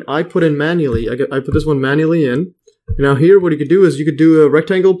the point I put in manually. I put this one manually in. Now here, what you could do is you could do a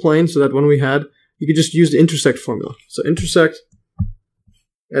rectangle plane, so that one we had, you could just use the intersect formula. So intersect,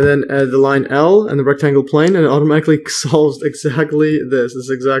 and then add the line L and the rectangle plane, and it automatically solves exactly this. It's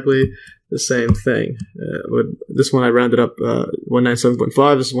exactly the same thing. This one I rounded up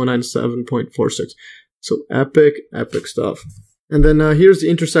 197.5. This is 197.46. So epic stuff. And then here's the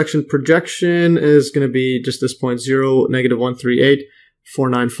intersection projection is going to be just this point 0, negative 138,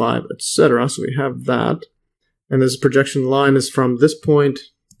 495, etc. So we have that. And this projection line is from this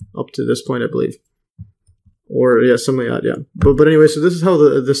point up to this point, I believe. Or yeah, something like that, yeah. But anyway, so this is how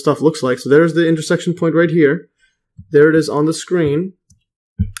the stuff looks like. So there's the intersection point right here. There it is on the screen.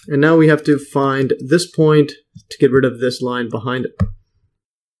 And now we have to find this point to get rid of this line behind it,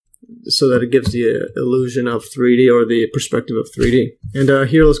 so that it gives the illusion of 3D or the perspective of 3D. And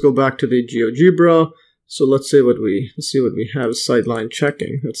here, let's go back to the GeoGebra. So let's see what we have. Sightline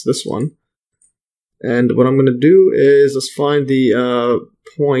checking. That's this one. And what I'm going to do is let's find the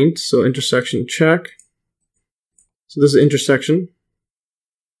point. So intersection check. So this is intersection,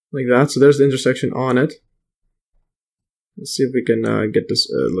 like that. So there's the intersection on it. Let's see if we can get this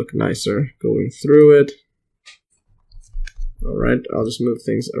look nicer going through it. All right, I'll just move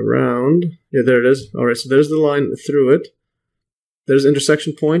things around. Yeah, there it is. All right, so there's the line through it. There's the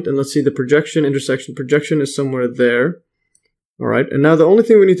intersection point, and let's see the projection. Intersection projection is somewhere there. All right, and now the only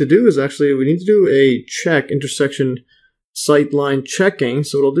thing we need to do is actually we need to do a check, intersection sightline checking.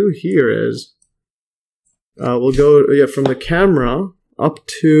 So what I'll do here is we'll go from the camera up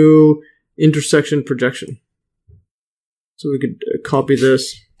to intersection projection. So we could copy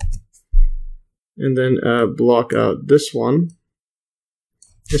this and then block out this one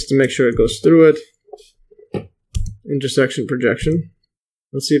just to make sure it goes through it. Intersection projection.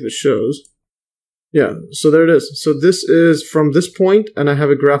 Let's see if it shows. Yeah, so there it is. So this is from this point, and I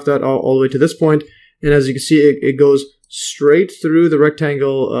have it graphed out all the way to this point. And as you can see, it goes straight through the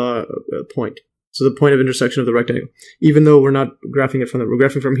rectangle point. So the point of intersection of the rectangle. Even though we're not graphing it from we're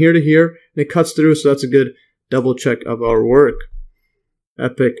graphing from here to here, and it cuts through, so that's a good double check of our work.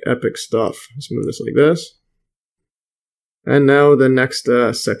 Epic, epic stuff. Let's move this like this. And now the next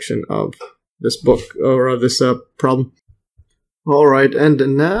section of this book, or of this problem. Alright,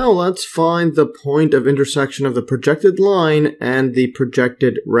 and now let's find the point of intersection of the projected line and the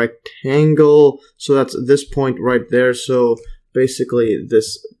projected rectangle. So that's this point right there. So basically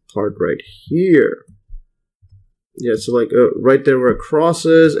this part right here. Yeah, so like right there where it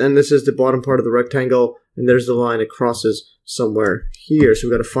crosses, and this is the bottom part of the rectangle, and there's the line it crosses somewhere here. So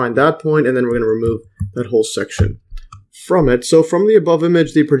we've got to find that point, and then we're going to remove that whole section from it. So from the above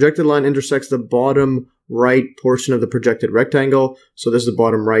image, the projected line intersects the bottom right portion of the projected rectangle. So this is the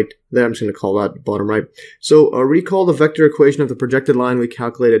bottom right there. I'm just going to call that bottom right. So recall the vector equation of the projected line we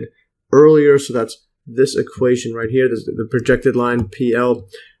calculated earlier. So that's this equation right here. This is the projected line PL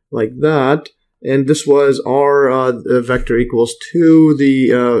like that. And this was our vector equals to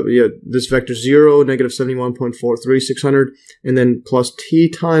the, this vector 0, negative 71.43, 600, and then plus t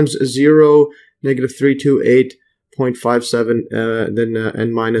times 0, negative 328.57, then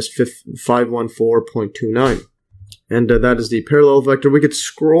and minus 514.29. And that is the parallel vector. We could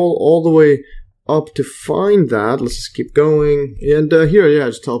scroll all the way up to find that. Let's just keep going. And here, yeah, I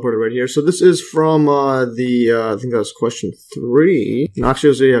just teleported right here. So this is from I think that was question 3. No,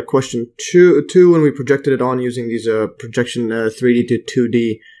 actually, it was question 2 when we projected it on using these projection 3D to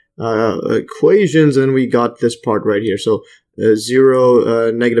 2D equations, and we got this part right here. So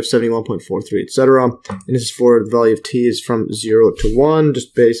 0, negative 71.43, etc. And this is for the value of t is from 0 to 1,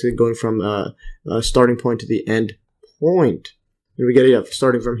 just basically going from starting point to the end point. And we get it, yeah,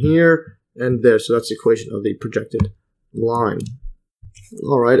 starting from here and there. So that's the equation of the projected line.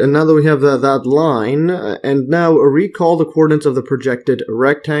 Alright, and now that we have that line, and now recall the coordinates of the projected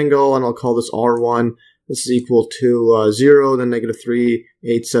rectangle, and I'll call this R1. This is equal to 0, then negative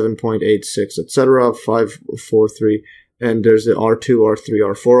 387.86, etc., 543, and there's the R2, R3,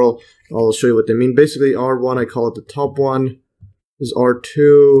 R4. I'll show you what they mean. Basically, R1, I call it the top one, this is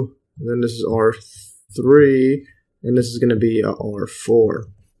R2, and then this is R3, and this is going to be R4.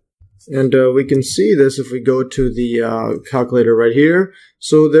 And we can see this if we go to the calculator right here.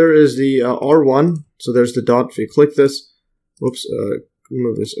 So there is the R1. So there's the dot. If you click this, whoops,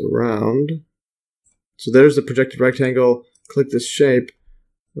 move this around. So there's the projected rectangle. Click this shape.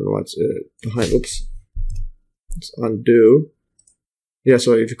 I don't know what's behind. Whoops. Let's undo. Yeah,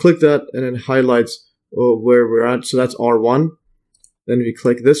 so if you click that, and it highlights where we're at. So that's R1. Then if you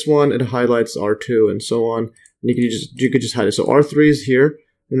click this one, it highlights R2 and so on. And you could just hide it. So R3 is here.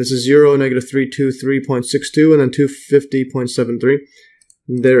 And this is 0, negative 323.62, and then 250.73.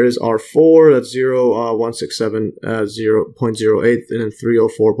 There is R4, that's 0, 167, 0.08, and then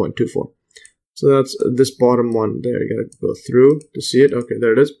 304.24. So that's this bottom one there. You gotta go through to see it. Okay,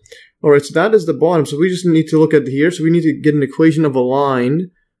 there it is. Alright, so that is the bottom. So we just need to look at here. So we need to get an equation of a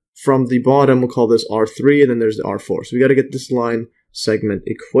line from the bottom. We'll call this R3, and then there's the R4. So we gotta get this line segment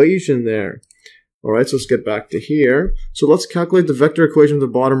equation there. Alright, so let's get back to here. So let's calculate the vector equation of the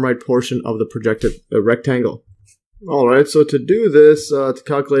bottom right portion of the projected rectangle. Alright, so to do this, to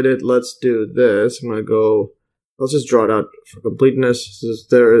calculate it, let's do this. I'm going to go, let's just draw it out for completeness. So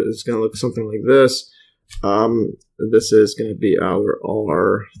there, it's going to look something like this. This is going to be our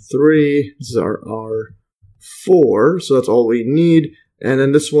R3. This is our R4. So that's all we need. And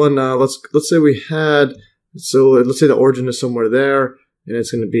then this one, let's say we had, so let's say the origin is somewhere there. And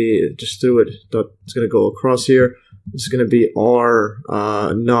it's going to be just through it. It's going to go across here. This is going to be R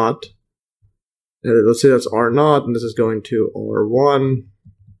naught. And let's say that's R naught, and this is going to R1.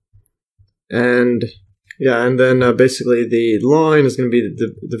 And yeah, and then basically the line is going to be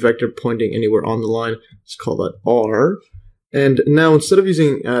the vector pointing anywhere on the line. Let's call that R. And now instead of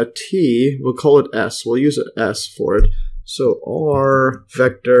using T, we'll call it S. We'll use an S for it. So R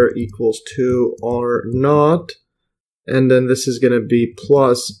vector equals to R naught. And then this is going to be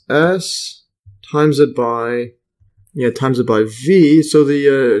plus S times it by V. So the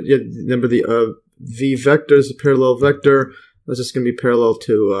remember the V vector is a parallel vector. That's just going to be parallel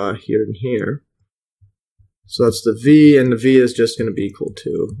to here and here. So that's the V, and the V is just going to be equal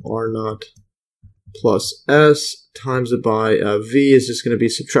to R naught plus S times it by V is just going to be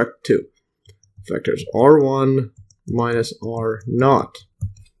subtract 2 vectors. R1 minus R naught.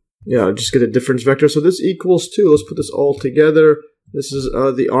 Yeah, just get a difference vector. So this equals 2. Let's put this all together. This is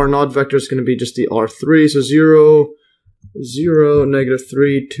the R naught vector is going to be just the R3. So 0, 0, negative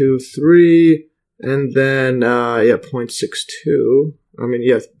 3, 2, 3. And then, yeah, 0.62. I mean,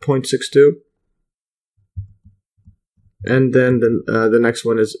 yeah, 0.62. and then the next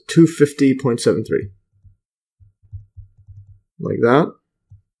one is 250.73, like that.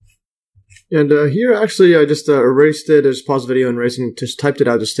 And here, actually, I just erased it. I just paused the video and just typed it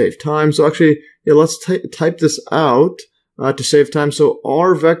out to save time. So actually, yeah, let's type this out to save time. So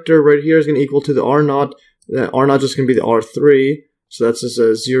R vector right here is going to equal to the R naught. R naught is going to be the R3. So that's just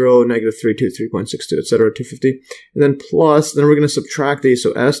a 0, negative 3, 2, 3.62, etc., 250. And then plus, then we're going to subtract these.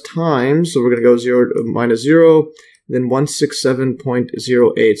 So S times, so we're going to go 0 minus 0, then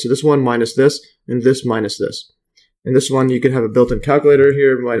 167.08. So this one minus this, and this minus this. And this one, you could have a built-in calculator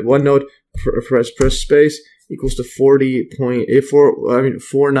here. One note, press space equals to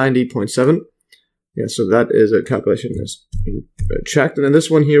 490.7. Yeah, so that is a calculation that's checked. And then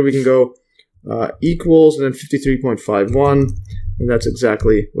this one here, we can go equals and then 53.51. And that's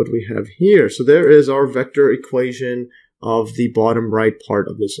exactly what we have here. So there is our vector equation of the bottom right part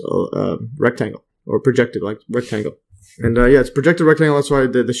of this rectangle, or projected like rectangle. And yeah, it's projected rectangle. That's why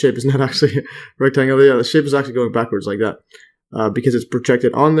the shape is not actually rectangle. Yeah, the shape is actually going backwards like that because it's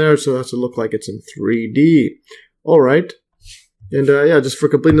projected on there. So it has to look like it's in 3D. All right. And yeah, just for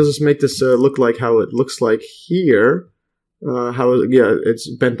completeness, let's make this look like how it looks like here. Yeah, it's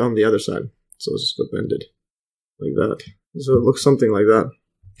bent on the other side. So let's just go bend it like that. So it looks something like that.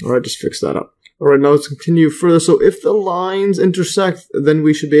 All right, just fix that up. All right, now let's continue further. So if the lines intersect, then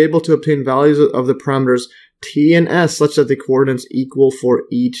we should be able to obtain values of the parameters t and s such that the coordinates equal for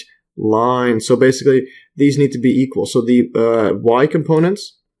each line. So basically, these need to be equal. So the y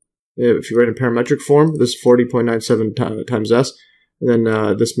components, if you write in parametric form, this 40.97 times s, and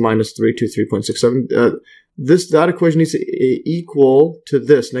then this minus 323.67. That equation needs to equal to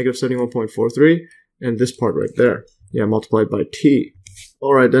this, negative 71.43, and this part right there. Yeah, multiplied by t.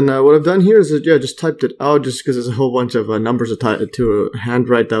 All right, and what I've done here is that, yeah, just typed it out just because there's a whole bunch of numbers to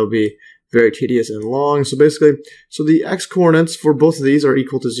handwrite. That would be very tedious and long. So basically, so the x coordinates for both of these are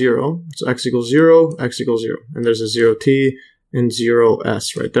equal to 0. So x equals 0, x equals 0. And there's a 0t and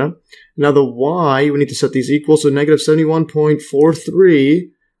 0s right there. Now the y, we need to set these equal. So negative 71.43,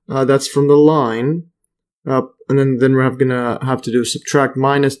 that's from the line. And then we're going to have to do subtract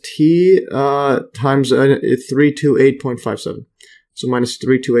minus t times 328.57. So minus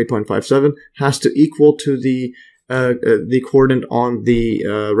 328.57 has to equal to the coordinate on the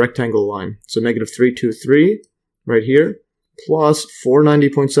rectangle line. So negative 323 right here plus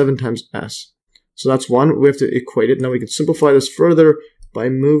 490.7 times s. So that's one. We have to equate it. Now we can simplify this further by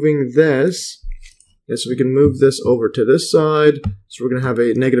moving this. Yeah, so we can move this over to this side. So we're going to have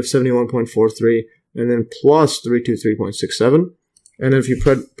a negative 71.43 and then plus 323.67. And then if you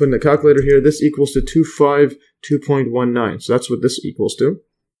put in the calculator here, this equals to 252.19. So that's what this equals to.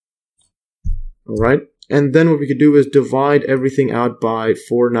 All right. And then what we could do is divide everything out by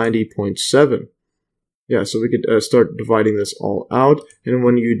 490.7. Yeah, so we could start dividing this all out. And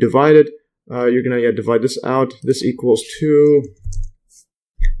when you divide it, you're going to divide this out. This equals to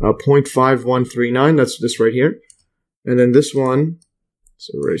 0.5139. That's this right here. And then this one,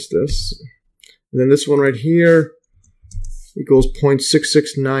 so erase this. And then this one right here equals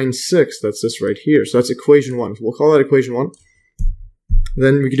 0.6696. That's this right here. So that's equation 1. So we'll call that equation 1.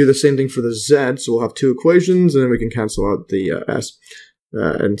 Then we can do the same thing for the z. So we'll have two equations, and then we can cancel out the s,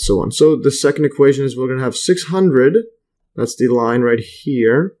 and so on. So the second equation is we're going to have 600. That's the line right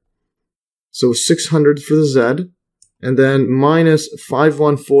here. So 600 for the z. And then minus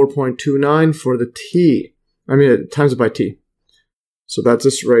 514.29 for the t. I mean, times it by t. So that's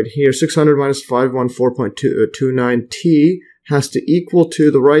this right here. 600 minus 514.29 t has to equal to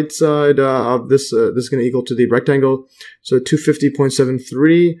the right side of this. This is going to equal to the rectangle. So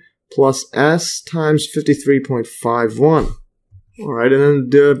 250.73 plus s times 53.51. All right, and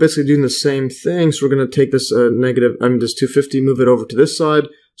then basically doing the same thing. So we're going to take this this 250, move it over to this side.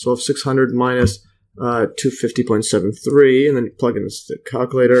 So I'll have 600 minus 250.73, and then you plug in the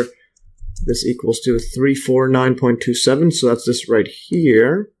calculator. This equals to 349.27, so that's this right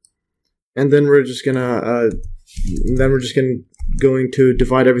here. And then we're just gonna going to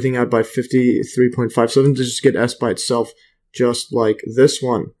divide everything out by 53.57 to just get s by itself, just like this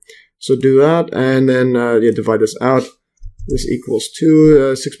one. So do that, and then divide this out. This equals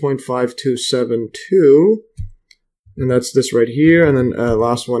to 6.5272, and that's this right here. And then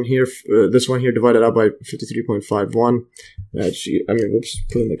last one here, this one here divided out by 53.51. Whoops,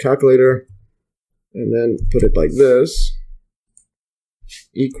 put in the calculator. And then put it like this,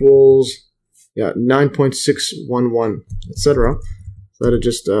 equals, 9.611, etc. So that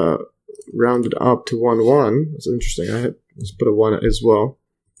just rounded up to 11. That's interesting. Let's put a 1 as well.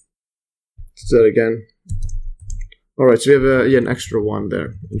 Let's do that again. All right, so we have an extra 1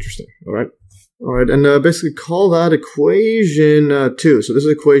 there. Interesting. All right. All right, and basically call that equation 2. So this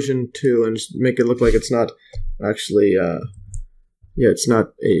is equation 2, and just make it look like it's not actually, yeah, it's not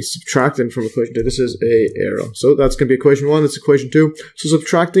a subtractant from equation 2. This is a arrow. So that's going to be equation 1. That's equation 2. So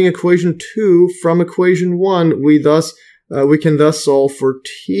subtracting equation 2 from equation 1, we can thus solve for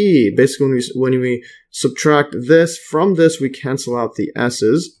t. Basically, when we subtract this from this, we cancel out the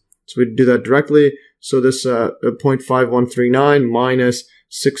s's. So we do that directly. So this 0.5139 minus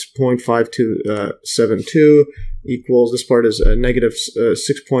 6.5272 equals, this part is negative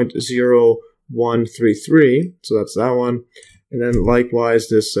 6.0133. So that's that one. And then likewise,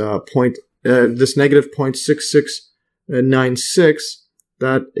 this this negative 0.6696,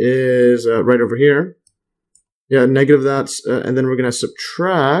 that is right over here. Yeah, negative that, and then we're going to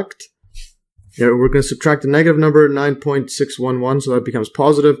subtract. Yeah, we're going to subtract the negative number 9.611, so that becomes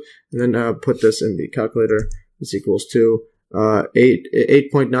positive, and then put this in the calculator. This equals to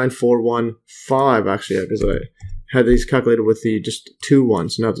 8.9415. Actually, yeah, because I had these calculated with the just 2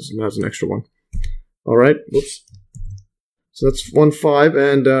 ones. Now there's an extra one. All right. Whoops. So that's 15,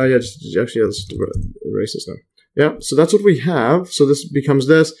 and yeah, let's erase this now. Yeah, so that's what we have. So this becomes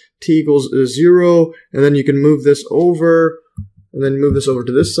this, t equals 0, and then you can move this over, and then move this over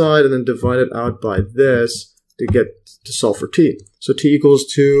to this side, and then divide it out by this to solve for t. So t equals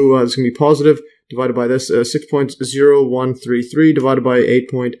to, this is going to be positive, divided by this, 6.0133 divided by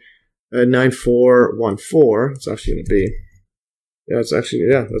 8.9414. It's actually going to be, yeah, it's actually,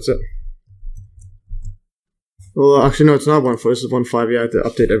 yeah, that's it. Well, actually, no, it's not 1.4. This is 1.5. Yeah, I have to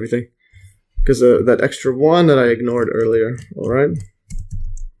update everything because that extra 1 that I ignored earlier. All right.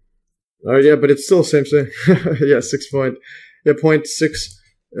 Yeah, but it's still the same thing. Yeah,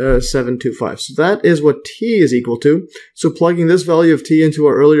 0.6725. So that is what t is equal to. So plugging this value of t into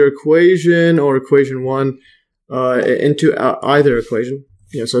our earlier equation or equation 1 into either equation.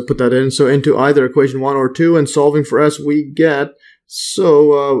 Yeah, so I put that in. So into either equation 1 or 2, and solving for s, we get.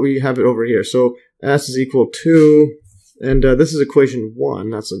 So we have it over here. So s is equal to, and this is equation 1,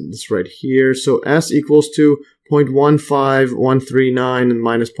 that's right here. So s equals to 0.15139 and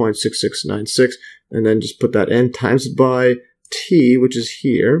minus 0.6696, and then just put that in, times it by t, which is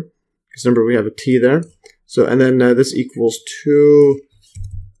here, because remember we have a t there. So, and then this equals to,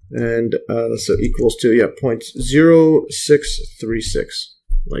 and so equals to, yeah, 0.0636,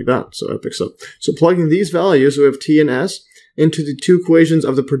 like that. So that picks up. So plugging these values, we have t and s, into the 2 equations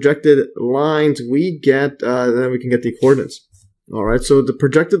of the projected lines, we get, then we can get the coordinates. All right, so the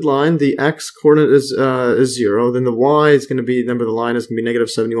projected line, the x coordinate is 0. Then the y is going to be, remember the line is going to be negative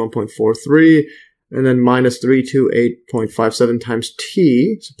 71.43, and then minus 328.57 times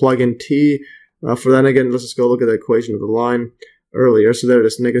t. So plug in t. For that, again, let's just go look at the equation of the line earlier. So there it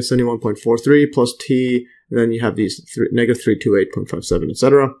is, negative 71.43 plus t, and then you have these negative 328.57,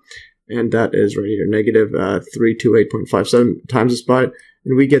 etc. And that is right here, negative 328.57 times this by,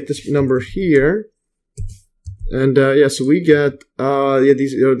 and we get this number here. And yeah, so we get, yeah,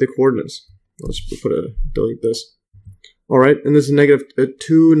 these are the coordinates. Let's delete this. All right, and this is negative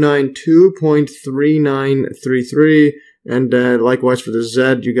 292.3933. And likewise for the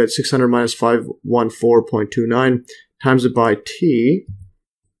z, you get 600 minus 514.29 times it by t.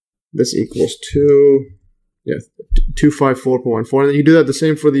 This equals to, yeah, 254.14. And then you do that the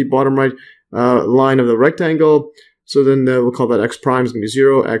same for the bottom right line of the rectangle. So then we'll call that x prime is going to be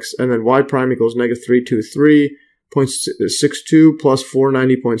 0, x, and then y prime equals negative 323.62 plus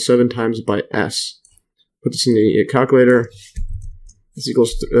 490.7 times by s. Put this in the calculator. This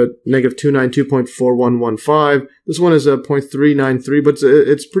equals negative 292.4115. This one is 0.393, but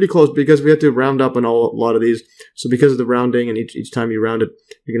it's pretty close because we have to round up on a lot of these. So because of the rounding, and each time you round it,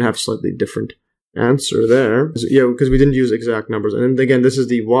 you're going to have slightly different answer there. Yeah, because we didn't use exact numbers. And then again, this is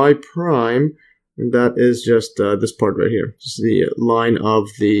the y prime, and that is just this part right here. This is the line of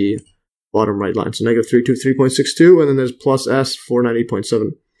the bottom right line. So negative 323.62, and then there's plus s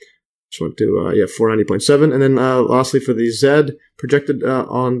 490.7. Just went to yeah, 490.7, and then lastly for the z projected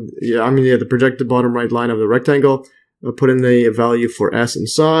the projected bottom right line of the rectangle, put in the value for s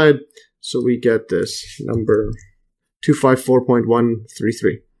inside, so we get this number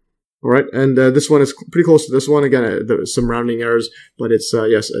 254.133. All right, and this one is pretty close to this one. Again, there's some rounding errors, but it's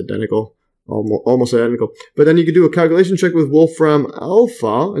yes, identical. Almost identical. But then you can do a calculation check with Wolfram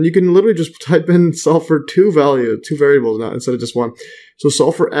Alpha, and you can literally just type in, solve for two variables now instead of just one. So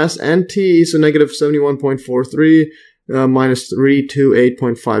solve for s and t, so negative 71.43 minus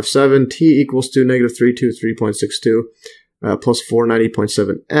 328.57, t equals to negative 323.62 plus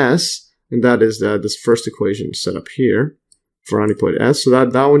 490.7 s, and that is this first equation set up here for 90.s. So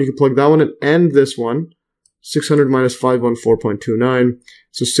that one, you can plug that one in and this one. 600 minus 514.29,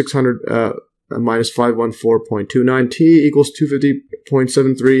 so 600 minus 514.29. T equals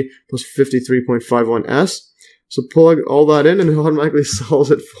 250.73 plus 53.51s. So plug all that in and it automatically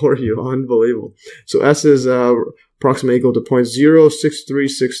solves it for you. Unbelievable. So S is approximately equal to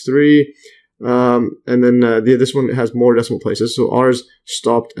 0.06363. And then this one has more decimal places. So ours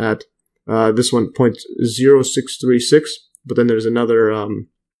stopped at this one 0.0636, but then there's another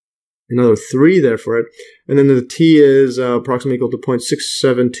 3 there for it. And then the T is approximately equal to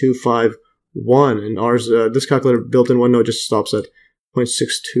 0.67251. And ours, this calculator built-in OneNote just stops at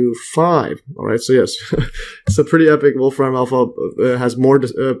 0.625. All right, so yes, it's a pretty epic Wolfram Alpha. Has more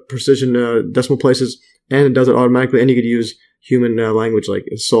precision decimal places, and it does it automatically. And you could use human language like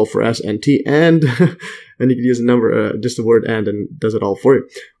solve for S and T, and and you could use a number, just the word and does it all for you.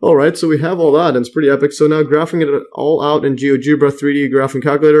 All right, so we have all that, and it's pretty epic. So now graphing it all out in GeoGebra 3D graphing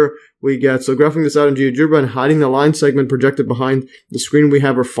calculator, we get, so graphing this out in GeoGebra and hiding the line segment projected behind the screen, we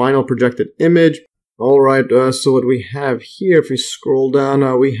have our final projected image. All right, so what we have here, if we scroll down,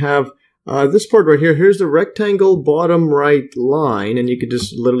 we have this part right here. Here's the rectangle bottom right line, and you could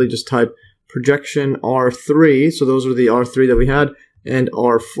just literally just type projection R3. So those are the R3 that we had, and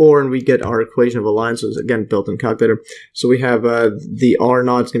R4, and we get our equation of a line. So it's again built-in calculator. So we have the R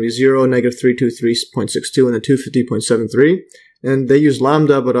naught is going to be 0, negative 323.62, and then 250.73. And they use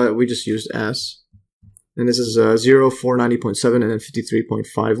lambda, but we just used S. And this is 0, 490.7, and then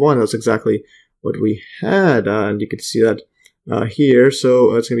 53.51. That's exactly what we had, and you can see that here.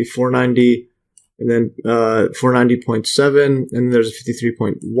 So it's going to be 490, and then 490.7, and then there's a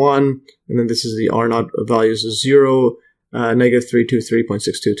 53.1, and then this is the R naught values is 0, negative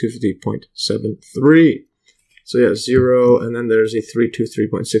 323.62, 250.73. So yeah, 0, and then there's the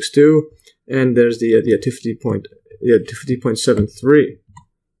 323.62, and there's the 250.73.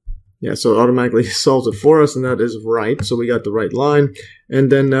 Yeah, so it automatically solves it for us, and that is right. So we got the right line.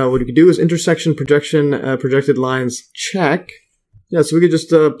 And then what we could do is intersection projection, projected lines check. Yeah, so we could just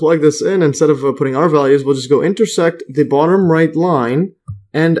plug this in. Instead of putting our values, we'll just go intersect the bottom right line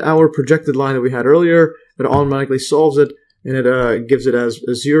and our projected line that we had earlier. It automatically solves it, and it gives it as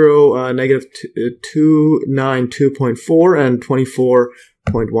 0, negative 292.4 and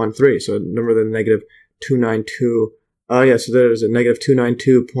 24.13. So remember the negative 292. Yeah, so there's a negative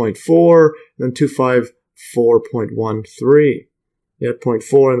 292.4, and then 254.13. Yeah,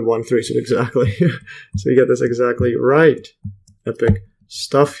 0.4 and 13, so exactly. So you get this exactly right. Epic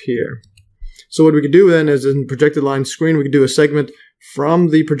stuff here. So what we could do then is in projected line screen, we could do a segment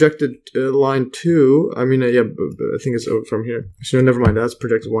from the projected line 2. I mean, yeah, I think it's from here. So never mind, that's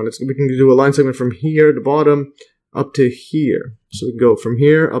projected 1. We can do a line segment from here at the bottom up to here. So we can go from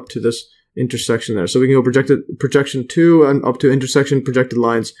here up to this intersection there. So we can go projection 2 and up to intersection projected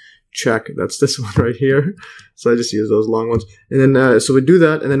lines check. That's this one right here. So I just use those long ones. And then so we do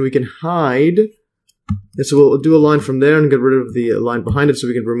that, and then we can hide. And so we'll do a line from there and get rid of the line behind it, so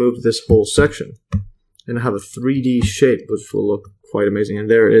we can remove this whole section and have a 3D shape, which will look quite amazing. And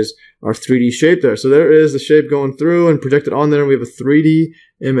there is our 3D shape there. So there is the shape going through and projected on there, and we have a 3D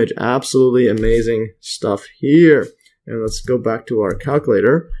image. Absolutely amazing stuff here. And let's go back to our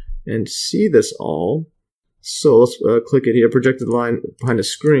calculator and see this all. So let's click it here, projected line behind the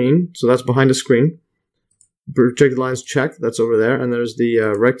screen. So that's behind the screen. Projected lines checked, that's over there. And there's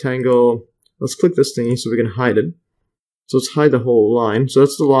the rectangle. Let's click this thingy so we can hide it. So let's hide the whole line. So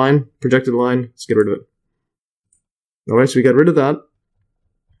that's the line, projected line. Let's get rid of it. All right, so we got rid of that.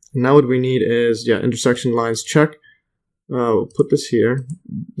 Now what we need is, yeah, intersection lines check. We'll put this here.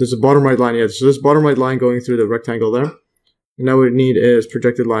 There's a bottom right line. Yeah, so this bottom right line going through the rectangle there. And now what we need is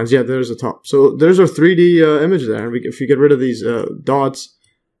projected lines. Yeah, there's the top. So there's our 3D image there. And if we get rid of these dots,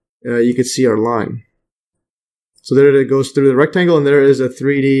 you can see our line. So there it goes through the rectangle, and there is a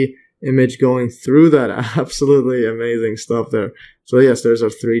 3D image going through that. Absolutely amazing stuff there. So yes, there's our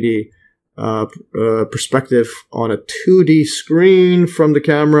 3D perspective on a 2D screen from the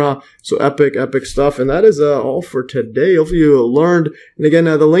camera. So epic stuff. And that is all for today. Hopefully you learned. And again,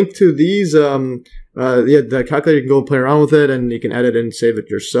 the link to these, yeah, the calculator, you can go and play around with it, and you can edit and save it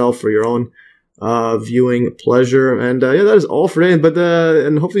yourself for your own viewing pleasure. And yeah, that is all for today. But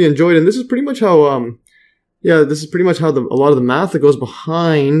and hopefully you enjoyed. And this is pretty much how yeah, this is pretty much how a lot of the math that goes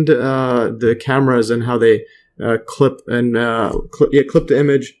behind the cameras and how they clip and clip the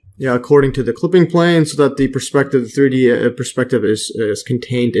image, yeah, according to the clipping plane, so that the perspective, the 3D perspective is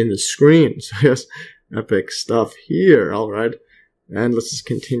contained in the screen. So yes, epic stuff here. All right, and let's just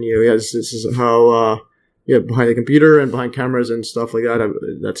continue. Yeah, this is how yeah, behind the computer and behind cameras and stuff like that.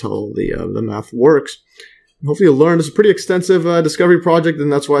 That's how the math works. Hopefully you'll learn. It's a pretty extensive discovery project,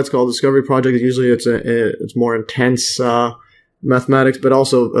 and that's why it's called Discovery Project. Usually it's more intense mathematics, but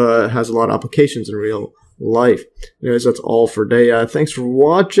also has a lot of applications in real life. Anyways, that's all for today. Thanks for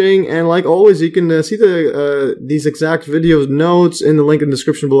watching, and like always, you can see these exact video notes in the link in the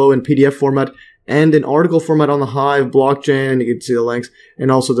description below in PDF format and in article format on the Hive blockchain. You can see the links,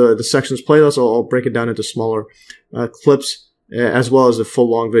 and also the sections playlist. I'll break it down into smaller clips, as well as a full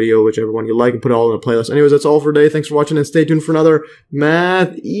long video, whichever one you like, and put it all in a playlist. Anyways, that's all for today. Thanks for watching, and stay tuned for another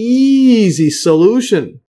Math Easy solution.